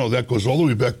Italiano. That goes all the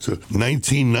way back to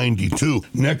 1992.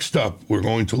 Next up, we're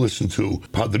going to listen to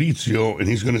Padrizio, and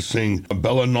he's going to sing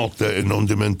Bella Notte e Non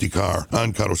Dimenticar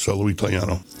on Carosello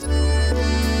Italiano.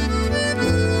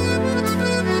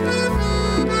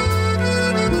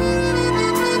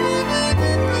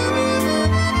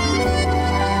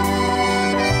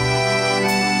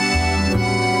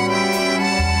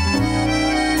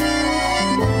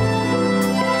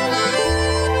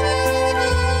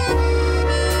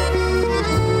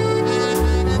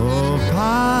 Oh,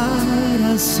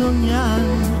 para sognare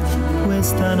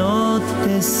questa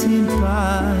notte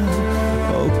simpar,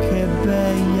 oh che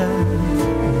bella,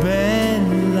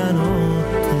 bella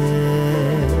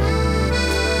notte,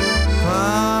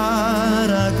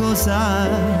 para gozar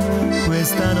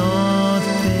questa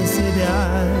notte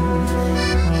sediar,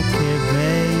 oh che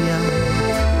bella,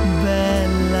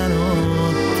 bella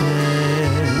notte,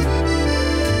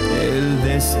 el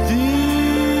destino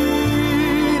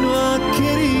ha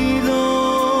querido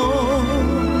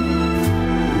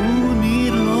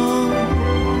unirlos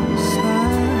a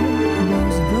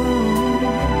los dos,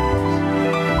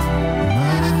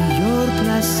 mayor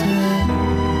placer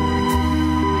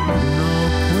no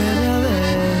puede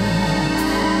haber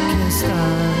que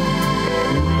estar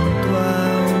junto a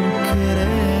un querer.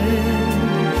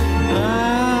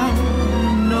 Ah,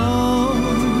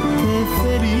 notte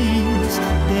feliz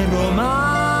de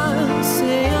romance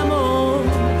y amor,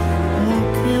 oh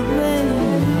che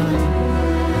bella,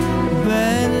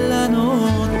 bella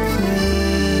notte.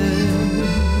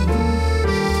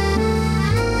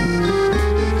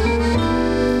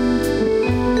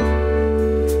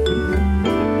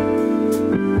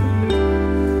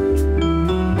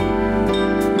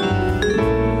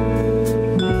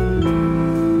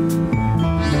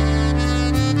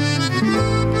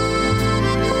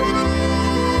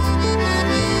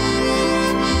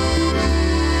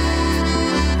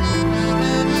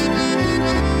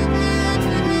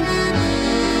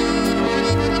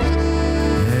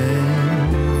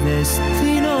 El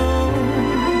destino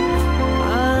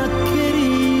ha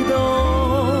querido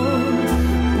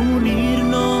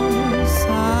unirnos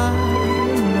a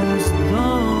los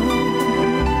dos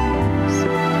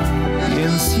y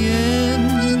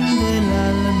enciende el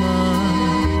alma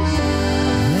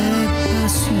de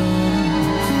pasión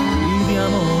y de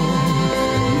amor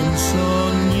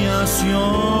y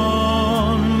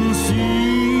ensoñación, sí,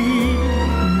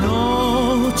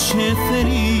 noche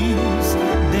feliz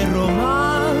de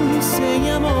romance y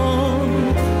amor,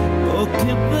 oh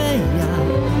che bella,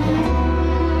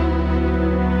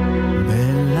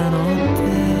 bella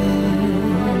notte.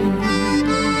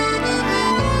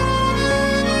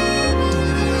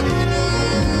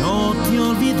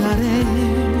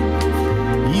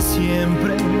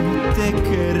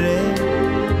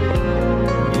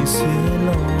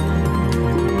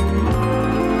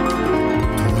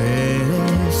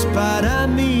 para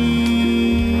mí.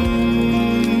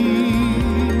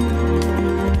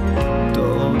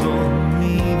 Todo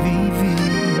mi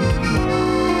vivir.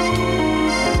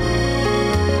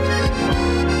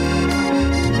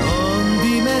 Non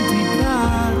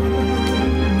dimenticar,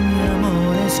 mi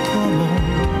amor es como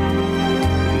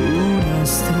una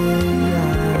estrella.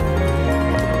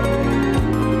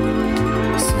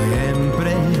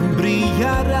 Siempre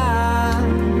brillará.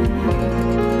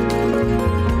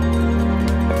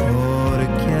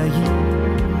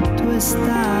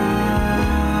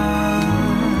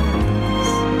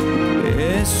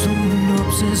 Es una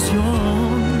obsesión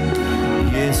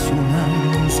y es una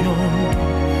ilusión.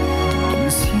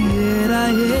 Quisiera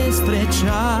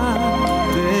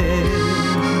estrecharte.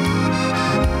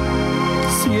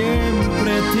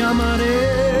 Siempre te amaré.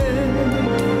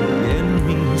 En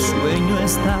mi sueño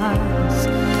estás.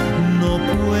 No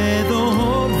puedo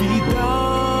olvidarte.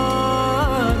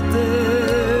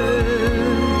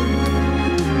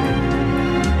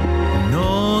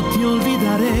 Te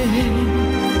olvidaré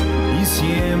y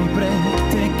siempre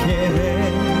te querré,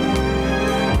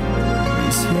 mi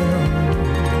cielo.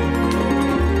 Tú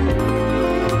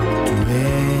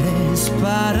eres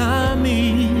para mí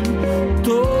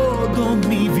todo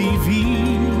mi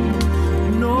vivir,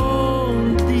 non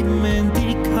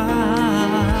dimenticar.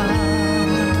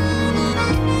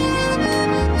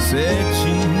 Se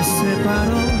ci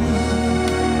separò,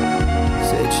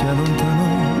 se ci allontanò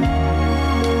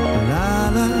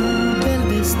l'ala del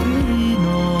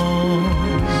destino,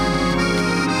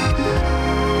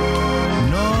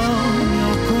 non ne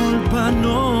ho colpa,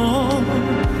 no,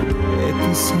 e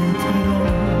ti sentirò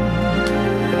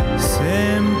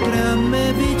sempre a me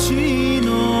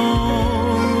vicino.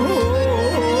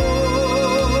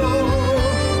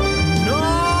 No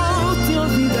ti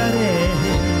olvidaré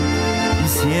y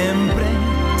siempre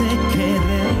te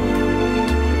querré,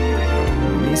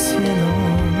 mi cielo.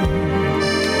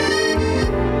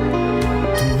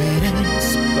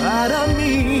 Para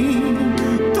mí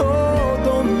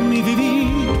todo mi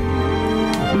vivir,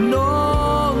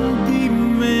 non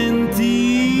dimenticar,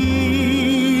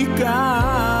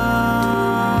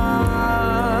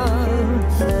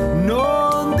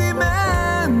 non dimenticar,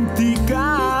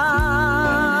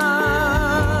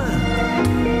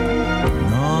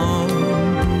 non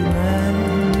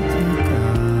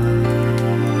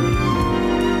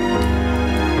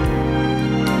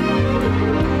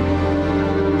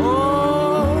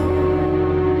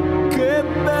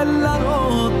bella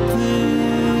notte,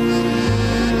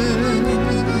 non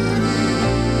dimenticare.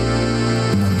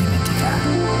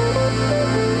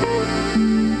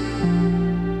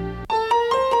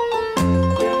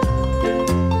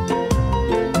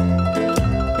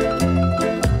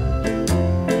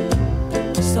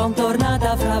 Son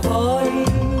tornata fra voi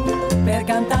per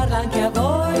cantarla anche a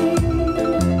voi,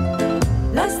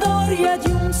 la storia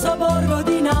di un sobborgo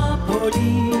di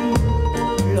Napoli,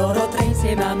 loro tre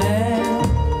insieme a me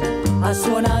a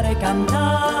suonare e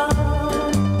cantare,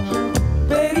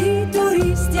 per i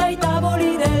turisti ai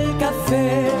tavoli del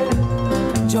caffè,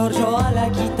 Giorgio alla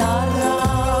chitarra,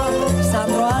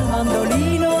 Sandro al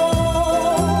mandolino,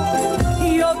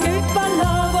 io che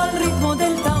ballavo al ritmo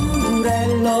del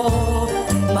tamburello,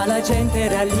 ma la gente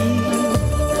era lì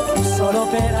solo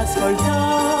per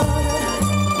ascoltare,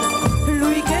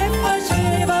 lui che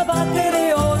faceva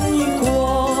battere ogni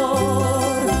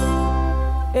cuore,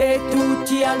 e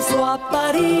tutti al suo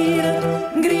apparire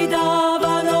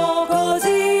gridavano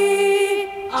così: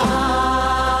 arriva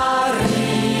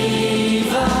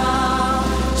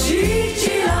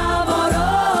Gigi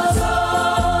l'amoroso,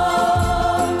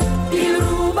 il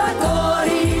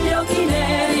rubatori, gli occhi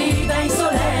neri da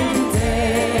insolente,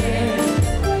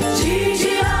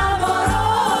 Gigi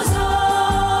l'amoroso,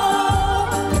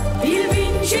 il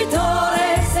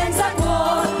vincitore senza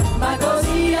cuore ma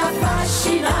così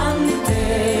affascinante,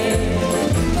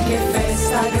 che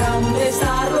festa grande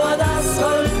starlo ad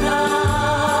ascoltare,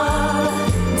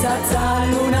 Zazza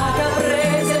luna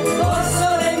caprese, oh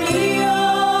sole mio,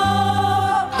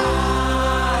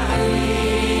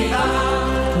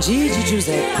 arriva Gigi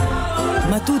Giuseppe,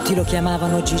 ma tutti lo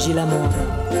chiamavano Gigi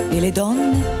l'amore, e le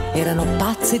donne erano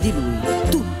pazze di lui,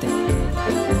 tutte.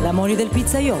 La moglie del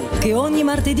pizzaiolo, che ogni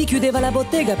martedì chiudeva la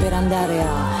bottega per andare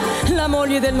a... La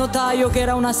moglie del notaio, che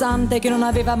era una santa e che non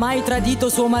aveva mai tradito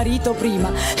suo marito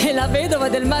prima. E la vedova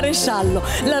del maresciallo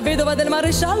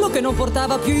che non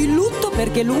portava più il lutto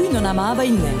perché lui non amava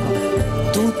il nero.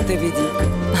 Tutte vi dico,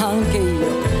 anche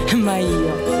io. Ma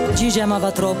io, Gigi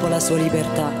amava troppo la sua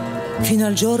libertà, fino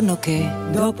al giorno che,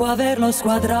 dopo averlo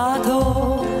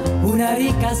squadrato, una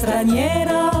ricca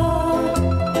straniera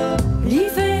gli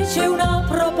fece una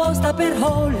proposta per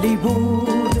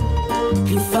Hollywood.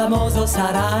 Più famoso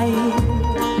sarai,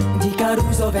 di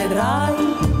Caruso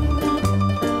vedrai.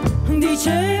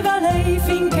 Diceva lei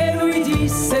finché lui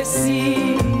disse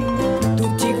sì.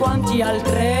 Tutti quanti al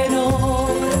treno,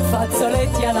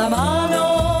 fazzoletti alla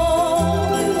mano.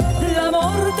 La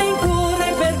morte in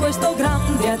cuore per questo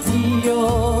grande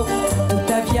addio.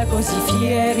 Tuttavia così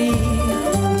fieri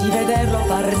di vederlo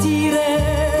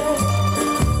partire.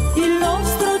 Il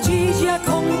nostro Gigi a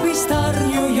conquistar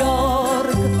New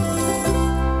York.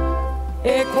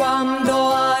 E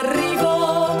quando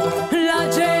arrivò la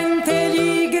gente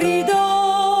gli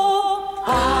gridò: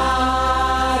 arriva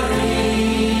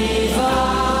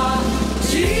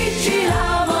Gigi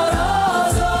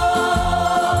l'amoroso,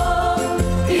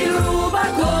 il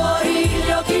rubacuori,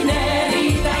 gli occhi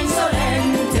neri da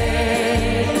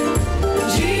insolente.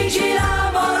 Gigi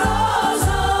l'amoroso,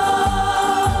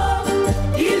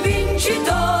 il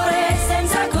vincitore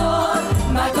senza cor,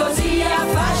 ma così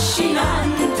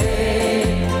affascinante.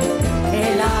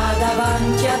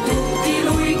 Davanti a tutti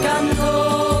lui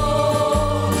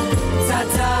cantò: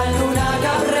 Zazza luna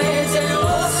caprese,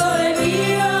 oh sole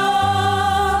mio.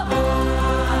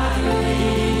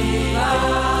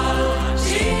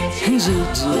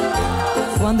 Gigi.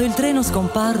 Quando il treno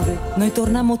scomparve, noi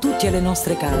tornammo tutti alle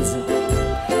nostre case.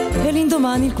 E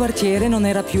l'indomani il quartiere non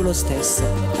era più lo stesso.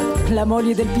 La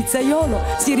moglie del pizzaiolo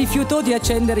si rifiutò di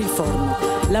accendere il forno.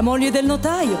 La moglie del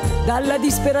notaio, dalla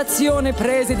disperazione,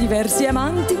 prese diversi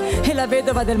amanti e la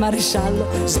vedova del maresciallo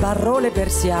sbarrò le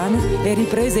persiane e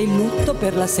riprese il lutto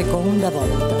per la seconda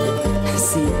volta.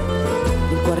 Sì,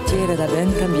 il quartiere era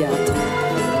ben cambiato.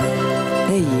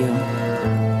 E io?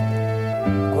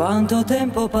 Quanto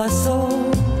tempo passò?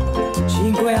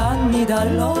 5 anni da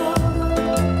allora.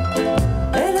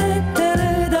 E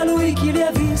lettere da lui chi le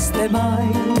ha viste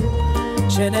mai?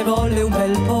 Ce ne volle un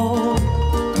bel po'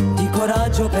 di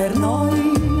coraggio per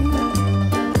noi,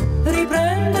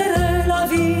 riprendere la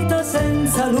vita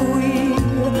senza lui.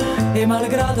 E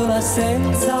malgrado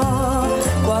l'assenza,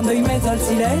 quando in mezzo al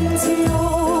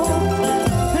silenzio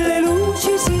le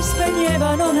luci si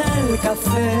spegnevano nel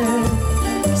caffè,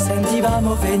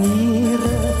 sentivamo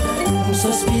venire un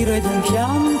sospiro ed un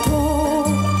pianto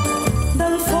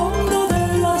dal fondo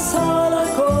della sala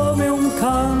come un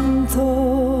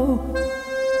canto.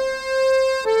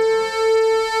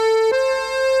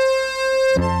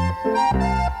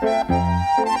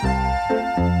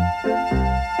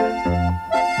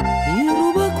 Il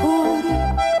rubacuori,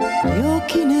 gli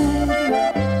occhi neri,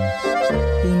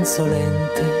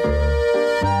 insolente.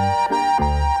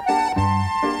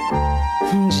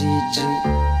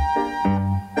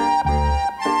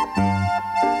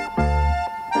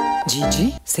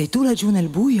 Gigi, sei tu laggiù nel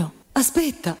buio?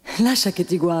 Aspetta, lascia che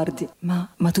ti guardi. Ma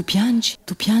tu piangi?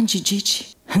 Tu piangi, Gigi?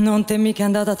 Non temi che è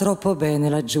andata troppo bene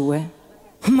laggiù, eh?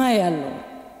 Ma e allora?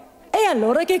 E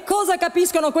allora che cosa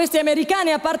capiscono questi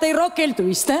americani a parte il rock e il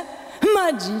twist, eh?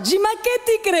 Ma Gigi, ma che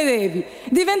ti credevi?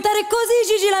 Diventare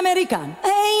così Gigi l'americano?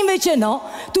 E invece no,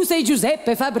 tu sei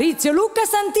Giuseppe, Fabrizio, Luca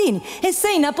Santini e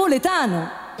sei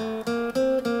napoletano.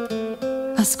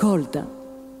 Ascolta,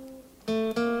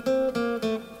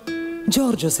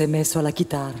 Giorgio si è messo alla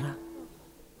chitarra.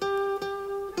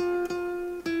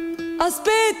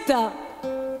 Aspetta,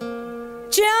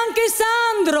 c'è anche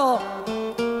Sandro.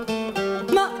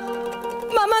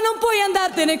 Ma non puoi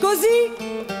andartene così?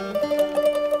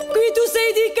 Qui tu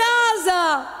sei di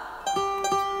casa,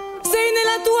 sei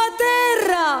nella tua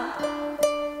terra,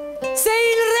 sei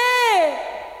il re.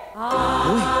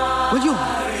 Voglio,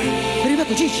 è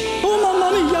arrivato Gigi. Oh mamma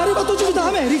mia, è arrivato Gigi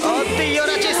dall'America. Oddio,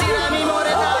 ora ci sarà mi muore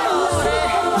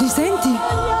d'amore. Li senti? È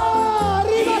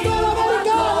arrivato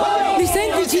l'americano. Li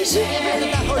senti Gigi?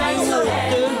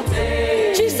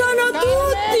 Ci sono tutti.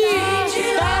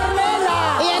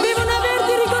 Devono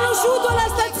averti riconosciuto alla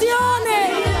stazione.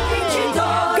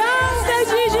 Canta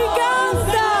Gigi,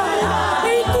 canta. E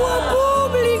il tuo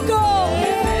pubblico.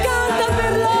 Canta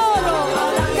per loro.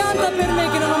 Canta per me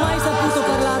che non ho mai saputo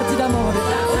parlarti d'amore.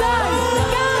 Dai,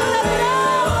 canta per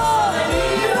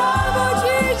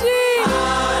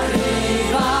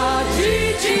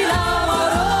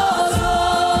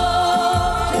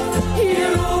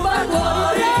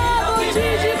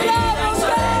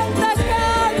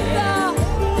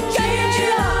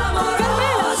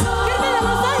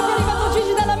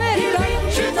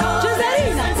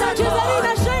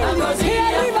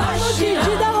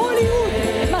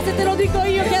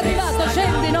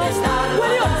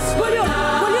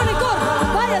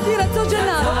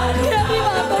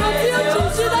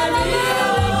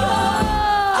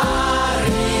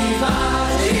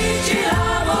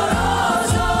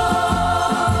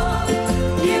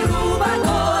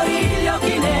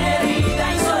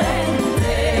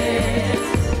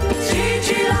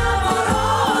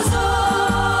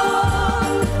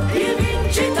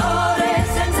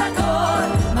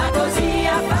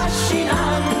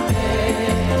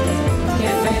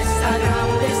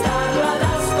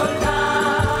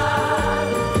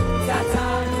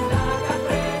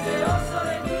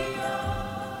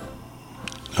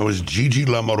That was Gigi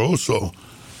L'Amoroso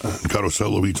and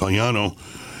Carosello Italiano.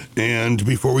 And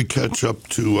before we catch up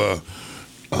to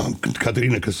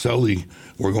Caterina Caselli,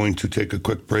 we're going to take a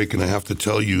quick break, and I have to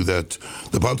tell you that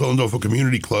the Pantalandolfo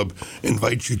Community Club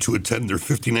invites you to attend their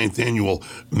 59th annual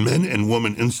Men and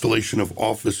Women Installation of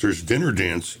Officers Dinner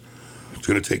Dance. It's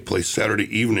going to take place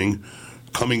Saturday evening.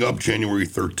 Coming up January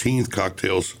 13th,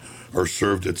 cocktails are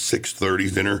served at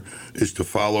 6:30. Dinner is to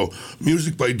follow.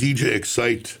 Music by DJ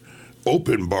Excite.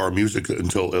 Open bar music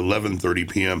until 11:30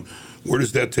 p.m. Where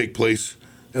does that take place?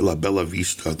 At La Bella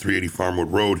Vista, 380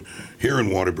 Farmwood Road, here in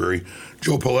Waterbury.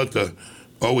 Joe Paletta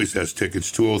always has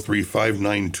tickets,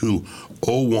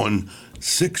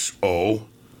 203-592-0160,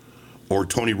 or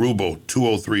Tony Rubo,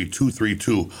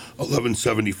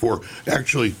 203-232-1174.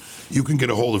 Actually, you can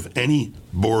get a hold of any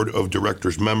board of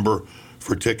directors member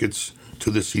for tickets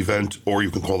to this event, or you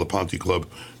can call the Ponte Club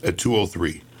at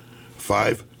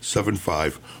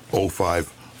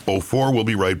 203-575-0504. We'll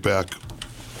be right back.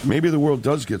 Maybe the world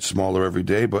does get smaller every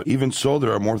day, but even so,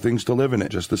 there are more things to live in it,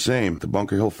 just the same. The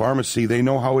Bunker Hill Pharmacy, they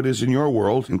know how it is in your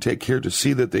world and take care to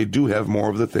see that they do have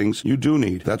more of the things you do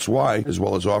need. That's why, as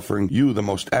well as offering you the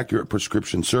most accurate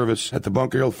prescription service, at the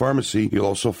Bunker Hill Pharmacy, you'll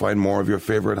also find more of your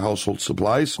favorite household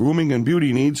supplies, grooming and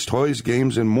beauty needs, toys,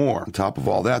 games, and more. On top of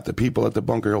all that, the people at the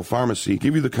Bunker Hill Pharmacy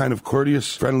give you the kind of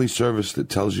courteous, friendly service that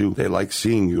tells you they like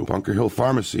seeing you. Bunker Hill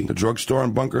Pharmacy, the drugstore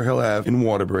on Bunker Hill Ave in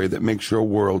Waterbury that makes your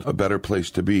world a better place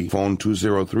to be. Phone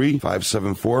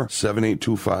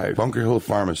 203-574-7825. Bunker Hill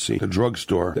Pharmacy, the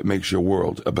drugstore that makes your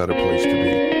world a better place to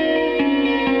be.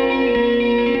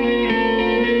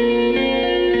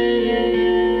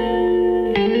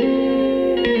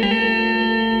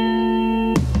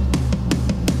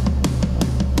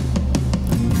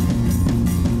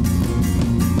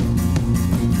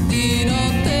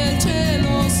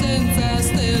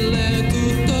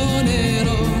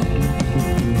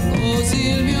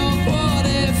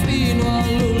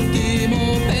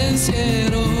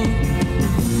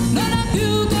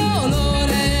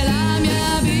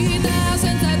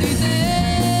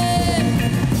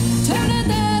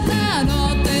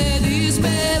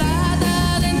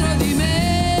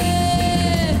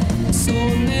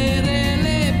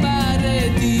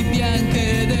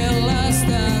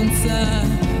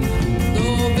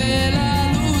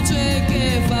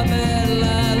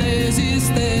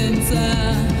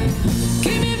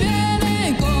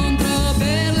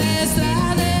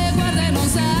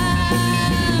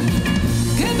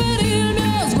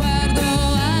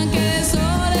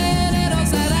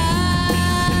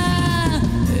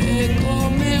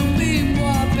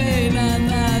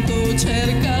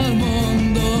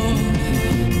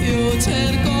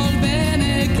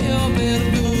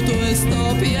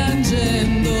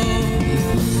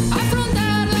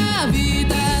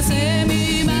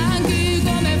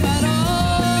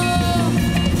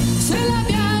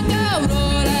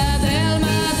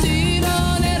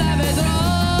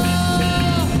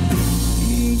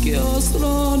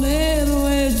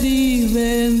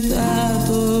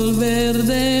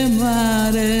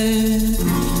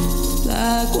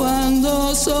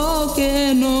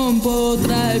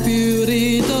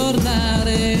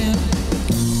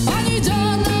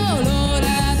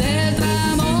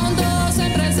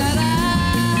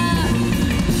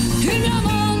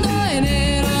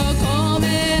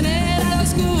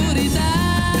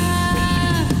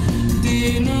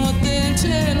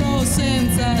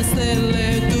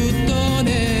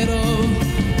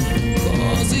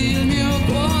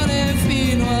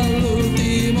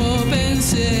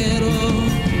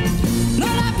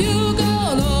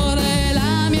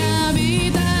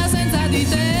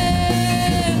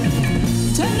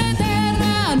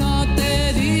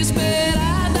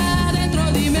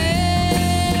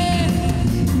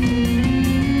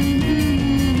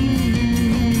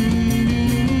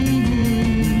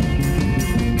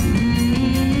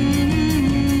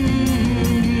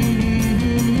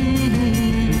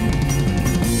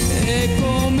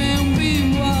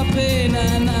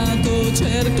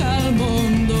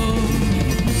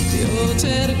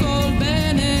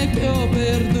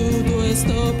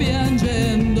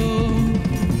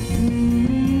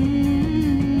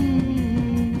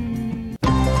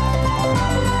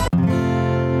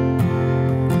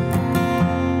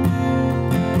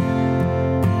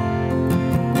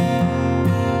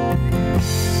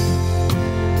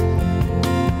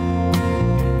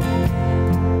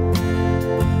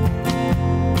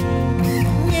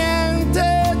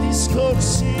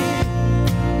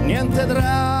 niente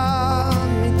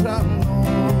drammi tra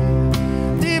noi,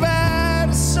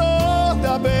 diverso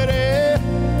da bere,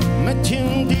 metti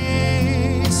un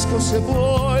disco se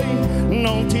vuoi,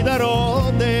 non ti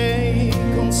darò dei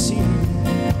consigli,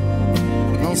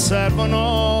 non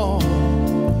servono.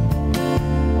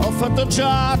 Ho fatto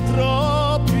già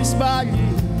troppi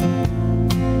sbagli,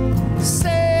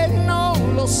 se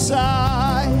non lo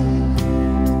sai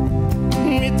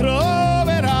mi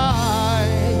troverai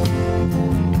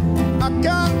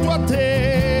accanto a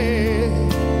te,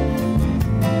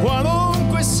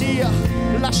 qualunque sia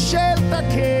la scelta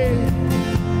che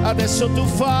adesso tu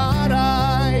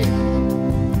farai,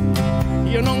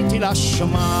 io non ti lascio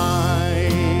mai.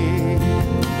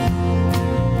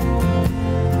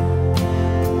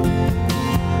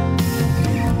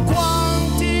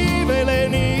 Quanti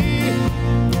veleni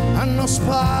hanno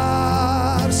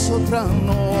sparso tra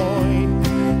noi,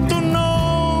 tu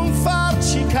non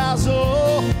farci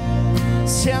caso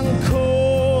se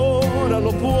ancora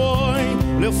lo puoi.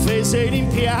 Le offese, i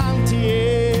rimpianti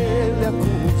e le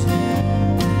accuse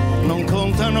non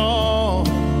contano,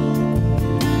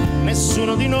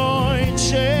 nessuno di noi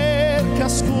cerca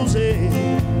scuse,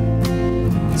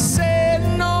 se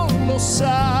non lo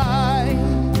sai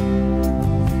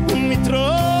mi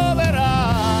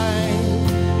troverai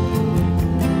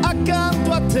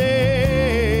accanto a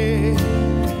te,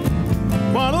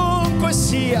 qualunque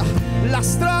sia la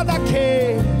strada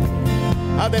che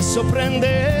adesso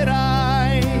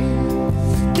prenderai,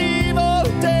 ti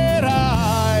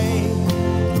volterai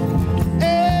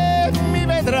e mi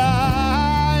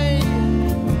vedrai,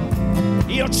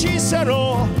 io ci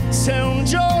sarò se un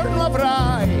giorno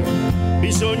avrai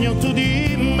bisogno tu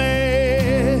di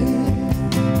me.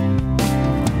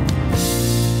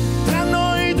 Tra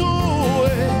noi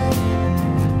due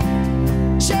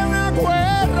c'è una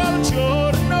guerra al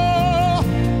giorno,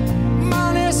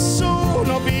 ma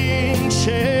nessuno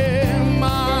vince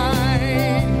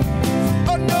mai.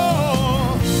 Oh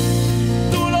no,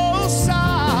 tu lo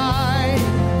sai,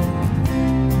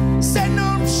 se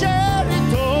non c'è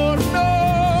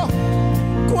ritorno,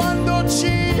 quando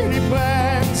ci ripenserai,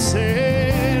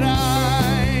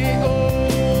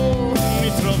 oh,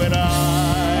 mi troverai.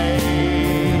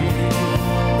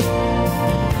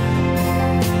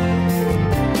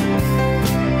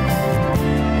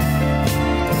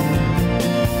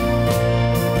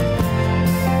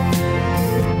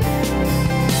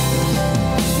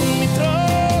 Mi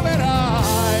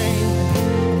troverai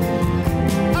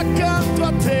accanto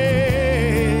a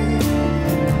te,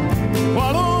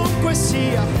 qualunque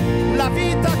sia la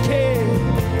vita che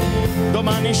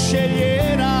domani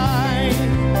sceglierai,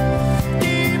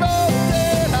 ti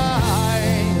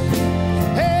volterai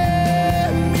e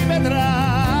mi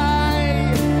vedrai,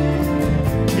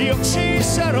 io ci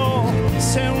sarò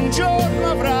se un giorno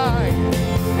avrai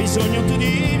bisogno tu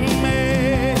di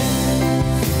me.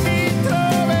 Mi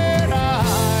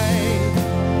troverai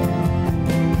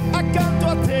accanto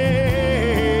a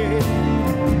te,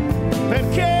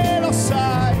 perché lo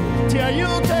sai, ti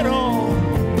aiuterò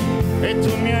e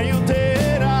tu mi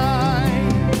aiuterai,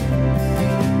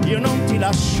 io non ti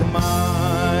lascio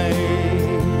mai.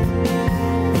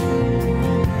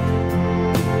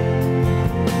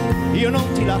 Io non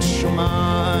ti lascio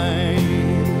mai.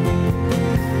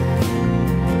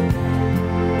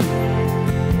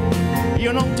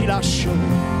 Io non ti lascio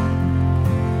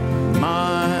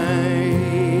mai.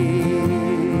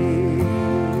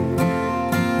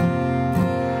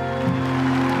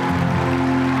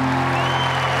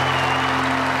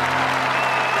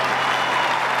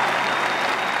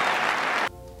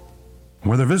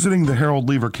 Whether visiting the Harold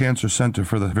Lever Cancer Center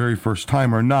for the very first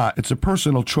time or not, it's a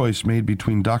personal choice made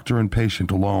between doctor and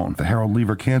patient alone. The Harold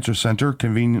Lever Cancer Center,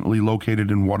 conveniently located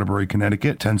in Waterbury,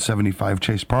 Connecticut, 1075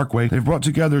 Chase Parkway, they've brought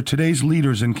together today's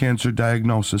leaders in cancer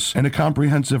diagnosis and a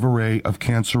comprehensive array of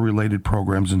cancer-related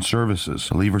programs and services.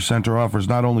 The Lever Center offers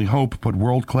not only hope, but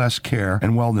world-class care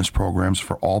and wellness programs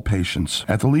for all patients.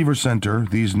 At the Lever Center,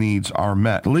 these needs are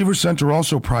met. The Lever Center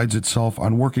also prides itself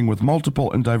on working with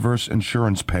multiple and diverse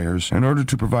insurance payers in order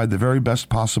to provide the very best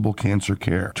possible cancer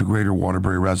care to Greater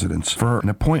Waterbury residents. For an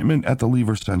appointment at the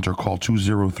Lever Center, call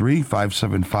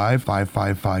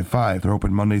 203-575-5555. They're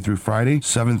open Monday through Friday,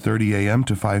 7:30 a.m.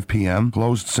 to 5 p.m.,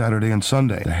 closed Saturday and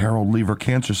Sunday. The Harold Lever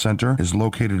Cancer Center is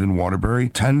located in Waterbury,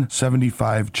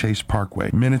 1075 Chase Parkway,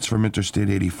 minutes from Interstate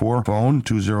 84. Phone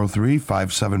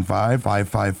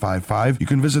 203-575-5555. You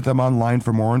can visit them online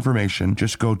for more information.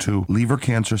 Just go to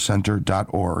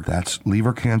levercancercenter.org. That's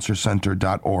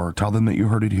levercancercenter.org. Tell them that you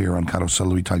heard it here on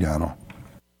Carosello Italiano.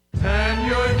 And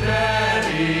your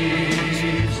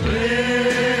daddy's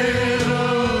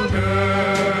little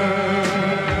girl.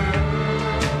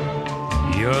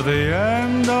 You're the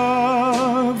end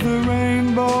of the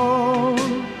rainbow,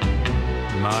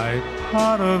 my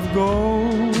pot of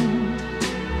gold.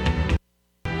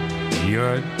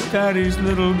 Your daddy's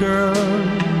little girl,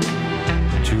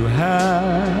 to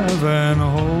have and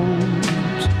hold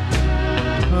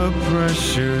a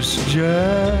precious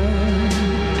gem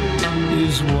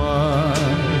is what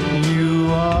you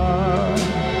are.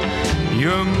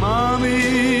 Your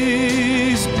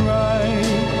mommy's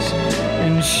bright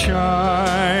and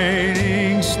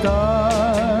shining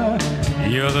star.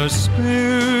 You're the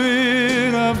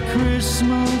spirit of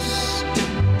Christmas,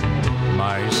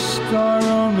 my star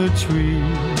on the tree.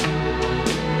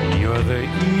 You're the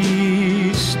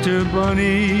Easter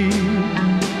bunny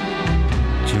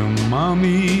to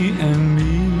mommy and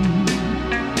me.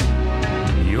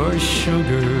 Your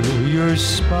sugar, your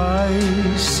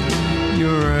spice,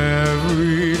 you're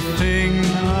everything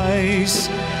nice,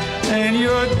 and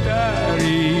your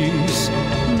daddy's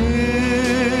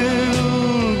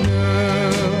little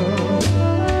girl.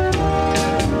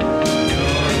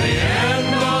 You're the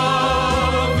end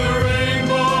of the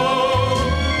rainbow,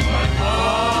 my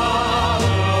pot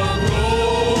of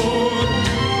gold.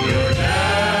 Your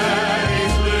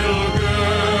daddy's little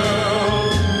girl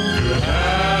to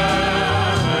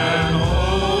have and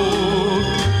hold.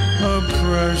 A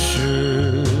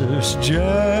precious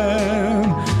gem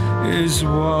is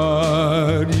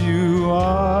what you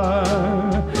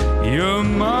are. Your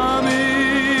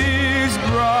mommy's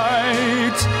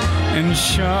bright and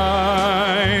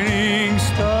shining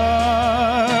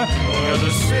star. You're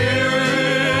the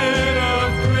spirit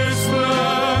of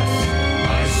Christmas,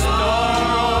 my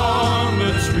star on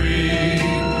the tree.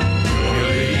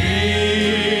 You're the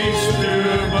Easter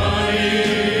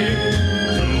bunny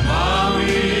to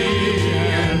mommy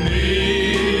and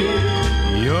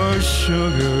me. Your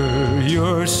sugar,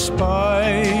 your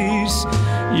spice,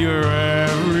 you're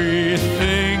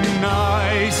everything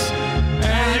nice,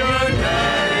 and your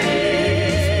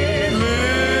daddy's little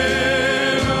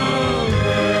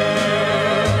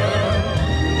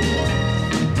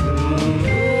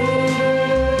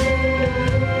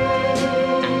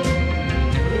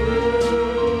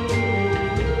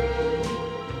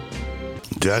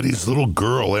Daddy's Little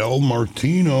Girl, El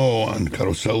Martino on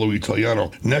Carosello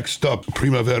Italiano. Next up,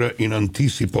 Primavera in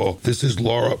Anticipo. This is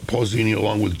Laura Pausini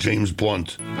along with James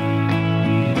Blunt.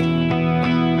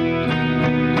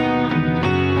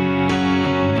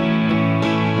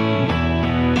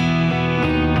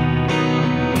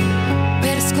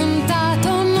 Per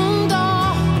scontato non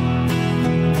do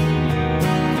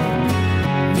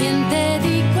niente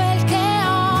di quel che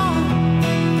ho,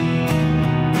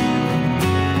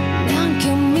 neanche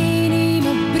un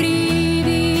minimo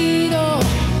brivido,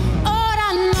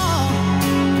 ora no.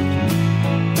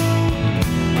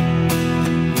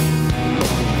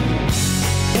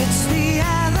 It's the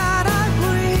air that I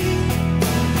breathe.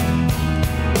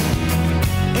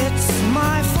 It's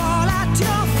my fall at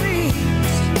your feet.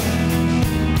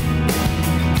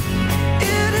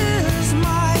 It is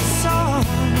my song.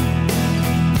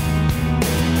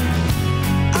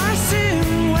 I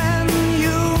sing when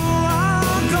you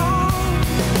are gone.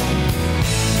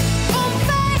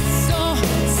 Confesso,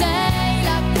 sei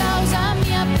la causa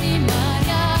mia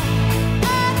primaria,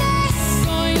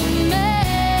 adesso in me,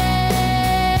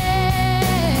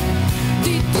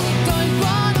 di tutto il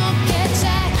buono che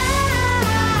c'è,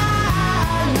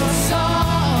 lo so,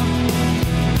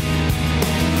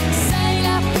 sei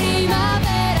la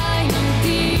primavera in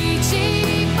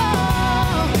anticipo,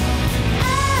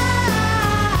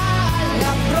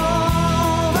 La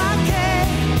prova che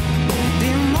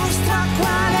dimostra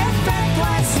quale effetto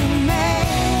hai su me.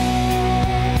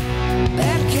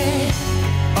 Perché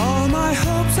all my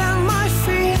hopes and my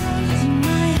fears,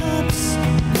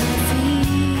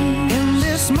 in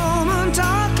this moment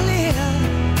are clear.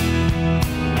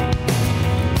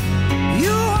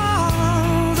 You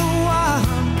are the one,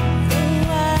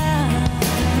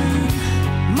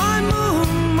 my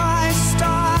moon, my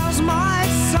stars, my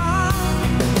sun.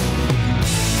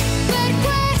 per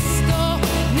questo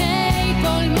nei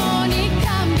polmoni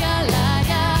cambia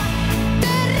l'aria,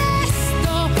 del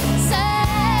resto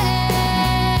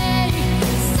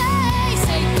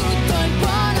sei tutto il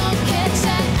buono che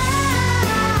c'è,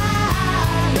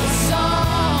 lo so,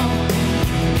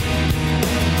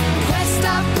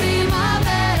 questa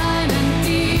primavera in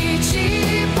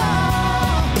anticipo,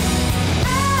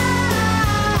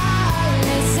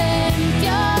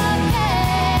 l'esempio che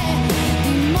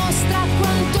dimostra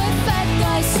quanto effetto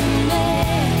hai su me.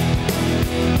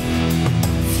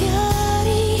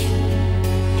 Fiori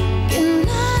che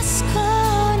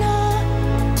nascono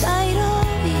dai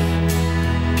rovi,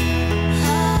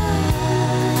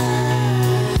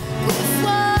 qui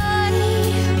fuori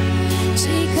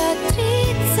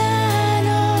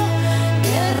cicatrizzano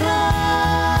gli errori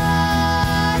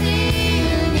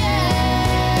miei.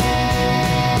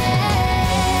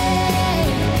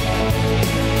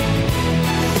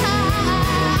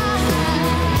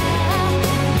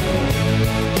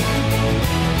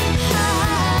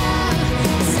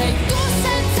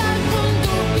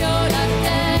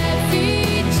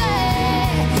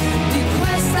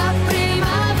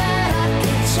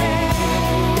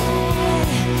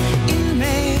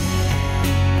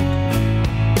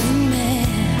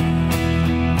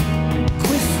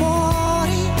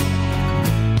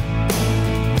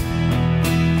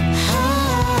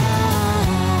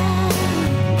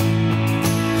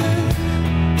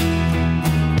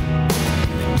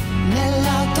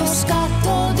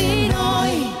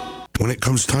 When it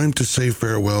comes time to say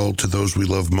farewell to those we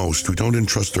love most, we don't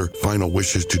entrust our final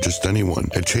wishes to just anyone.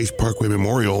 At Chase Parkway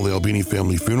Memorial, the Albini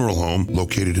Family Funeral Home,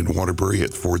 located in Waterbury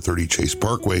at 430 Chase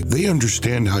Parkway, they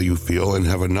understand how you feel and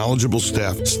have a knowledgeable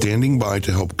staff standing by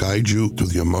to help guide you through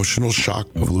the emotional shock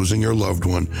of losing your loved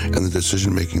one and the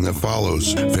decision-making that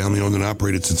follows. Family owned and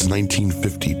operated since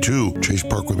 1952, Chase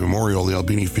Parkway Memorial, the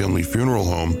Albini Family Funeral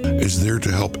Home, is there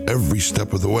to help every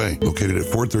step of the way. Located at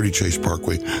 430 Chase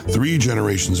Parkway, 3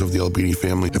 generations of the Albini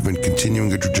family have been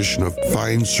continuing a tradition of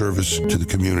fine service to the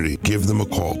community. Give them a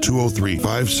call,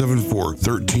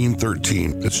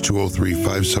 203-574-1313. That's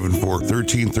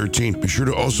 203-574-1313. Be sure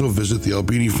to also visit the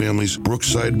Albini family's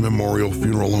Brookside Memorial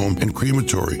Funeral Home and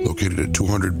Crematory, located at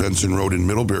 200 Benson Road in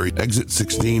Middlebury, exit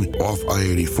 16 off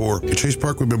I-84. At Chase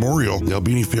Parkway Memorial, the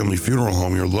Albini Family Funeral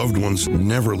Home, your loved ones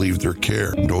never leave their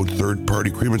care. No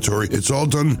third-party crematory. It's all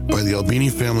done by the Albini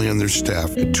family and their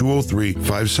staff at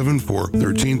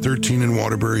 203-574-1313 in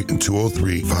Waterbury and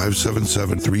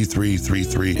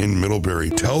 203-577-3333 in Middlebury.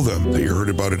 Tell them that you heard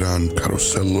about it on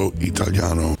Carosello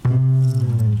Italiano.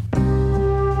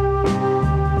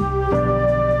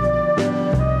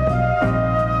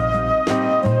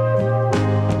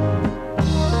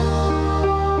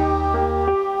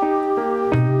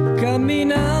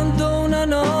 Camminando una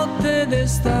notte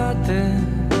d'estate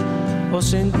ho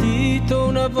sentito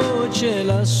una voce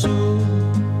lassù.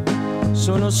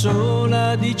 Sono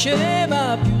sola,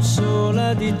 diceva, più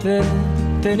sola di te.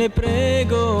 Te ne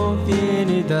prego,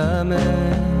 vieni da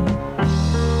me.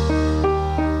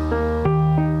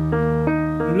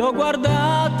 L'ho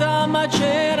guardata ma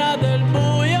c'era del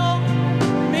buio,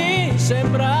 mi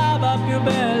sembrava più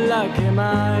bella che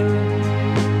mai.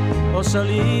 Ho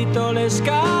salito le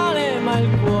scale ma il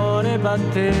cuore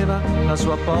batteva, la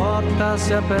sua porta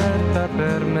si è aperta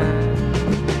per me.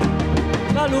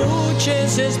 La luce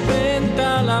si è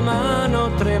spenta, la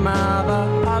mano tremava,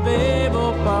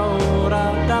 avevo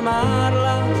paura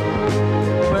d'amarla.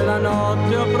 Quella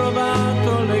notte ho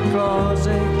provato le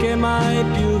cose che mai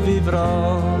più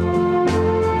vivrò.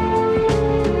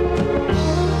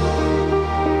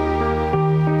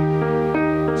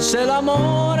 Se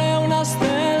l'amore è una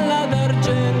stella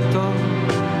d'argento,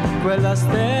 quella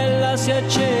stella si è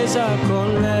accesa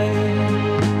con lei.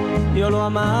 Io l'ho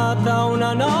amata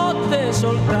una notte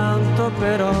soltanto,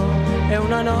 però è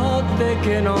una notte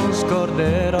che non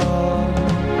scorderò.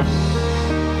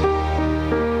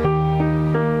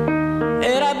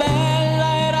 Era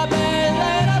bella, era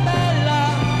bella, era bella,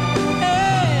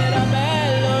 era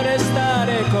bello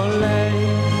restare con lei.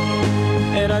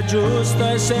 Era giusto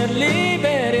essere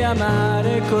liberi e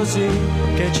amare così.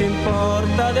 Che ci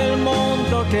importa del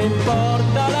mondo, che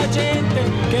importa la gente,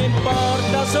 che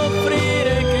importa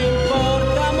soffrire, che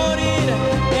importa morire.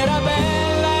 Era bella,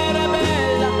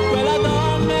 quella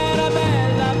donna era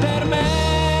bella per me.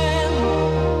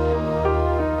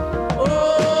 Oh, oh,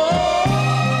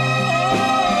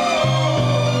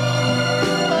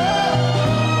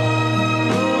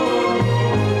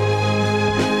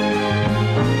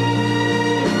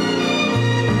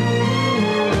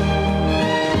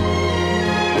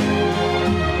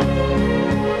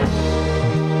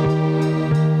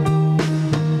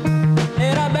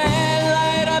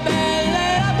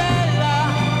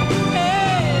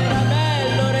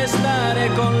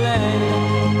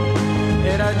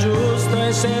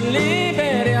 essere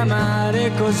liberi e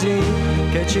amare così.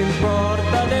 Che ci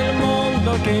importa del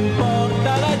mondo, che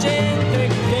importa la gente,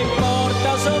 che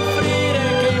importa soffrire,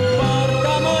 che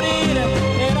importa morire.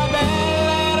 Era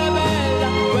bella,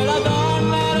 quella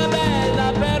donna era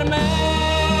bella per me.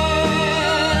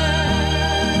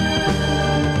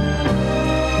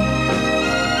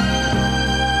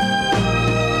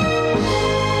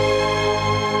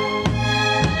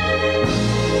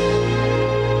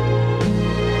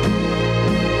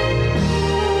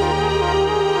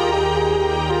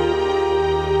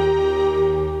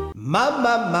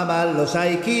 Mamma, lo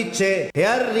sai chi c'è? È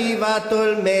arrivato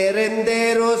il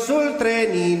merendero sul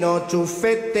trenino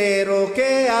ciuffettero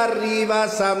che arriva a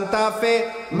Santa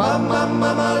Fe.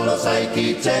 Mamma, lo sai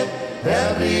chi c'è? È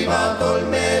arrivato il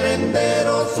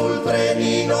merendero sul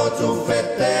trenino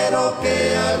ciuffettero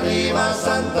che arriva a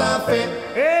Santa Fe.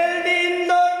 Il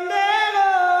dindonnero!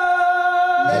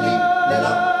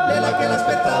 Lela che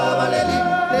l'aspettava,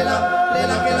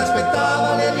 Lela che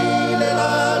l'aspettava,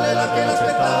 Lela che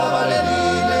l'aspettava,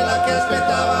 Lela che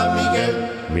aspettava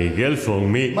Miguel von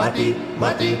me. Mati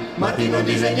non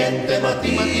dice niente,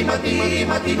 Mati non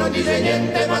dice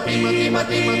niente,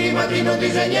 Mati non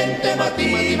dice niente,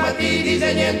 Mati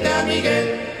dice niente a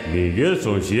Miguel. Miguel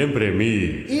son siempre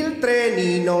mi. Il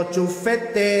trenino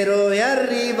ciuffettero è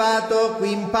arrivato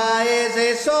qui in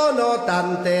paese, sono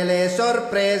tante le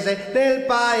sorprese nel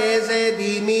paese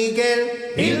di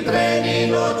Miguel. Il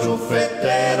trenino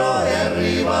ciuffettero è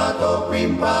arrivato qui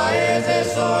in paese,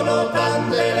 sono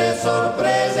tante le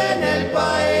sorprese nel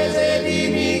paese di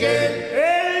Miguel.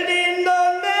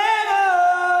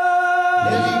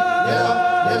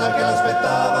 Lela che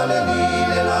l'aspettava, lela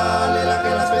che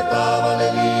l'aspettava,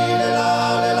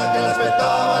 lela che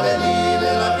l'aspettava,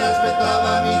 lela che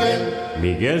aspettava Miguel.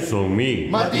 Miguel son mi.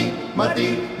 Mati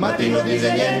non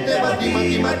dice niente, Mati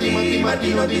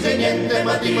non dice niente,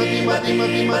 Mati non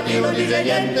dice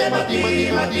niente, Mati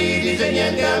dice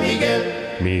niente a Miguel.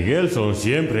 Miguel son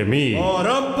siempre mi.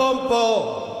 Porom pom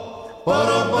pom.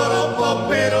 Porom porom pom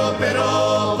pero,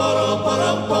 porom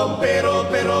porom pom pero,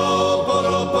 porom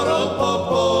porom pom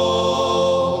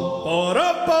pom.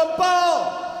 Porom pom pom.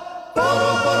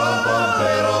 Porom porom pom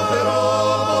pero,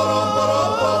 porom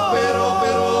porom pom pero,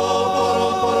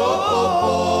 porom porom pom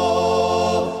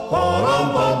pom. Porom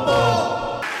pom pom.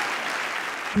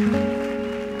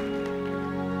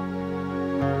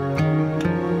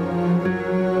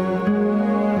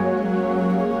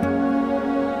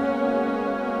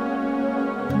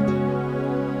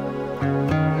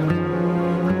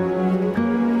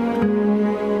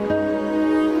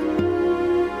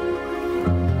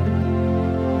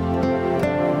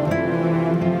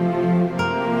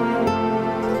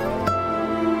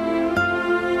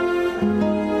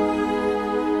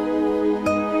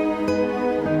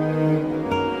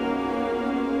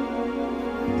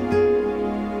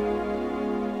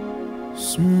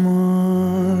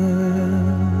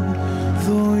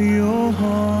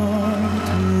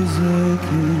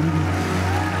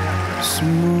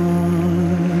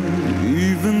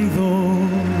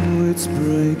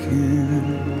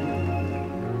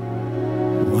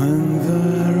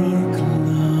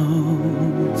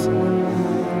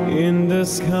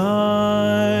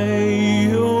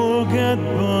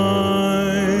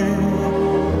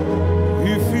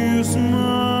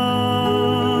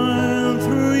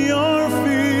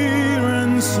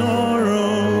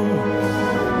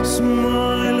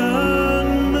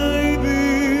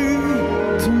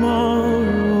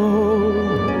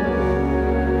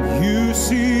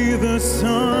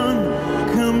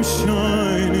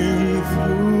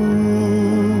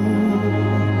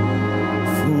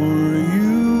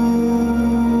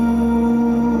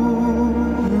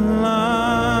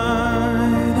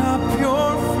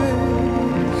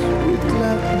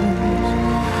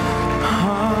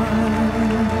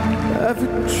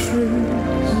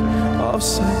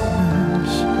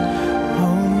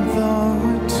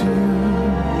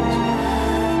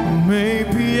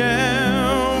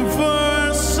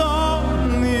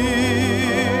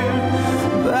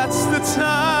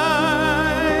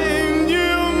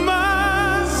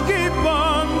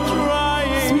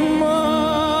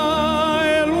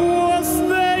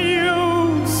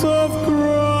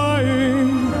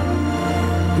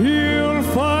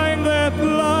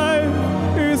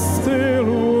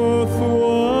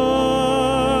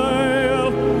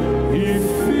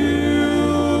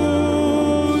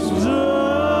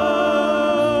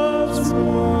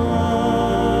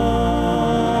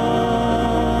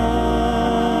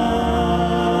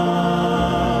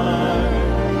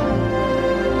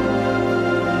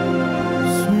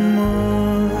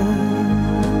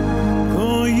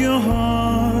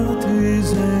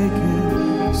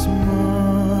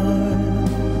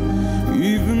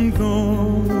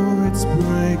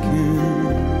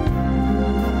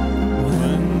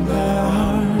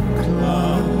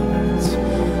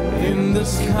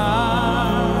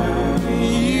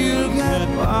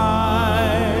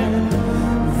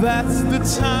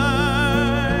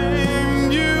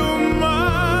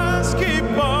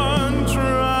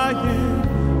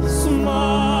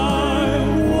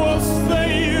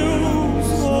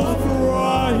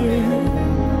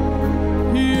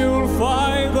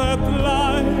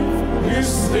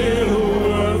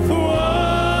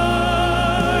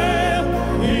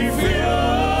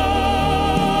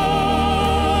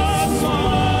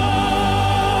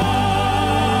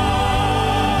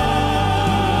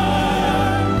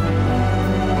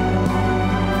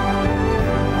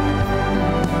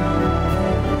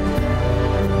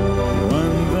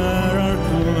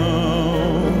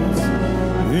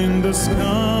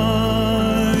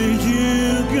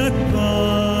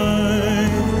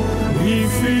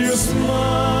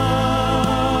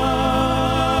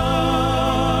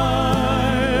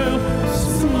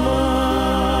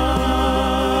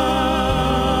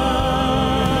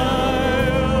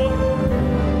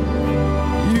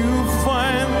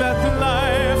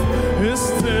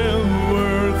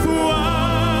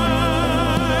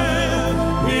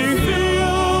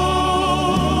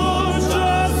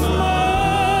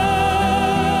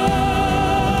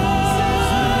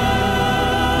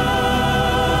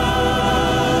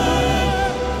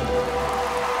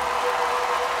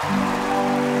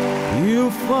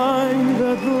 find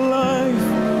that life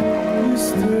is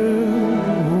still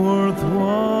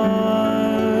worthwhile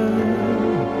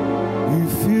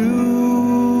if you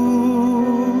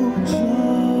just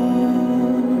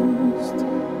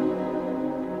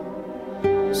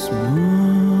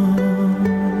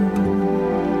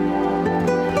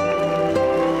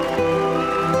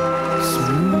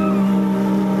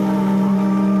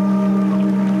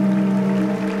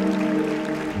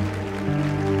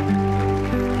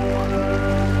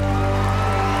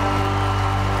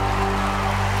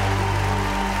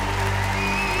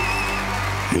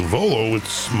Volo with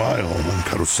Smile on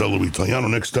Carosello Italiano.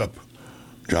 Next up,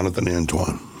 Jonathan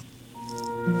Antoine.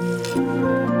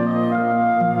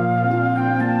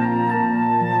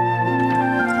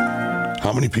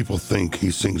 How many people think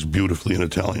he sings beautifully in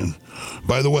Italian?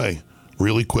 By the way,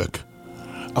 really quick,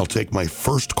 I'll take my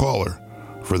first caller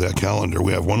for that calendar.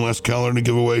 We have one last calendar to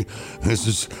give away. This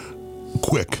is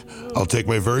quick. I'll take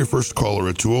my very first caller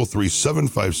at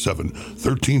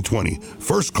 203-757-1320.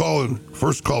 First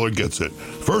caller gets it.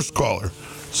 First caller,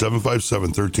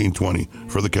 757-1320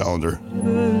 for the calendar.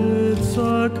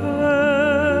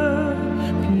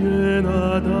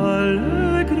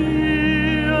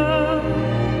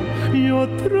 Io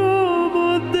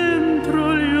trovo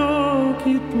dentro gli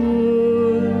occhi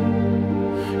tuoi,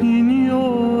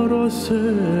 ignoro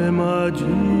se magia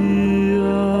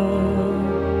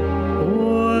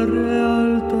o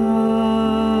realtà.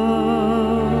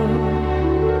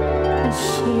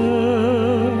 Se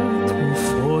tu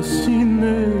fossi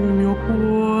nel mio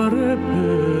cuore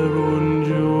per un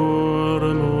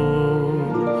giorno,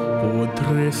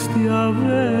 potresti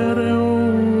avere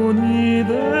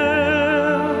un'idea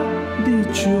di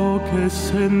ciò che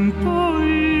sento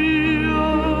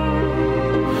io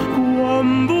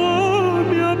quando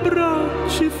mi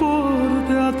abbracci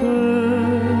forte a te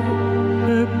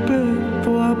e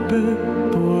petto a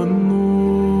petto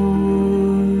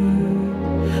noi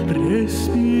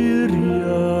respiriamo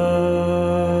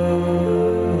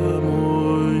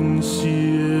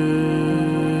insieme.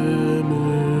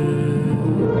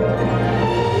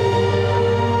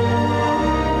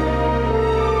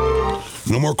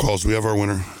 No more calls, we have our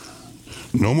winner.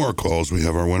 No more calls, we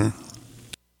have our winner.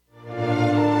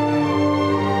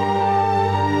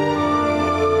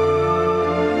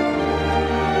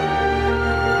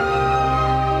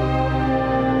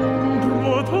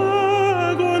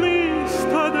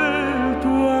 Protagonista del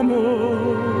tuo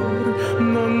amor,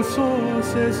 non so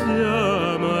se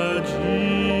sia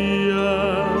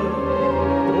magia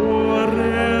o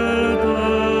realtà.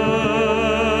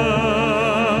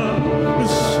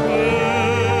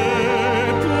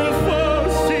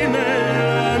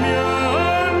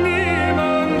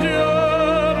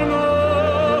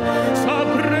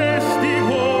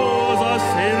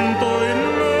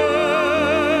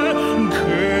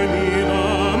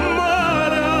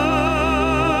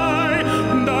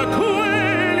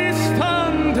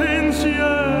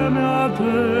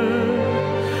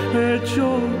 E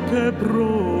ciò che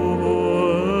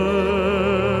provo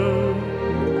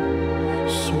è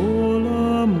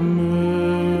solamente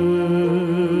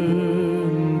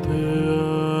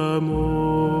amore.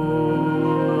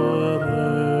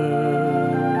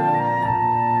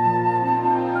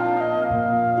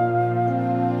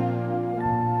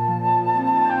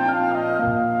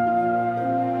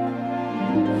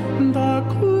 Da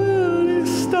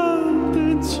quell'istante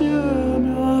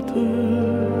insieme a te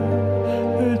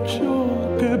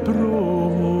ciò che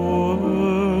provo è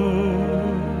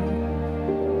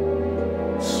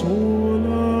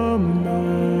solamente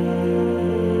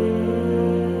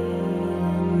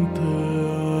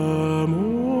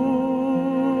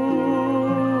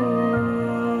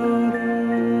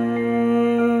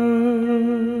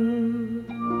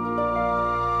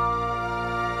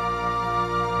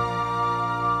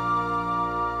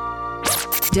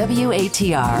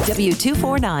WATR,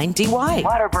 W249DY,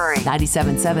 Waterbury,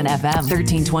 97.7 FM,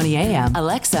 1320 AM.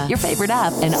 Alexa, your favorite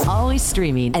app, and always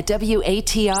streaming at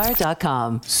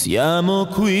WATR.com. Siamo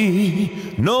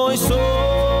qui, noi soli,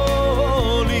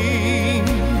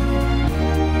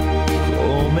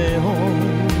 come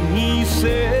ogni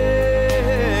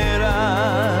sera,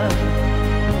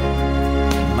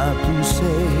 ma tu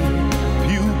sei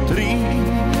più triste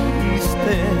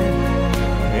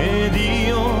ed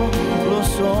io lo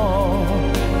so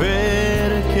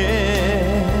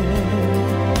perché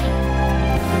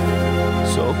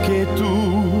so che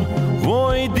tu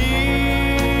vuoi dirmi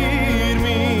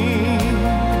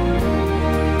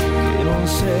che non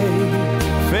sei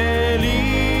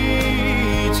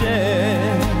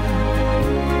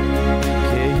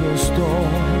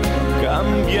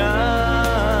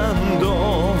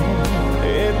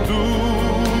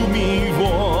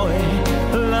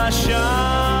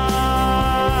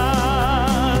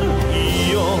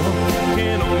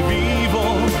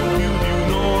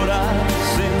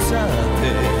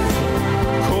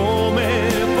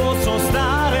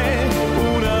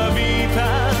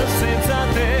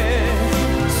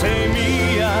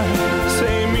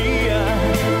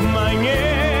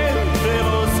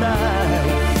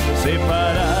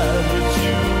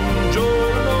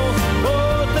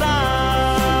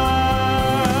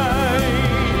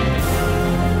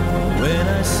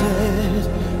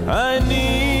I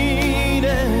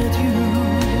needed you.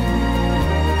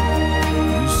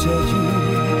 You said you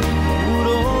would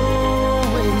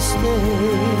always stay.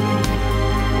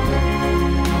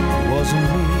 It wasn't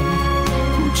me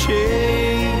who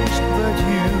changed but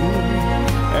you,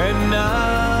 and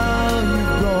now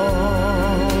you've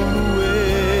gone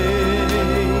away.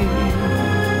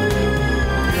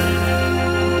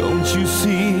 Don't you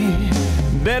see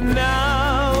that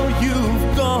now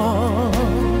you've gone,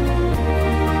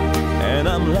 and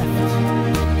I'm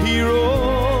left here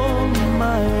on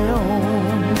my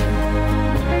own,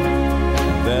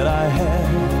 that I had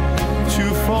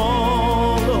to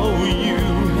follow you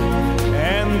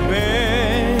and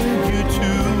beg you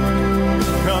to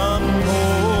come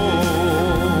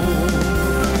home.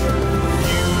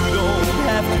 You don't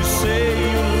have to say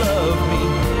you love me,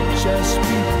 just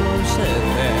be close at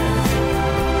hand.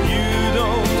 You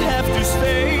don't have to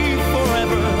stay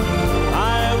forever,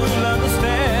 I will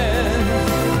understand.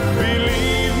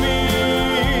 Believe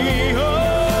me,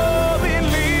 oh,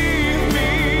 believe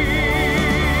me.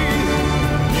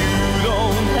 You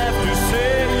don't have to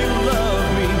say you love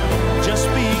me, just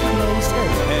be close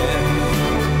at hand.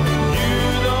 You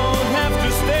don't have to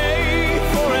stay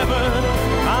forever,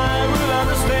 I will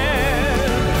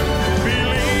understand.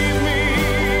 Believe me,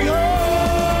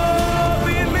 oh,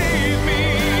 believe me.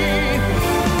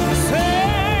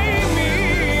 Save me,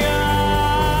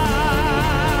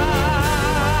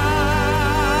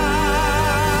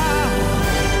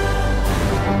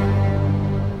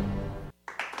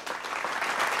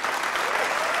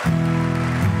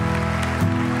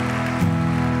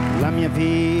 La mia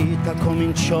vita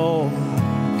cominciò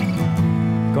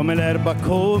come l'erba,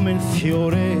 come il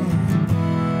fiore,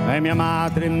 e mia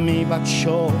madre mi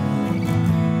baciò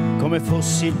come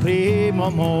fossi il primo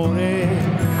amore.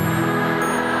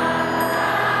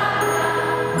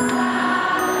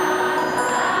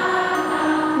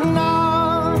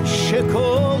 Nasce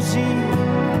così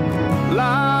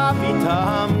la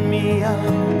vita mia,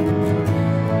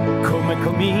 come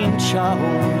comincia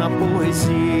una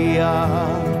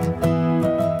poesia.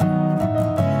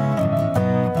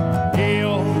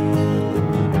 Io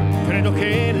credo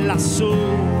che lassù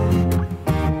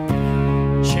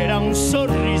c'era un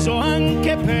sorriso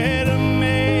anche per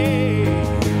me,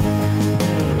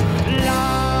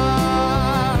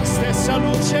 la stessa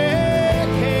luce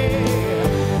che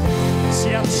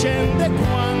si accende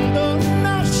quando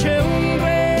nasce un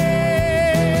re.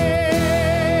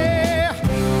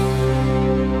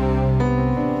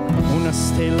 Una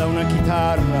stella, una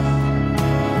chitarra,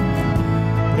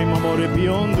 primo amore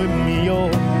biondo e mio,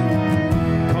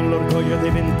 con l'orgoglio dei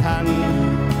 20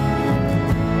 anni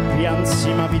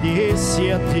piansi ma vidi essi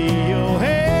addio,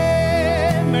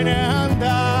 e me ne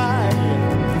andai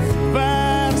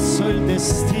verso il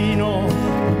destino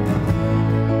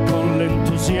con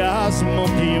l'entusiasmo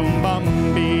di un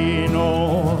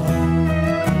bambino.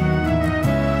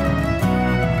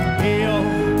 Io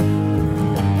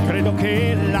credo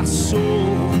che lassù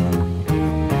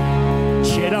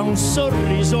c'era un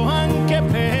sorriso anche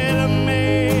per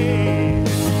me,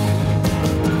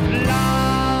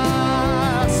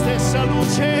 la stessa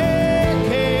luce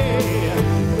che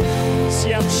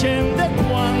si accende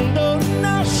quando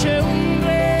nasce un re.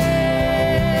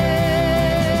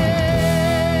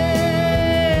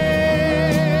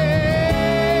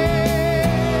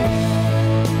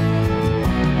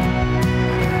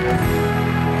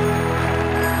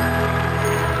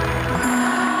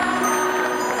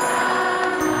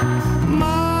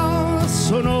 Ma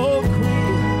sono qui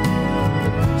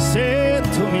se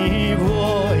tu mi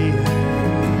vuoi,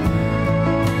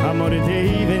 amore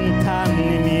dei 20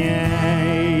 anni miei.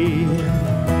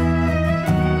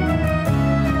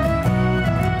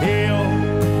 Io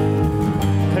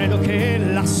credo che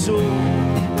lassù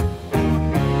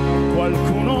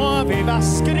qualcuno aveva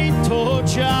scritto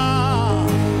già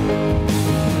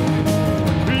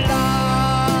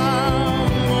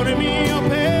l'amore mio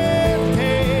per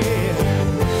te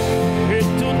e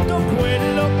tutto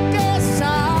quello che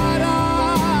sarà.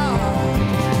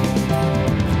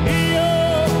 Io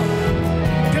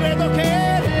credo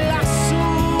che lassù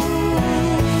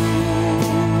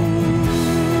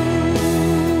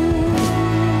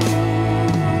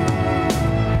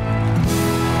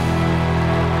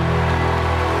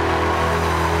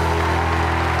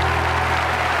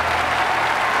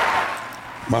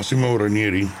Massimo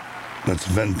Ranieri, that's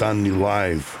 20 anni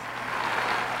live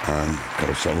on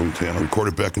Carosello Italiano,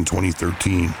 recorded back in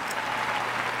 2013.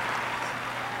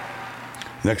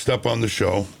 Next up on the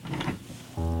show,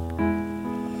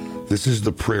 This is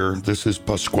The Prayer. This is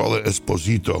Pasquale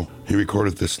Esposito. He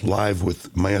recorded this live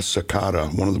with Maestra Cara,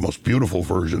 one of the most beautiful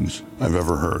versions I've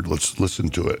ever heard. Let's listen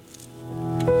to it.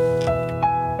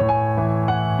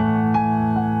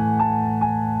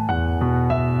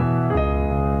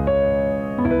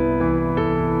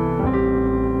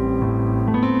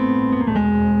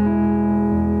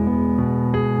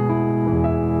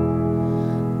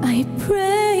 I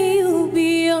pray you'll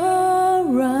be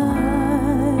alright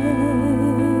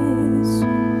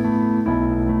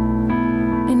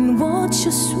and watch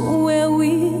us where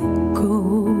we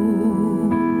go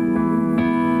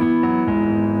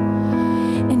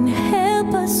and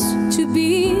help us to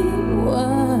be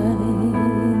wise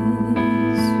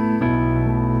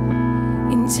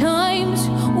in times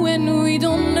when we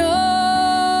don't know.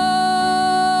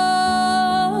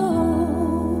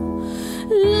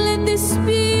 Let this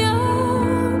be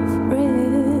our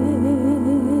prayer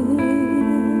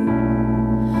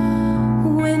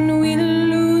when we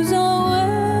lose our way.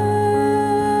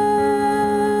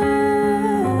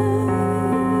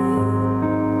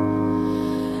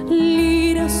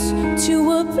 Lead us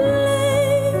to a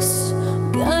place,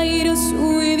 guide us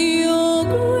with your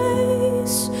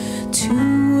grace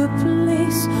to a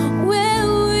place where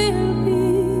we'll be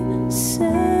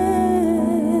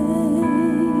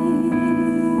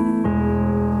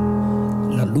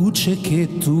La luce che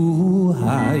tu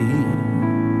hai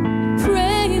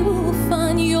Pray we'll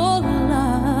find your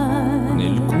light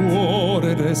nel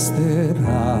cuore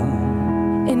resterà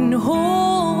and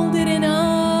hold it in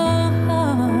our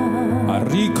heart. a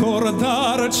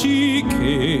ricordarci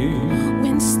che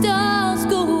When stars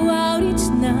go out each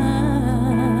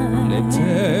night,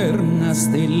 l'eterna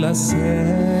stella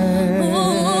sei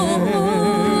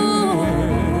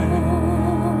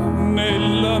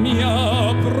nella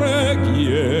mia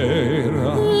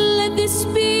preghiera. let this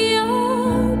be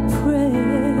our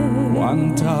prayer.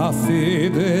 Quanta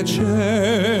fede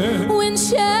c'è When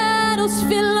shadows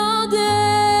fill all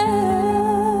day,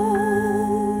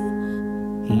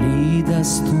 lead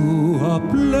us to a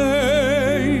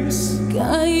place,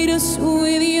 guide us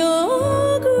with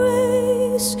your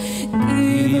grace.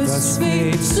 Give us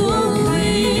faith so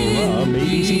we'll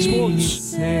Amazing be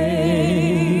Sports.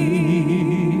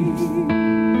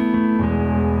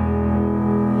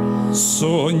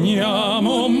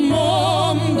 Sogniamo un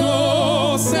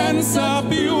mondo senza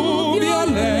più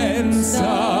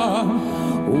violenza,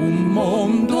 un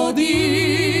mondo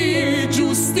di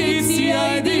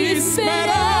giustizia e di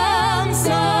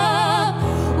speranza.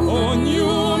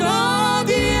 Ognuno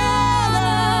dia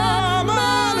la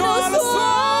mano al suo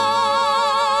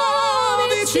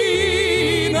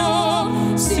vicino,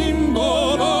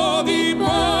 simbolo di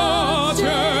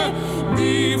pace,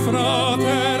 di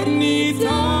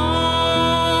fraternità.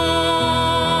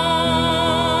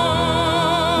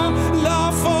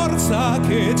 La forza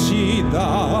che ci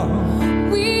dà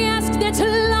We ask that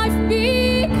life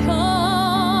become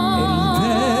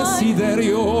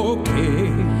desiderio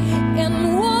che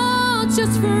and watch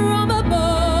us from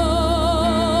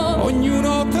above.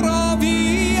 ognuno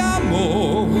trovi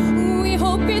amore We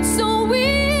hope it's so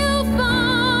we'll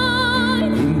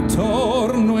find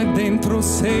intorno e dentro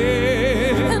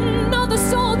sé. another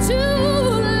soul to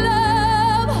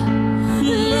love.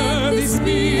 Let this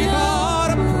be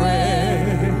our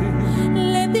prayer,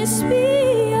 Let this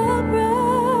be our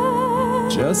prayer.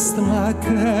 just like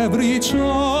every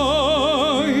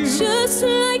choice. Just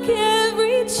like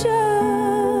every child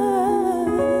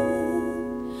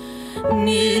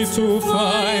Need to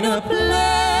find a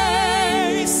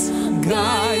place,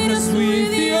 guide us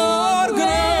with your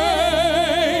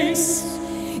grace.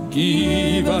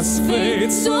 Give us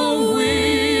faith so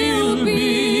we'll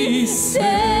be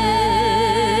safe.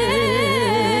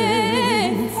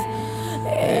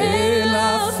 E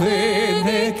la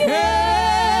fede che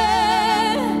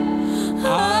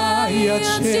hai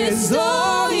acceso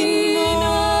in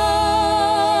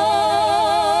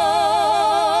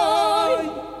noi,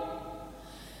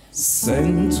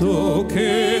 sento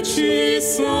che ci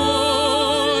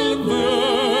salverà.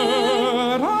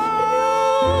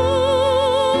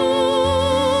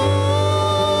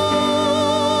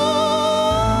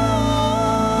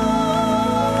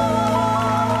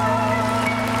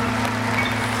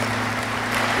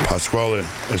 Pasquale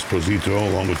Esposito,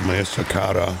 along with Maestra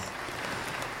Cara,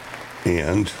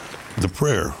 and The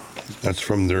Prayer. That's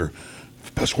from their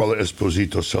Pasquale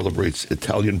Esposito Celebrates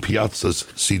Italian Piazzas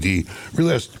CD,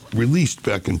 released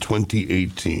back in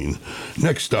 2018.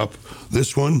 Next up,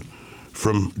 this one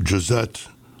from Giuseppe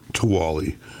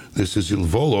Tuoli. This is Il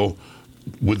Volo.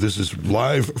 This is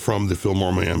live from the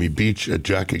Fillmore Miami Beach at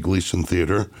Jackie Gleason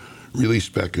Theater,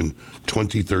 released back in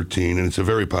 2013, and it's a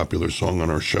very popular song on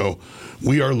our show.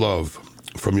 We Are Love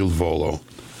from Il Volo.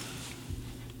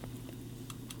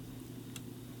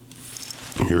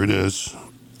 Here it is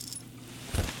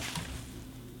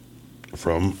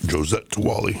from Josette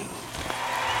Tuwali.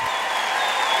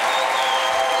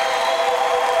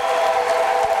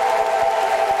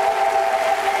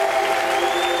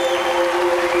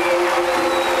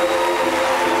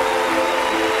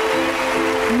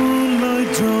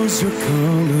 Moonlight draws your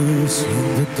colors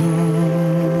in the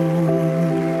dawn,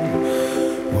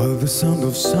 while the sound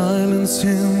of silence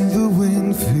in the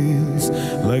wind feels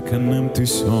like an empty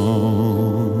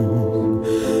song.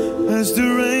 As the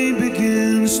rain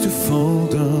begins to fall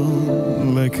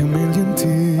down like a million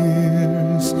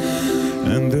tears,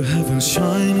 and the heavens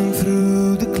shining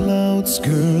through the clouds,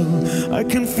 girl, I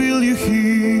can feel you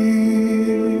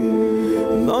here.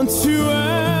 Don't you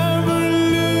ever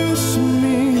lose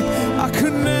me, I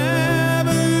could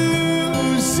never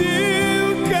lose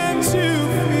you. Can't you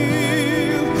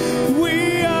feel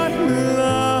we are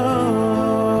love?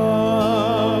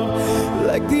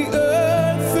 Like the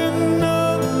earth and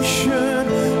ocean,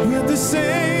 we're the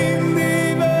same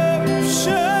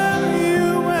devotion,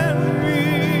 you and me.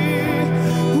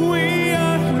 We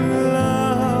are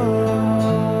love.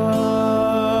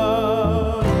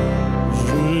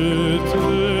 Je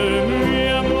t'aime, mi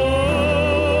amor,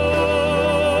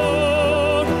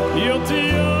 io ti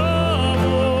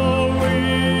amo, we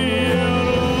are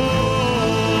love.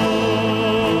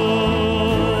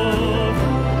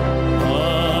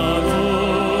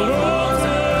 Adoro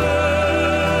te,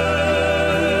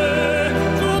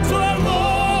 tutto il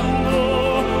mondo,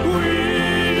 we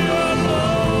are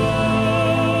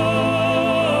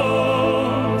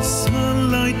love.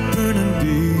 Sunlight burning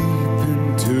deep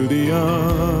into the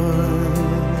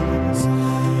eyes,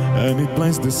 and it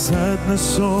blinds the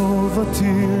sadness of a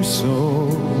tear so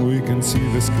we can see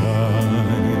the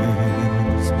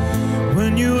skies.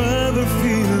 When you ever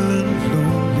feeling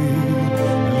lonely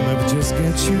and love just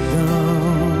gets you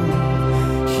down,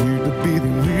 hear the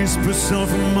beating whispers of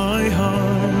my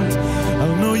heart,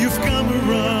 I'll know you've come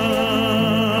around.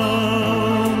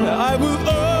 I will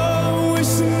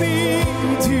always need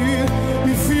you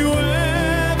if you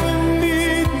ever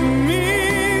need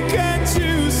me. Can't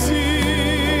you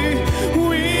see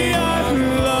we are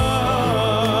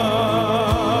love?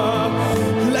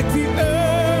 Like the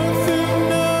earth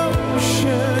and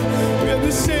ocean, we're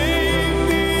the same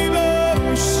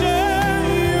devotion,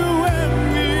 you and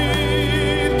me.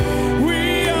 We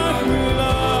are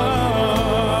love.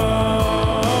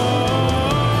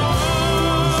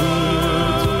 Je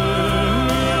t'aime,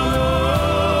 mi amor,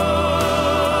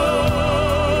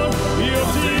 io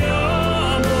ti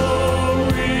amo,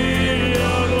 we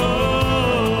are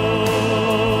love.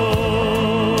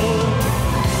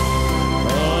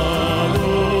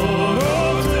 Adoro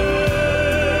te,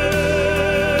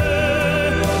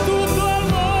 tutto il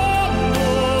mondo,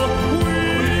 we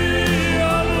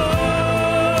are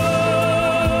love.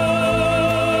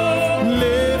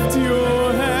 Lift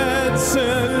your heads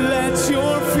and let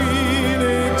your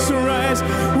feelings rise.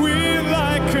 We're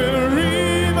like a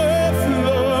river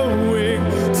flowing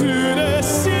to the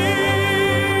sea.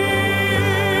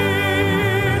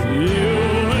 You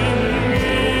and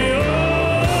me, mi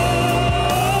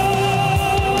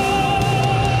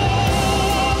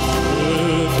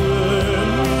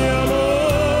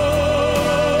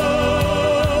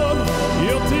amor,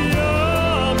 io ti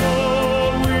amo,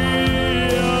 we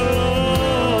are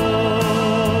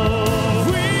love.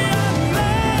 We are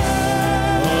love.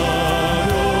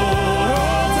 Adoro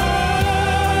te,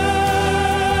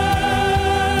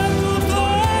 tutto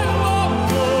il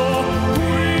mondo,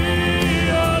 we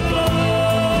are love.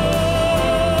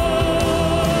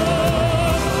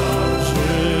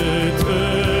 Je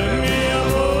t'aime, mi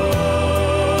amor,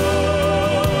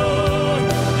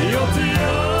 io ti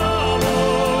amo,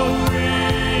 we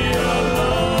are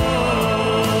love.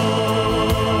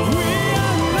 We are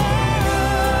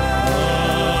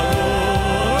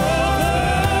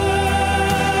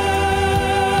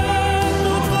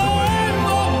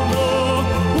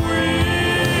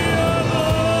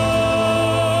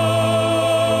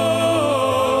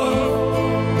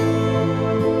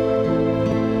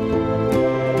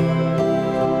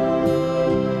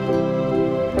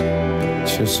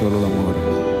C'è solo l'amore.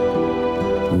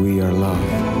 We are love.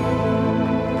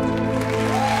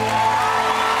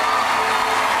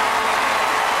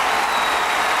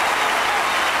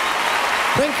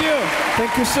 Thank you.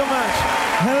 Thank you so much.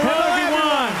 Hello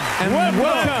everyone. And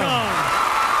welcome.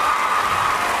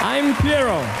 I'm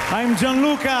Piero. I'm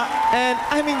Gianluca. And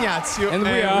I'm Ignazio. And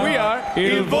we are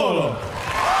Il Volo.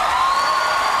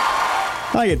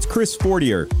 Hi, it's Chris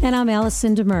Fortier. And I'm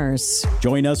Allison Demers.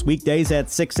 Join us weekdays at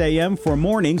 6 a.m. for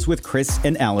Mornings with Chris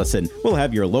and Allison. We'll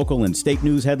have your local and state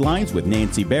news headlines with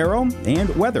Nancy Barrow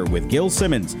and weather with Gil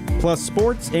Simmons, plus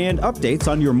sports and updates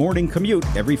on your morning commute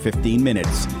every 15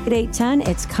 minutes. At 8:10,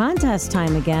 it's contest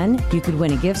time again. You could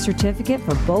win a gift certificate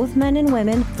for both men and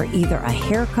women for either a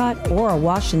haircut or a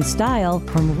wash and style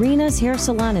from Rena's Hair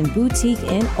Salon and Boutique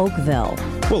in Oakville.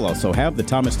 We'll also have the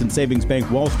Thomaston Savings Bank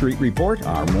Wall Street Report,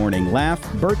 our morning laugh,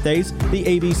 birthdays, the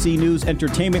ABC News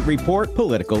Entertainment Report,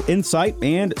 political insight,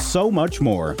 and so much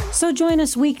more. So join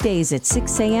us weekdays at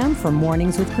 6 a.m. for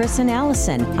Mornings with Chris and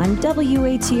Allison on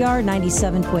WATR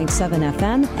 97.7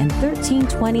 FM and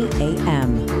 1320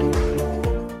 AM.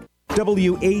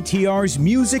 WATR's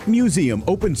Music Museum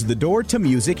opens the door to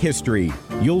music history.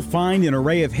 You'll find an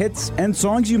array of hits and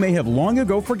songs you may have long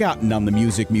ago forgotten on the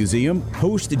Music Museum.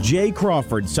 Host Jay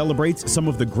Crawford celebrates some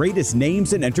of the greatest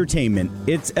names in entertainment.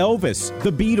 It's Elvis,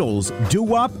 the Beatles,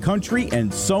 doo-wop, country,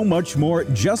 and so much more,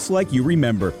 just like you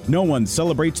remember. No one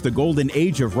celebrates the golden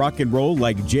age of rock and roll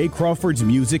like Jay Crawford's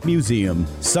Music Museum.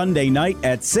 Sunday night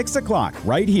at 6 o'clock,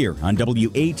 right here on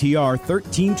WATR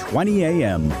 1320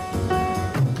 AM.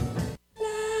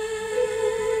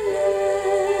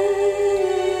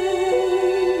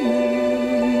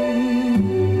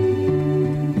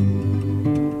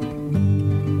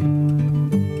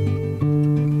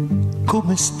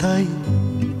 Come stai?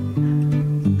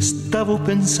 Stavo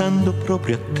pensando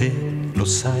proprio a te, lo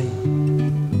sai.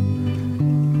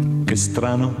 Che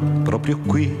strano, proprio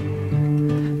qui,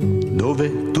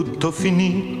 dove tutto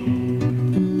finì,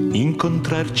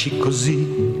 incontrarci così.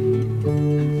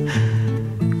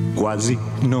 Quasi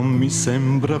non mi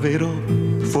sembra vero,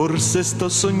 forse sto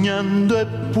sognando,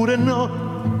 eppure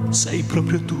no. Sei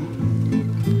proprio tu,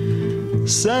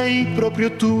 sei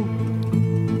proprio tu.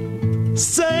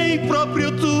 Sei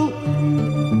proprio tu.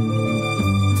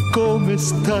 Come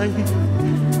stai?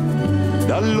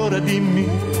 Da allora dimmi,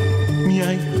 mi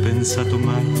hai pensato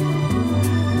mai?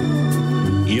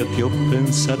 Io ti ho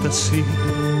pensata sì,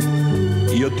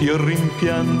 io ti ho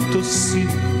rimpianto sì.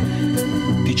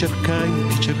 Ti cercai,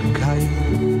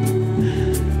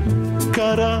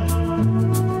 cara,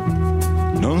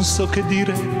 non so che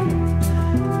dire,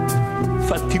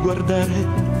 fatti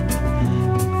guardare.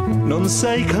 Non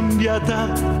sei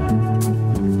cambiata,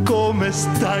 come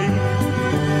stai?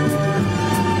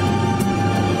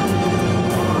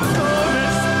 Come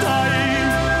stai,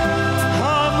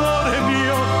 amore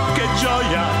mio, che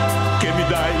gioia che mi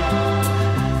dai.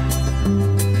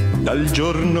 Dal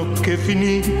giorno che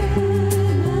finì,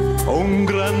 ho un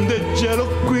grande gelo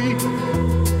qui,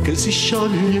 che si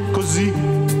scioglie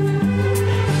così.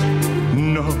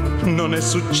 No, non è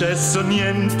successo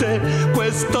niente,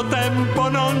 questo tempo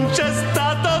non c'è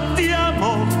stato, ti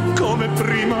amo come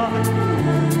prima,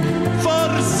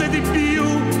 forse di più,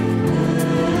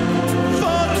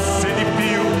 forse di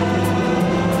più.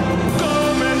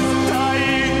 Come stai?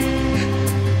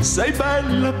 Sei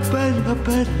bella, bella,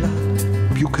 bella,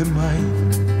 più che mai.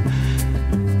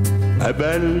 È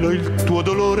bello il tuo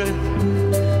dolore,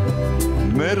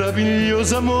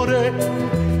 meraviglioso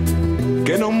amore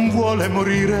che non vuole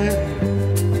morire.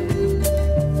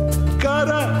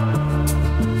 Cara,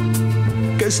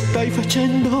 che stai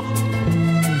facendo?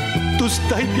 Tu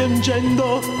stai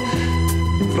piangendo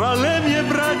fra le mie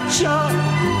braccia.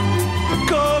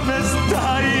 Come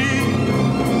stai?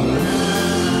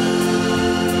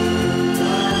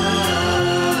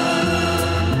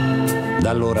 Da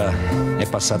allora è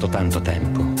passato tanto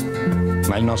tempo,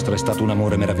 ma il nostro è stato un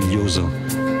amore meraviglioso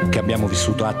che abbiamo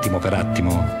vissuto attimo per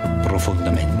attimo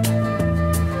profondamente.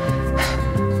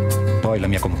 Poi la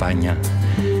mia compagna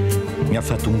mi ha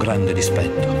fatto un grande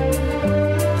dispetto.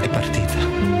 È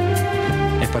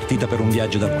partita per un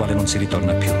viaggio dal quale non si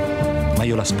ritorna più. Ma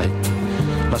io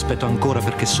l'aspetto ancora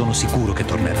perché sono sicuro che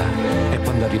tornerà. E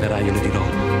quando arriverà io le dirò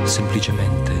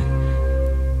semplicemente: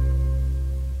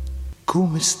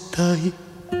 come stai?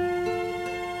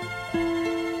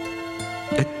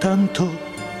 È tanto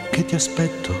che ti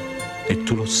aspetto e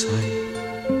tu lo sai.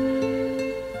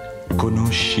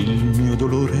 Conosci il mio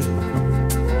dolore,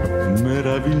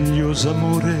 meraviglioso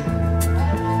amore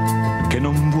che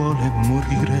non vuole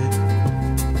morire.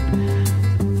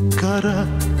 Cara,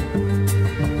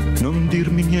 non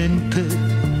dirmi niente,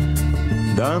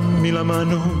 dammi la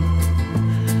mano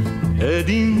ed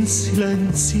in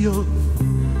silenzio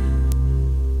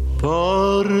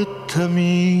portami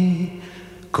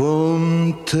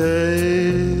con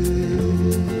te.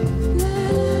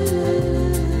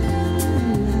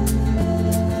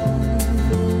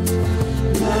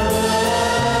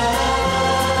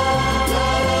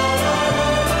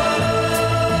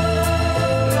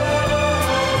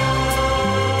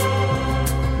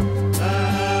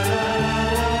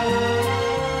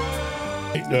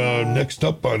 Next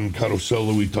up on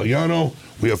Carosello Italiano,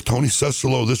 we have Tony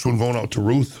Cesolo. This one going out to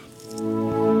Ruth.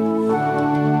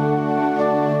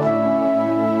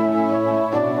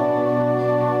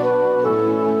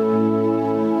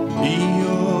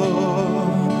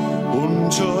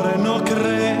 Giorno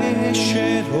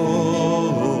crescerò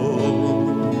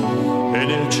e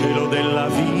nel cielo della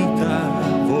vita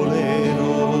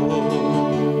volerò,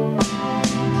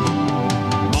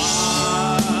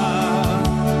 ma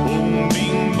un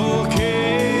bimbo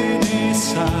che ne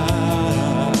sa,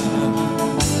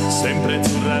 sempre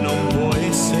azzurra non può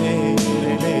essere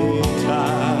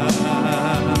l'età.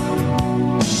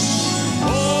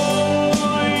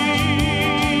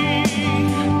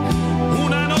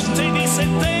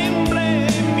 Settembre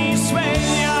mi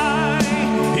svegliai,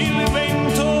 il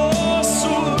vento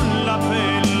sulla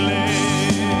pelle,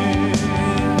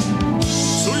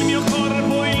 sul mio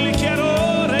corpo il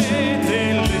chiarore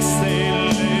delle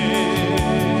stelle,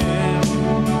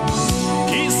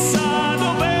 chissà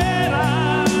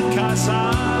dov'era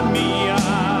casa mia,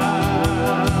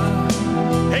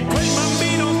 e quel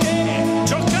bambino che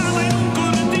giocava in un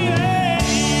cortile,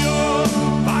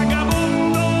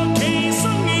 vagabondo che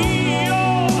sono io,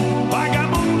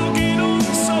 vagabondo che non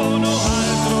sono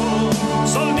altro,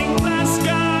 soldi in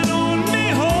tasca non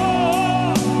ne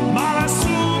ho, ma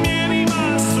lassù mi è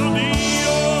rimasto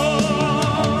Dio.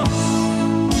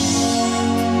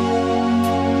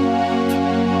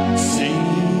 Sì,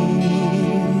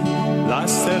 la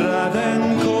strada è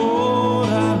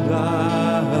ancora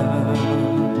là,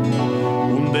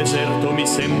 un deserto mi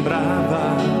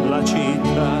sembrava la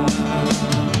città.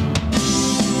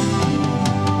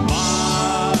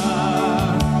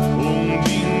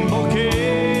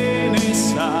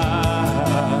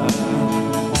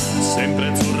 Sempre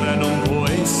azzurra non può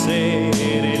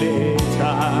essere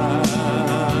l'età.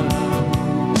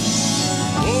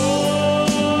 Poi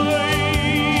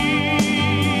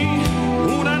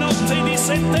una notte di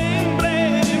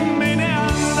settembre me ne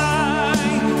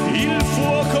andai, il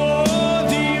fuoco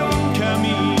di un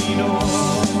camino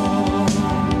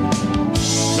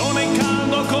non è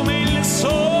caldo come il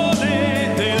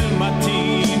sole del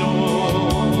mattino,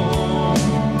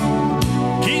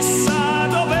 chissà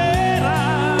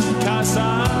dov'era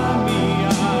casa mia,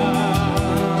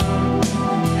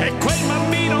 e quel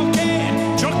bambino che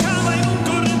giocava in un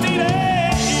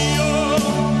cortile,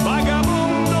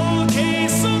 vagabondo che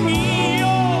sono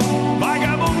io,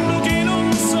 vagabondo che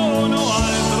non sono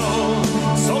altro,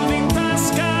 soldi in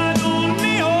tasca non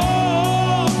ne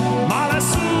ho, ma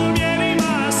lassù mi è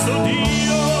rimasto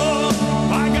Dio,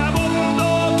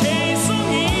 vagabondo che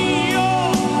sono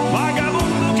io,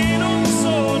 vagabondo che non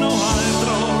sono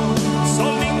altro,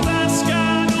 soldi in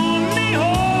tasca non ne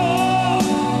ho,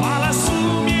 ma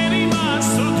lassù mi è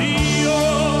rimasto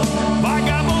Dio,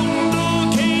 vagabondo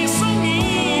che sono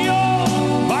io,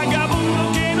 vagabondo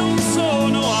che non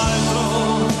sono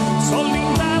altro, soldi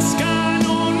in tasca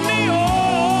non ne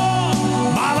ho,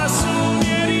 ma lassù mi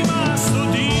è rimasto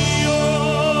Dio.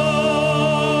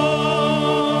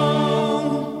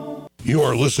 You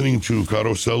are listening to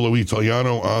Carosello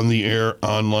Italiano on the air,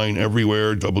 online,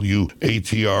 everywhere,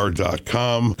 WATR.com.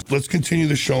 Let's continue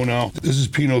the show now. This is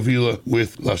Pino Villa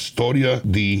with La Storia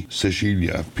di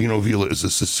Sicilia. Pino Villa is a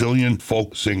Sicilian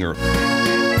folk singer.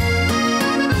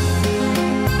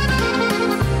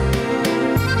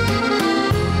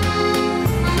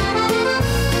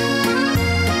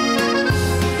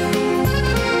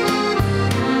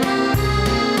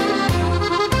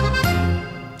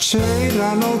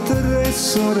 C'erano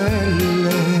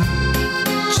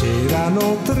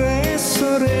tre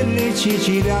sorelle,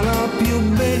 Cecilia la più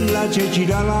bella,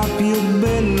 Cecilia la più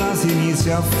bella, si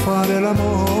mise a fare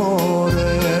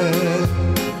l'amore.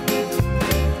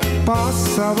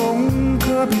 Passava un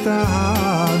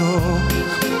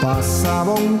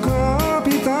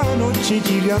capitano,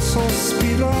 Cecilia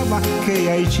sospirava, che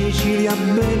hai Cecilia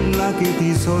bella che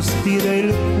ti sospira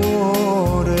il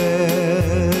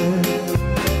cuore.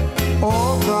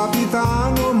 Oh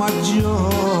capitano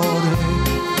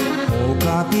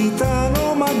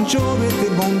maggiore, ti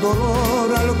buon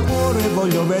dolore al cuore,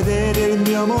 voglio vedere il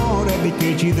mio amore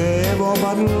perché ci devo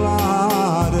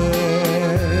parlare.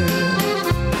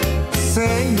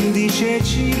 Senti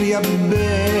Cecilia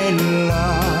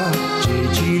bella,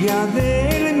 Cecilia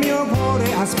del mio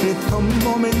cuore, aspetta un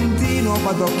momentino,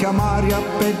 vado a chiamare a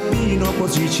Peppino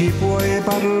così ci puoi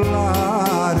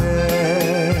parlare.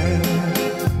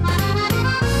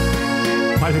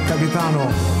 Ma il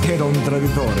capitano era un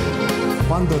traditore.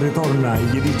 Quando ritorna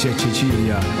gli dice a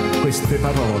Cecilia queste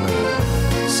parole: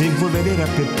 se vuoi vedere a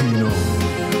Peppino,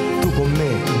 tu con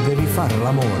me devi fare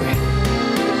l'amore.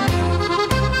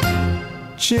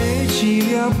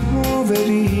 Cecilia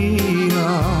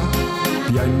poverina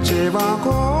piangeva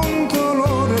con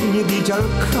dolore, gli dice al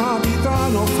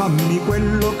capitano fammi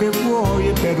quello che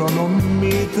vuoi però non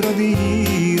mi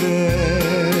tradire.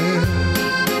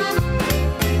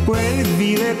 Quel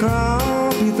vile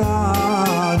capitano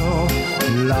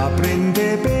la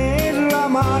prende per la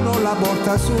mano, la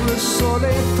porta sul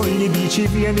soletto, gli dice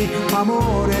vieni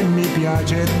amore mi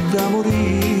piace da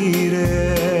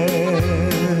morire.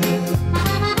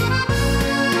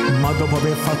 Ma dopo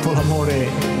aver fatto l'amore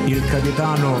il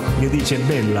capitano gli dice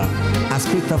bella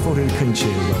aspetta fuori il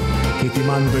cancello che ti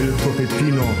mando il tuo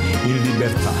Peppino in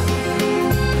libertà.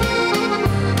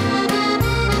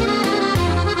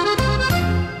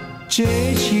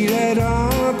 Cecilia era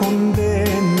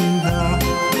contenta,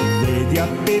 vedi a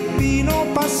Peppino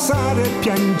passare,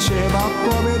 piangeva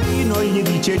poverino, gli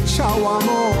dice ciao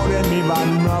amore mi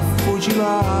vanno a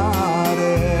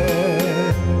fucilare.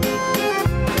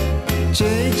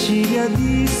 Cecilia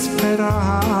disperata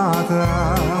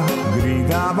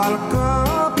gridava al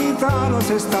capitano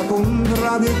sei stato un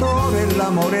traditore,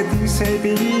 l'amore ti sei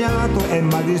pigliato e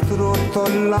m'ha distrutto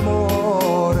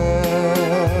l'amore.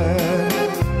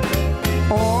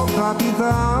 Oh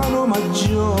capitano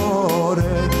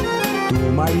maggiore, tu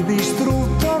m'hai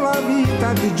distrutto la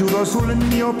vita, ti giuro sul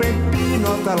mio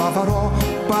Peppino te la farò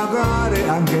pagare,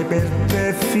 anche per te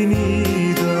è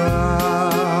finita.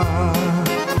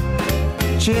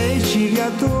 Cecilia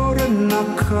torna a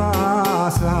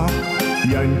casa,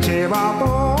 piangeva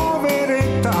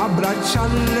poveretta, abbraccia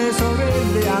le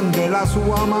sorelle, anche la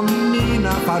sua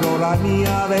mammina, farò la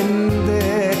mia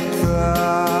vendetta.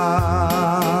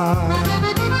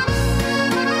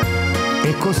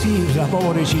 E così la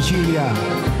povera Cecilia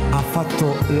ha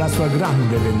fatto la sua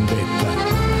grande vendetta.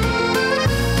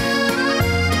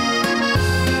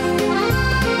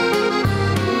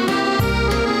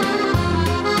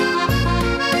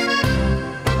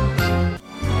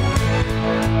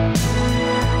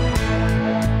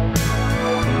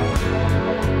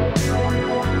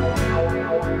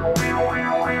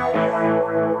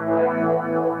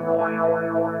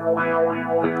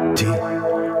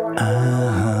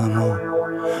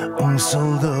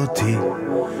 Soldo ti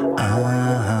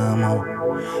amo,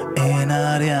 in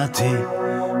aria ti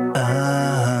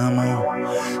amo,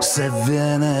 se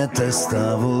viene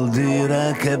testa vuol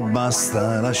dire che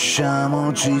basta,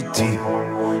 lasciamoci ti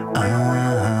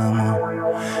amo,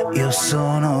 io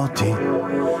sono ti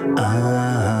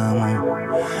amo,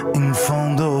 in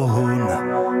fondo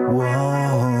un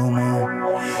uomo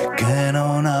che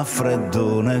non ha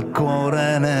freddo né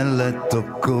cuore né letto,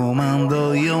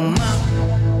 comando io ma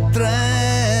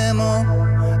tremo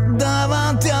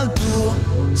davanti al tuo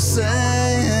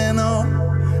seno,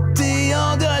 ti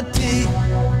odio e ti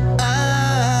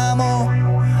amo,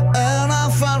 è una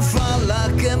farfalla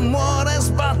che muore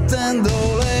sbattendo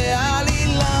le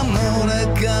ali,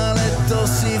 l'amore che a letto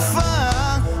si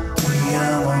fa, ti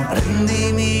amo,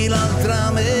 prendimi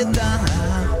l'altra metà,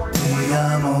 ti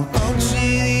amo,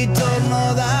 oggi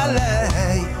ritorno da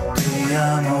lei, ti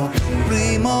amo,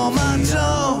 primo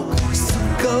maggio,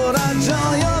 coraggio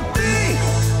io ti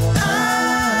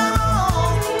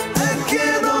amo e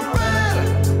chiedo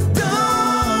perdono,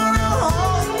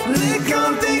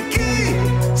 ricordi chi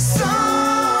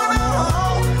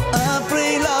sono,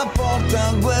 apri la porta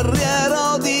al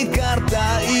guerriero di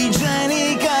carta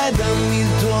igienica e dammi il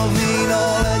tuo vino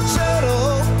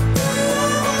leggero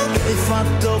che hai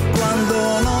fatto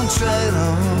quando non c'ero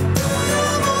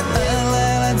e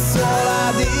le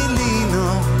lenzuola di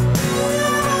lino.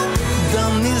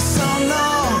 Dammi il sonno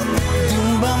di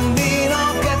un bambino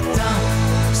che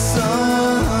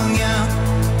sogna,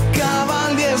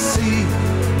 cavalier si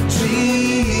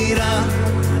gira,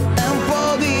 e un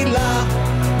po' di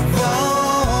lavoro,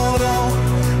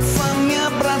 fammi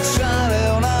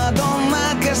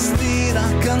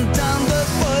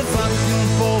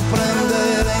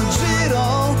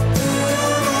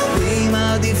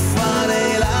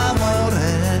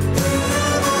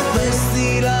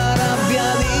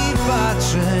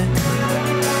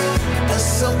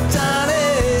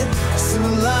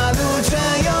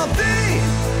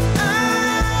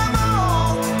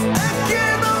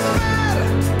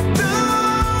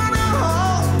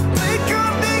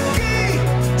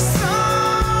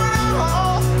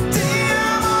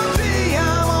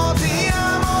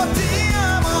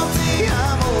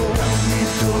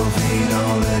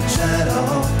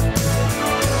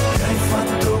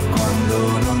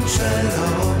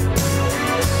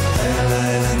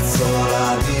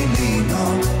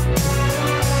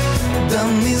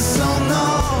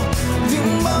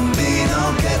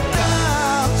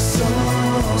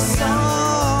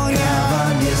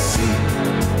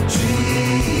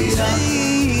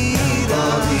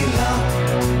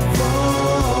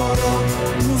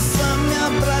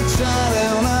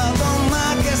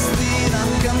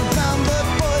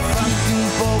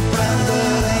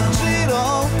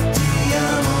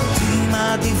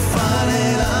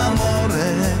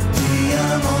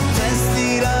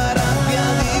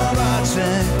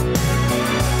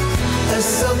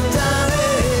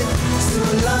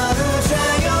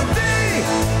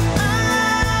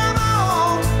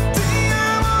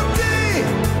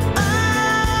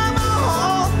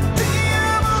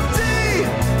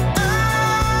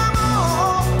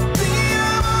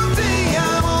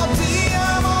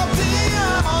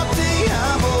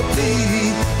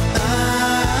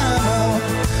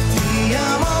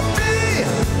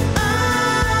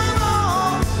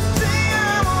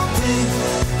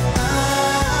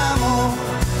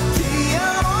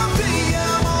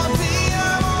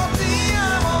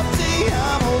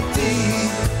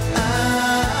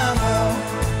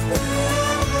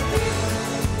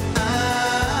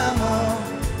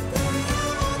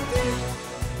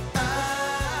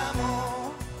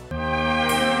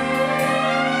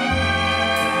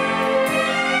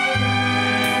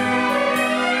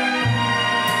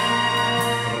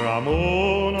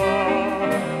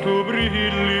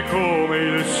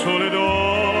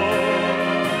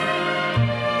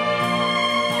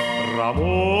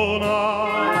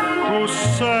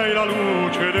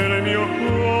mio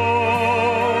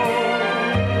cuore.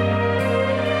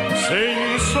 Se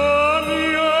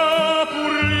insonnia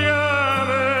pur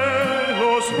lieve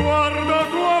lo sguardo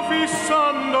tuo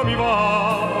fissando mi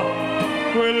va,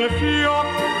 quel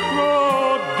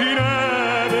fiocco di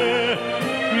neve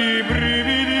i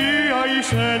brividi ai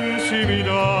sensi mi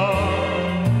dà.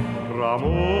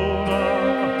 Ramona,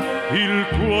 il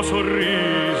tuo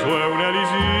sorriso è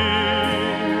un'elisir.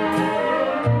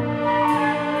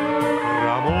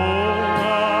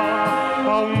 Ramona,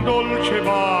 a un dolce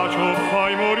bacio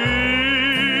fai morire.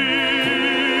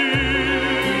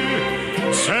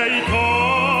 Sei tanto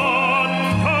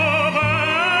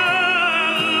bella,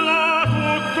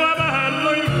 tutto è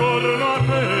bello intorno a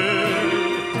te.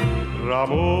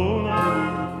 Ramona,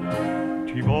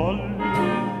 ti voglio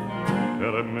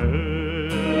per me.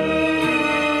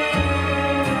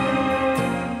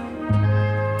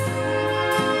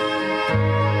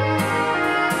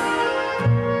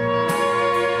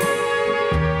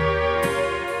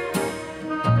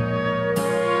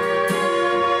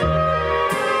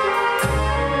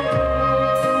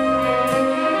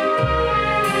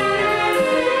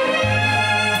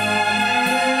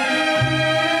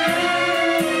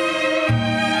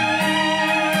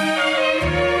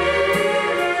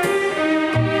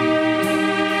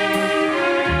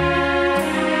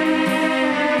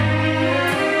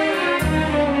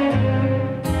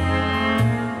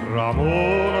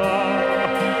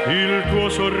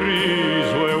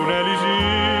 Sorriso è un'elisir.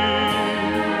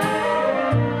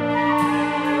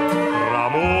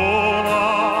 Ramona,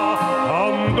 a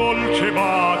un dolce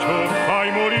bacio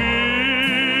fai morire.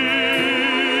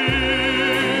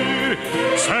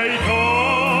 Sei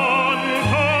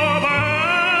tanto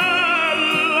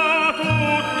bella,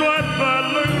 tutto è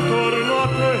bello intorno a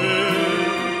te.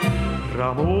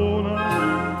 Ramona,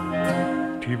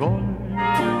 ti voglio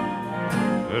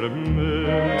per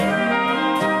me.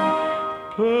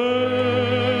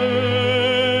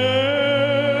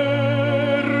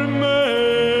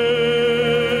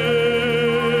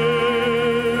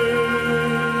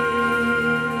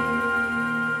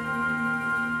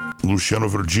 Luciano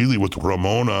Virgili with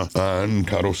Ramona on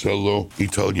Carosello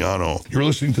Italiano. You're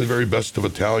listening to the very best of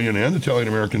Italian and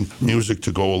Italian-American music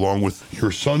to go along with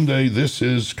your Sunday. This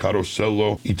is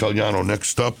Carosello Italiano.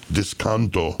 Next up,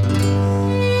 Discanto.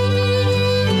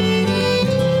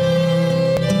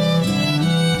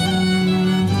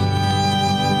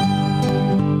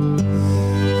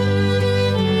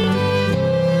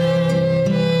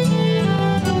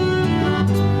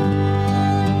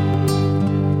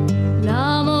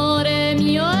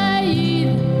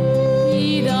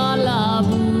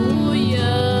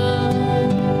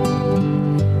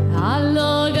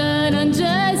 Non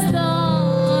c'è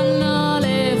stanno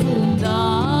le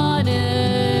fontane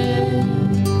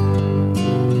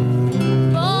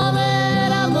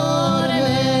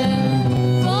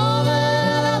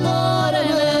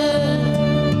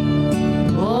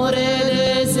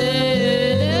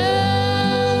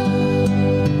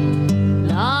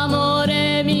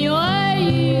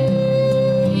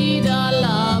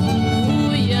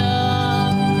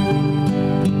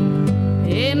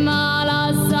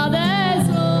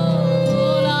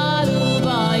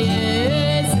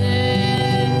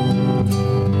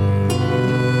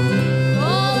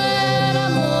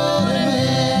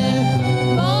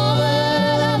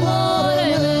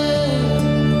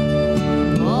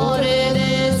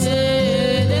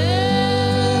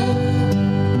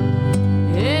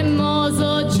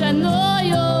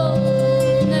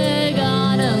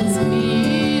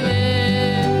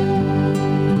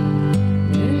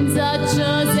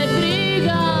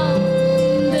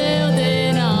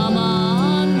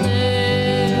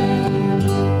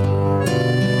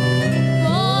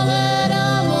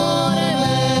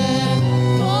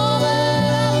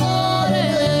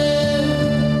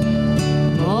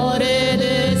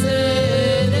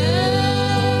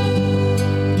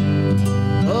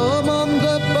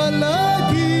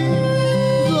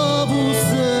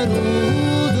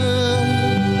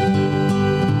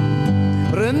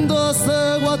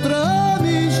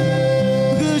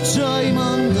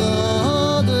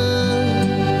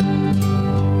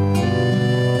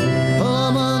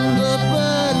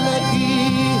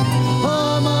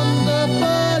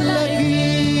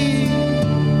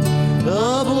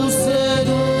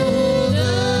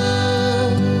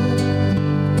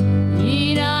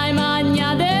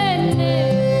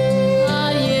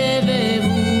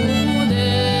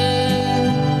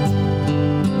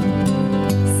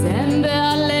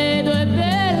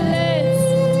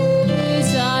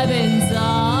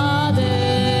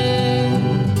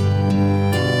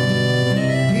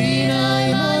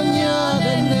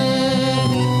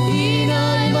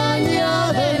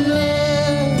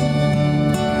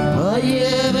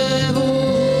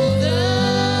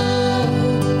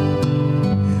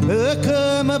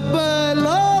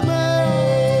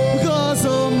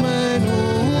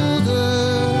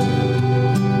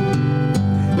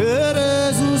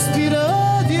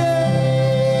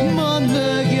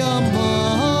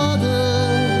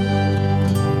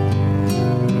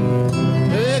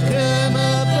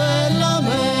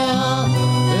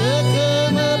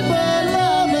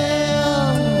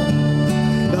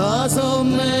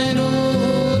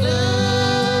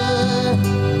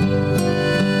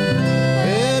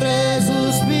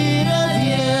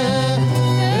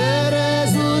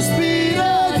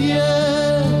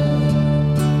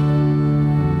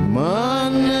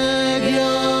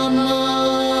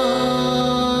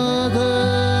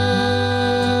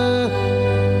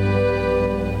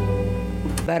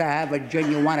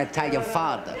genuine Italian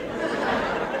father.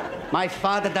 My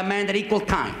father demanded equal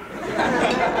time.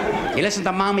 You listen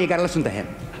to Mama, you gotta listen to him.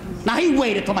 Now, he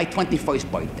waited till my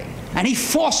 21st birthday, and he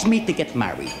forced me to get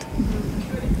married.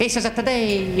 He says that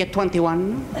today you're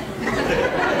 21.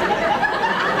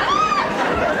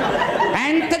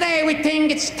 And today we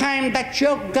think it's time that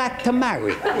you got to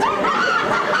marry.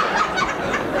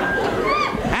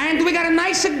 And we got a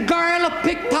nicer girl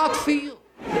picked out for you.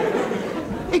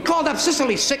 He called up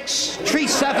Sicily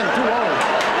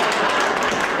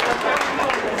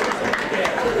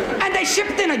 63720. And they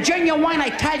shipped in a genuine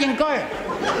Italian girl.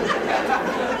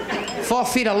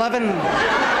 4'11",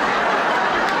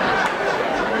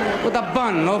 with a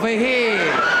bun over here,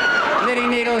 little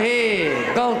needle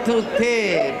here, gold tooth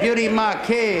here, beauty mark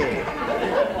here.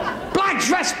 Black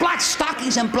dress, black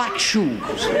stockings, and black shoes.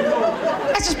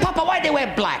 I says, Papa, why they wear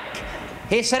black?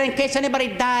 He said, in case anybody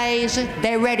dies,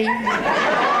 they're ready.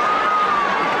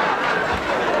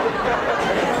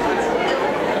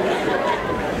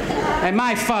 And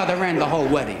my father ran the whole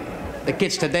wedding. The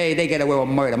kids today, they get away with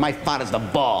murder. My father's the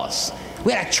boss.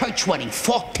 We had a church wedding,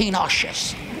 14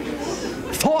 ushers.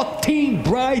 14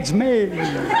 bridesmaids.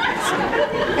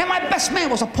 And my best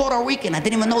man was a Puerto Rican. I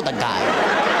didn't even know the guy.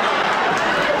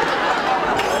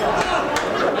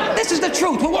 This is the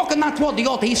truth. We're walking down toward the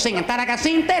altar. He's singing.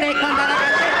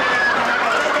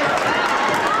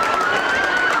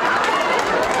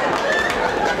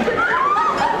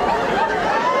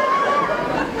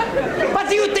 But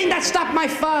do you think that stopped my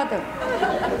father?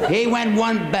 He went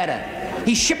one better.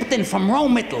 He shipped in from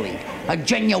Rome, Italy, a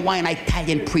genuine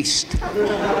Italian priest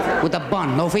with a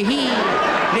bun over here,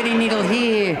 little needle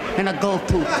here, and a gold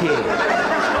tooth here.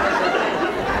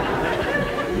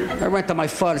 I went to my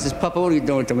father and says, Papa, what are you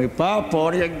doing to me? Papa,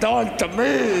 what are you doing to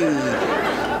me?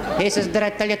 He says, did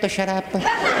I tell you to shut up?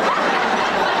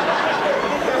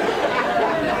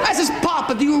 I says,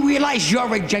 Papa, do you realize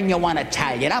you're a genuine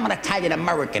Italian? I'm an Italian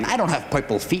American. I don't have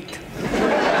purple feet.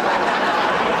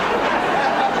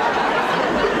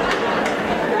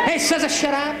 He says,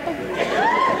 shut up.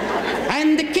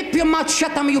 And keep your mouth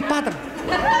shut, I'm your padre.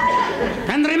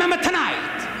 And remember,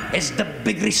 tonight is the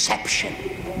big reception.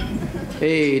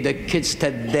 Hey, the kids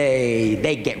today,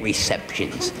 they get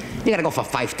receptions. You gotta go for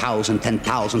 5,000,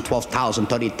 10,000, 12,000,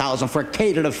 30,000 for a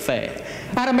catered affair.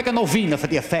 I had to make a novena for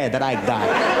the affair that I got.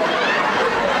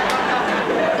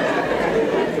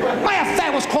 My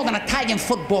affair was called an Italian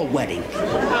football wedding.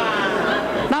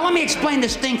 Now let me explain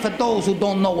this thing for those who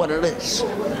don't know what it is.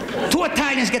 Two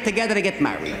Italians get together to get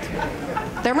married.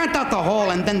 They rent out the hall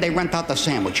and then they rent out the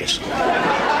sandwiches.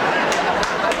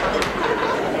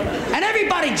 And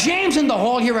everybody jams in the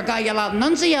hall, hear a guy yell out,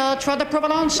 Nunzio, try the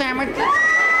provolone sandwich.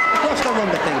 Across the room,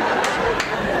 the thing goes.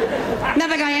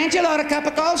 Another guy, Angelo, a cup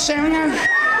of cold sandwich.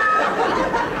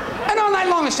 And all night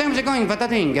long, the sandwiches are going,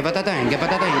 va-da-ding, va-da-ding, va-da-ding,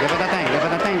 va-da-ding,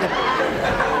 va-da-ding.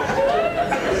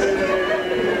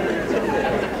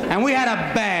 And we had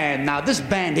a band. Now, this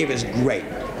band here is great.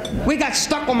 We got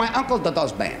stuck with my Uncle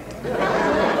Dodo's band.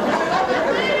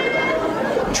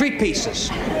 3 pieces.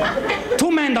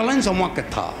 2 mandolins and 1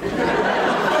 guitar.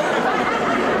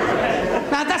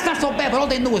 Now, that's not so bad, but all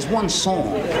they knew was one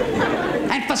song.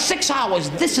 And for 6 hours,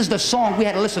 this is the song we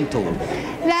had to listen to.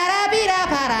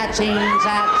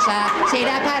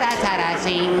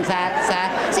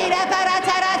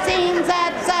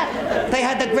 They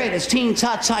had the greatest teen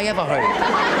tots I ever heard.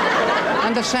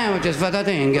 And the sandwiches,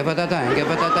 va-da-ding, va-da-ding,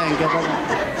 va-da-ding,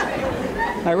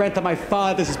 va-da-ding. I ran to my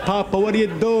father, says, Papa, what are you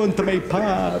doing to me,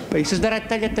 Papa? He says, did I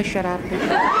tell you to shut up?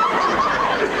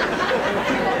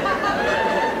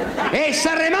 He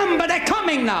said, remember, they're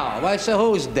coming now. I said,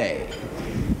 who's they?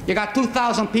 You got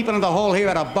 2,000 people in the hall here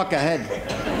at a buck a head.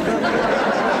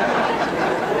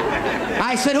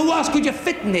 I said, who else could you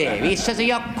fit in there? He says,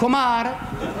 your kumar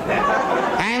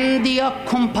and your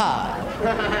kumpar.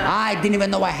 I didn't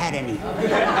even know I had any.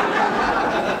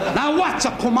 Now, what's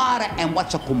a kumar and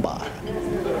what's a kumbar?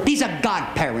 These are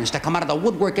godparents that come out of the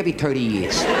woodwork every 30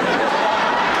 years.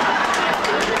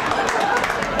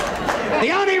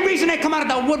 The only reason they come out of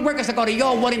the woodwork is to go to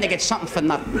your wedding to get something for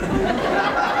nothing.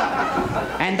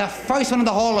 And the first one in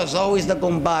the hall is always the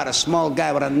gumbar, a small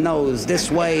guy with a nose this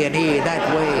way and here,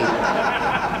 that way.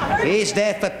 He's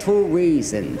there for 2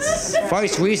 reasons.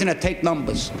 First reason, to take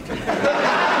numbers.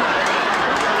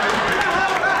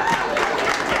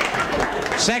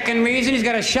 Second reason, he's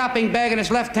got a shopping bag in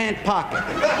his left-hand pocket.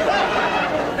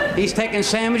 He's taking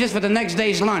sandwiches for the next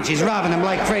day's lunch. He's robbing them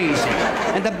like crazy.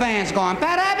 And the band's going, the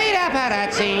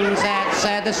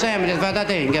sandwiches,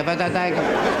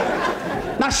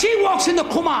 Now she walks into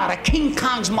Kumara, King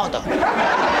Kong's mother.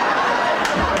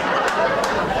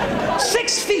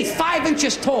 6 feet 5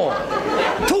 inches tall.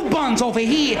 2 buns over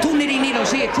here, 2 knitting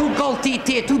needles here, 2 gold teeth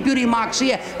here, 2 beauty marks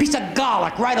here, piece of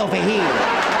garlic right over here.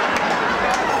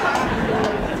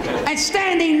 And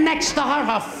standing next to her,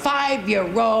 her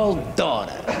 5-year-old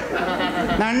daughter.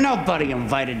 Now, nobody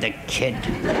invited the kid.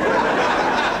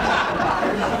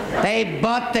 They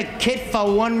bought the kid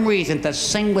for one reason, to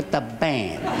sing with the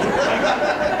band.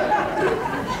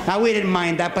 Now, we didn't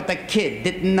mind that, but the kid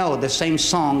didn't know the same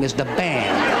song as the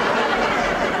band.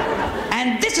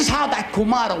 And this is how that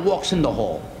Kumara walks in the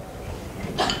hall.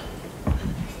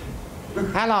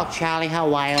 Hello, Charlie,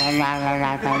 how are you?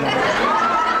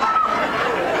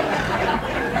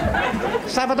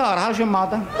 Salvador, how's your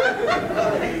mother?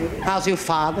 How's your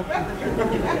father?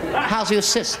 How's your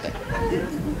sister?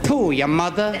 Pooh, your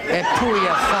mother, pooh,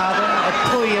 your father,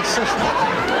 pooh, your sister.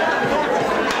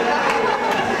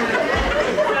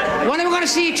 When are we going to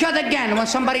see each other again? When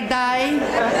somebody die?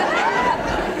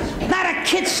 Now the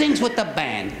kid sings with the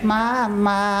band.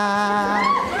 Mama,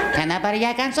 canabari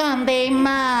a canzone di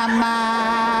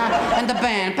mama. And the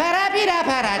band.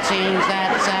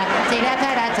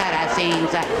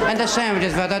 And the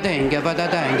sandwiches.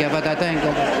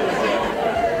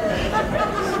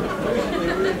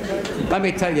 Let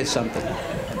me tell you something.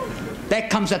 There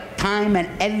comes a time in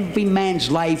every man's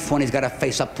life when he's got to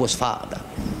face up to his father.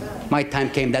 My time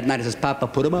came that night. He says, Papa,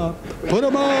 put him up. Put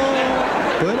him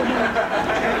up. Put him up.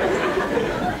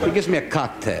 He gives me a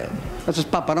cocktail. I says,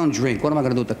 Papa, I don't drink. What am I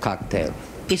going to do with the cocktail?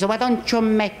 He said, why don't you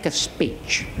make a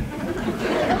speech?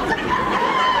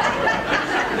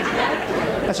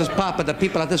 I says, Papa, the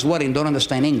people at this wedding don't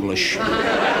understand English.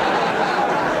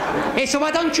 He said,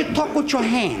 why don't you talk with your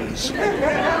hands?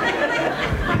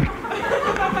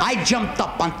 I jumped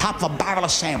up on top of a barrel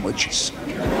of sandwiches.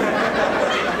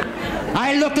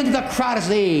 I looked into the crowd and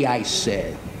said, hey, I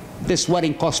said, this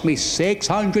wedding cost me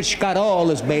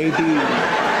 $600, baby.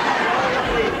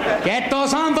 Get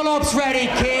those envelopes ready,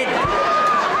 kid.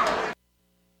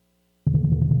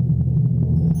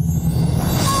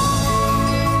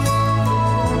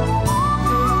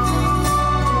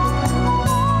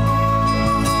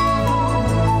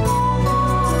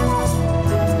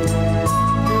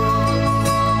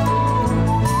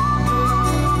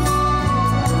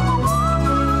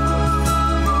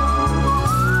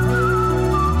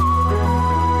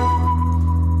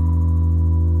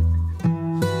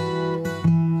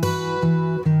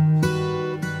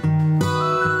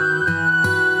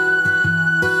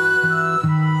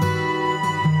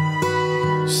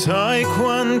 Sai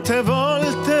quante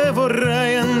volte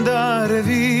vorrei andare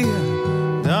via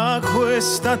da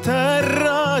questa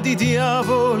terra di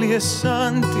diavoli e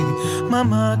santi, ma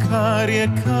magari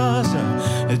è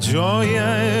casa, è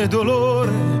gioia e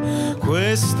dolore,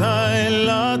 questa è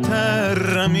la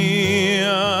terra mia.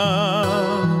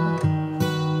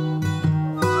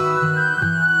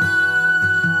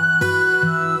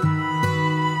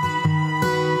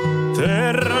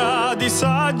 Terra di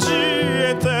saggi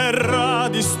e terra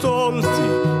di stolti,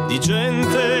 di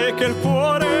gente che il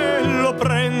cuore lo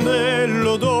prende e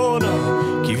lo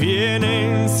dona. Chi viene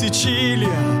in Sicilia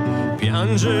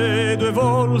piange 2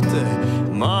 volte,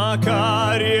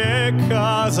 Macari è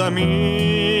casa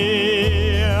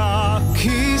mia.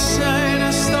 Chi sei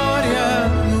una storia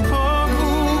un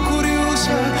poco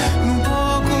curiosa, un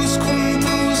poco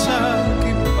scontusa,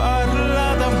 chi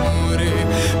parla d'amore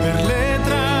per le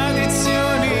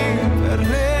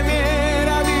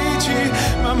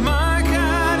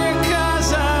Macari a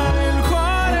casa, il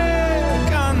cuore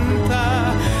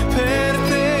canta per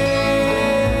te.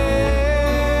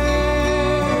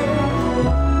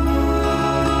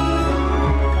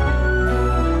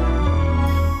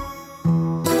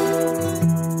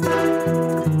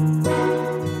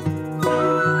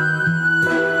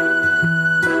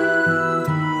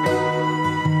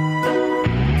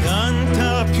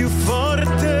 Canta più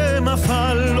forte ma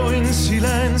fallo in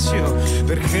silenzio,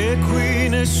 perché qui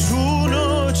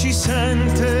nessuno ci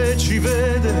sente, ci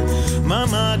vede, ma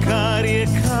Macari è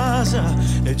casa,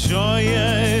 è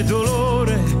gioia e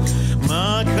dolore,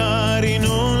 Macari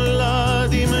non la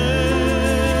dimentico,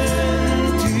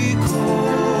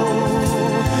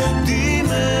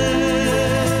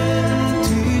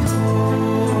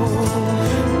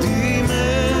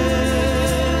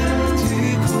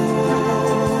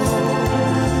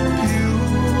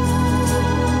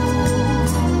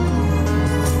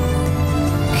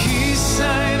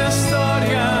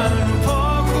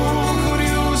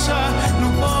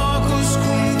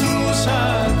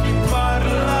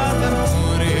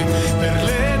 per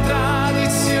le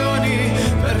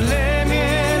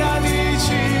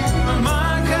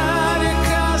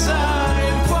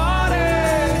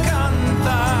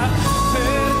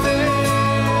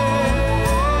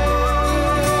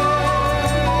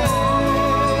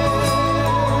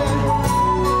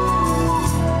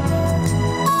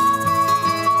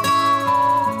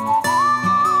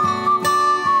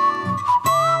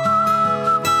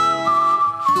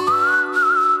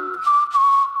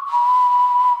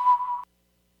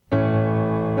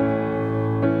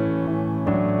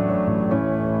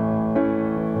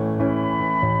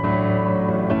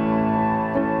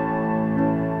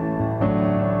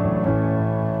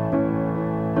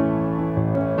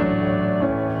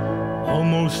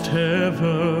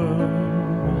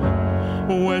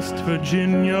West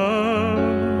Virginia,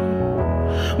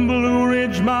 Blue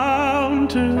Ridge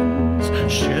Mountains,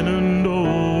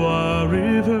 Shenandoah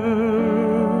River.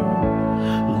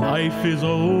 Life is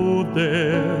old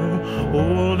there,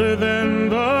 older than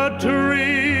the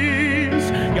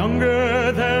trees,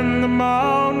 younger than the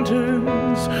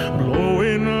mountains,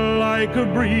 blowing like a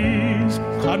breeze.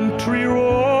 Country roads,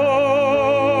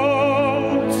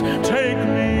 take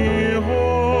me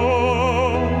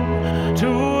home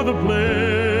to the place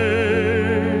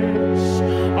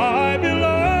I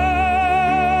belong.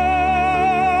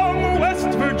 West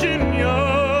Virginia,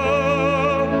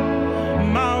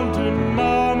 Mountain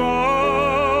Mama,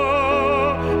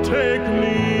 take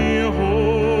me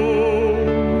home,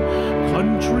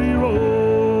 country roads.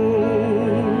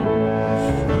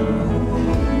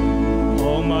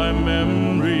 All my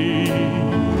memories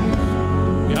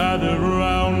gathered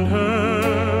round her,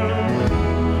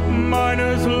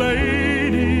 miner's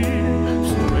lady,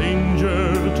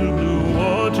 stranger to blue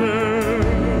water,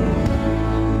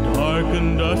 dark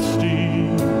and dusty,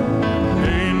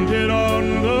 painted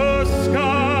on the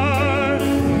sky,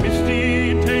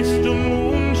 misty taste of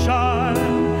moonshine,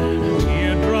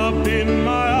 teardrop in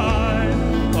my eye.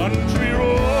 Country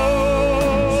roads,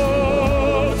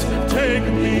 take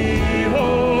me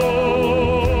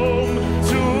home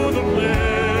to the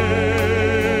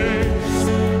place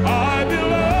I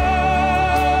belong.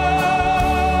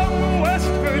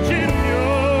 West Virginia,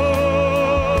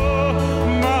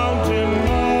 Mountain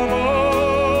Mama,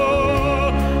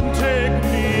 take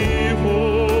me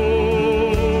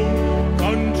home,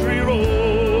 country roads.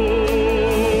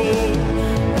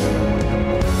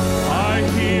 I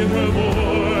hear her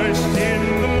voice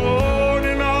in the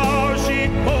morning, how she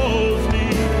calls me.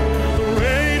 The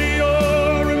radio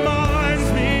reminds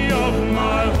me of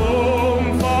my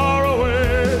home far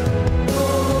away.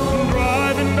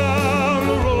 Driving down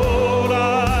the road,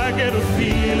 I get a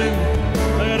feeling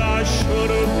that I should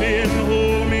have been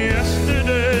home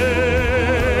yesterday.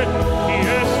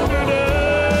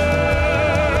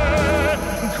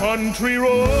 Country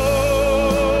roads,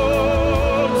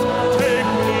 take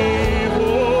me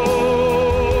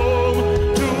home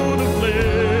to the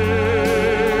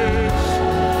place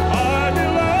I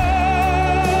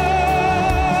belong.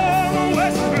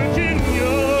 West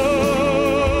Virginia,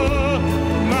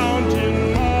 Mountain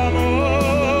Mama,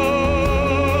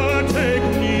 take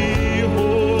me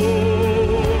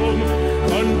home,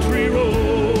 country roads,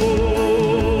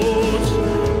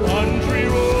 country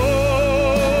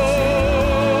roads,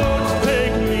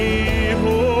 take me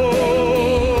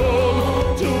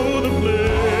home to the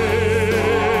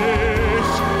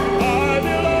place I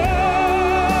belong.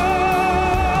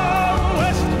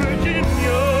 West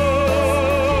Virginia,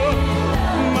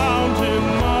 Mountain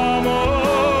Mama,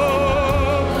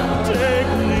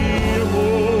 take me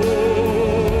home,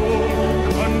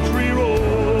 country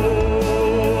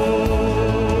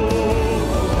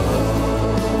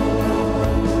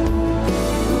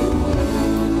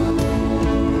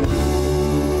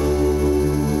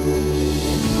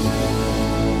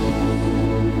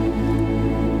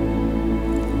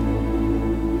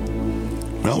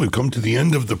Well, we've come to the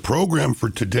end of the program for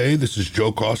today. This is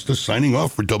Joe Costa signing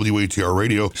off for WATR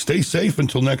Radio. Stay safe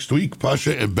until next week.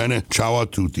 Pasha e bene. Ciao a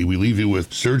tutti. We leave you with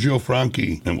Sergio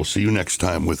Franchi, and we'll see you next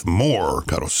time with more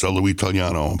Carosello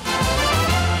Italiano.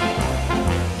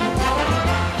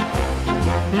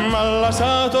 M'ha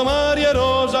lasciato Maria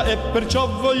Rosa e perciò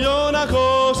voglio una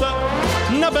cosa,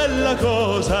 una bella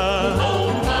cosa.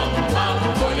 Oh mamma,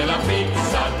 voglio la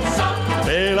pizza,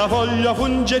 E la voglio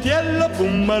fungetiella,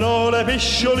 pumarole,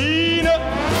 pisciolina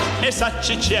e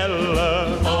saccicella.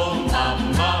 oh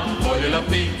mamma, voglio la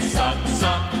pizza,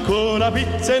 Con la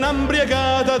pizza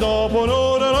inambriacata, dopo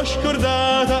un'ora l'ho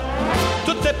scordata,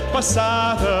 tutta è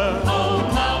passata. oh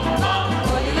mamma,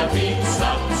 voglio la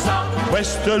pizza,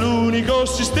 Questo è l'unico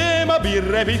sistema,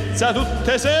 birra e pizza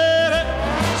tutte sere,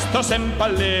 sto sempre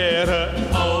all'era.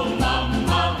 oh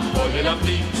mamma, voglio la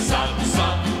pizza,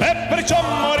 E perciò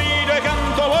morire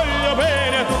canto voglio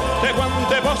bene a tutte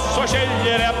quante posso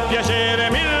scegliere a piacere,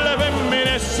 mille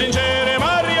femmine sincere.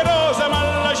 Maria Rosa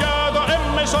m'ha lasciato e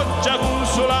mi so già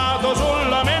consolato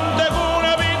sulla mente con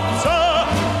una pizza,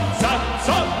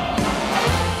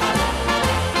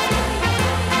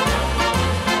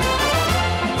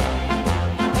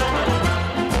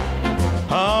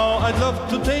 Oh, I'd love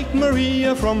to take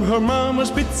Maria from her mama's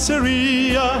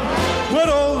pizzeria, where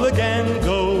all the gang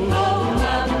goes. oh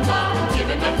mamma, give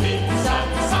him a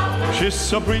pizza, She's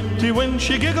so pretty when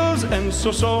she giggles and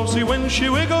so saucy when she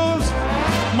wiggles.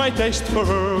 My taste for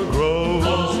her grows.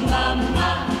 oh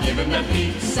mamma, give him a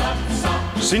pizza,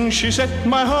 Since she set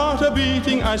my heart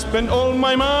a-beating, I spent all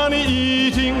my money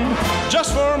eating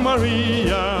just for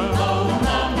Maria. Oh,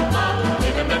 Mama,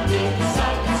 give him the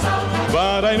pizza.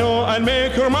 But I know I'll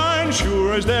make her mine,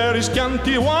 sure as there is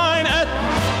Chianti wine at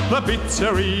the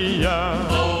pizzeria.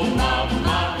 Oh,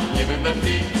 Mama, give him the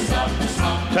pizza.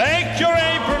 Take your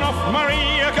apron off,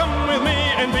 Maria, come with me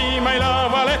and be my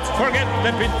lover. Let's forget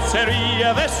the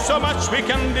pizzeria, there's so much we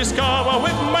can discover.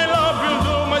 With my love you'll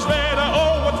do much better.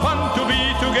 Oh, what fun to be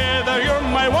together. You're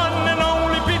my one and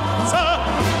only pizza.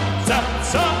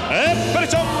 Zazza. E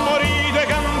perciò morite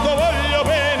canto, voglio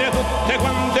bene a tutte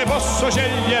quante. Posso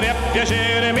scegliere a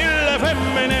piacere 1000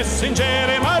 femmine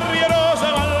sincere. Maria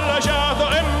Rosa m'ha lasciato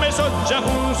e me so già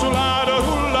consolato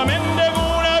sulla mente con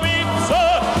una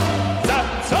pizza.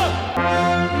 Zazza.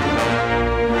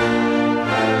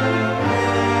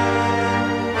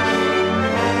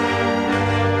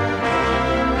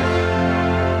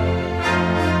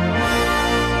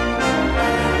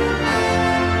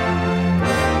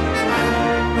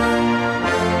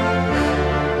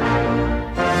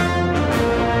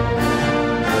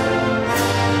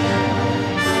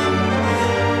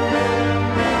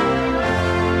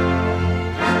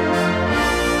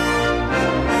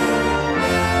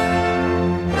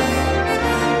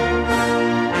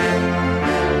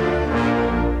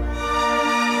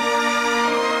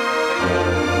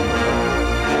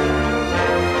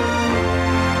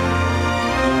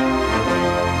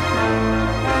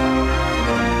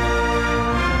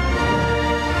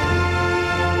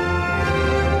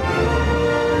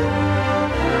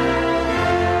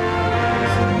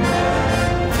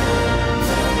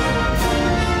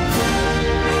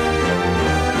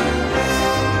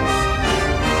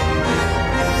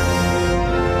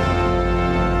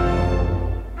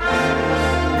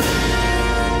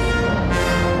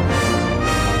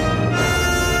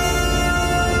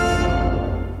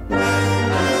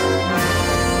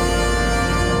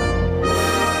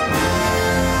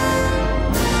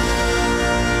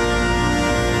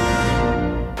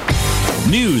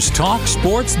 News, talk,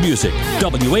 sports, music.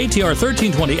 WATR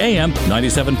 1320 AM,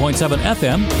 97.7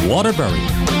 FM, Waterbury.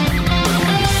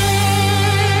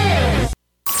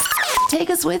 Take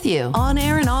us with you on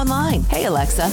air and online. Hey, Alexa,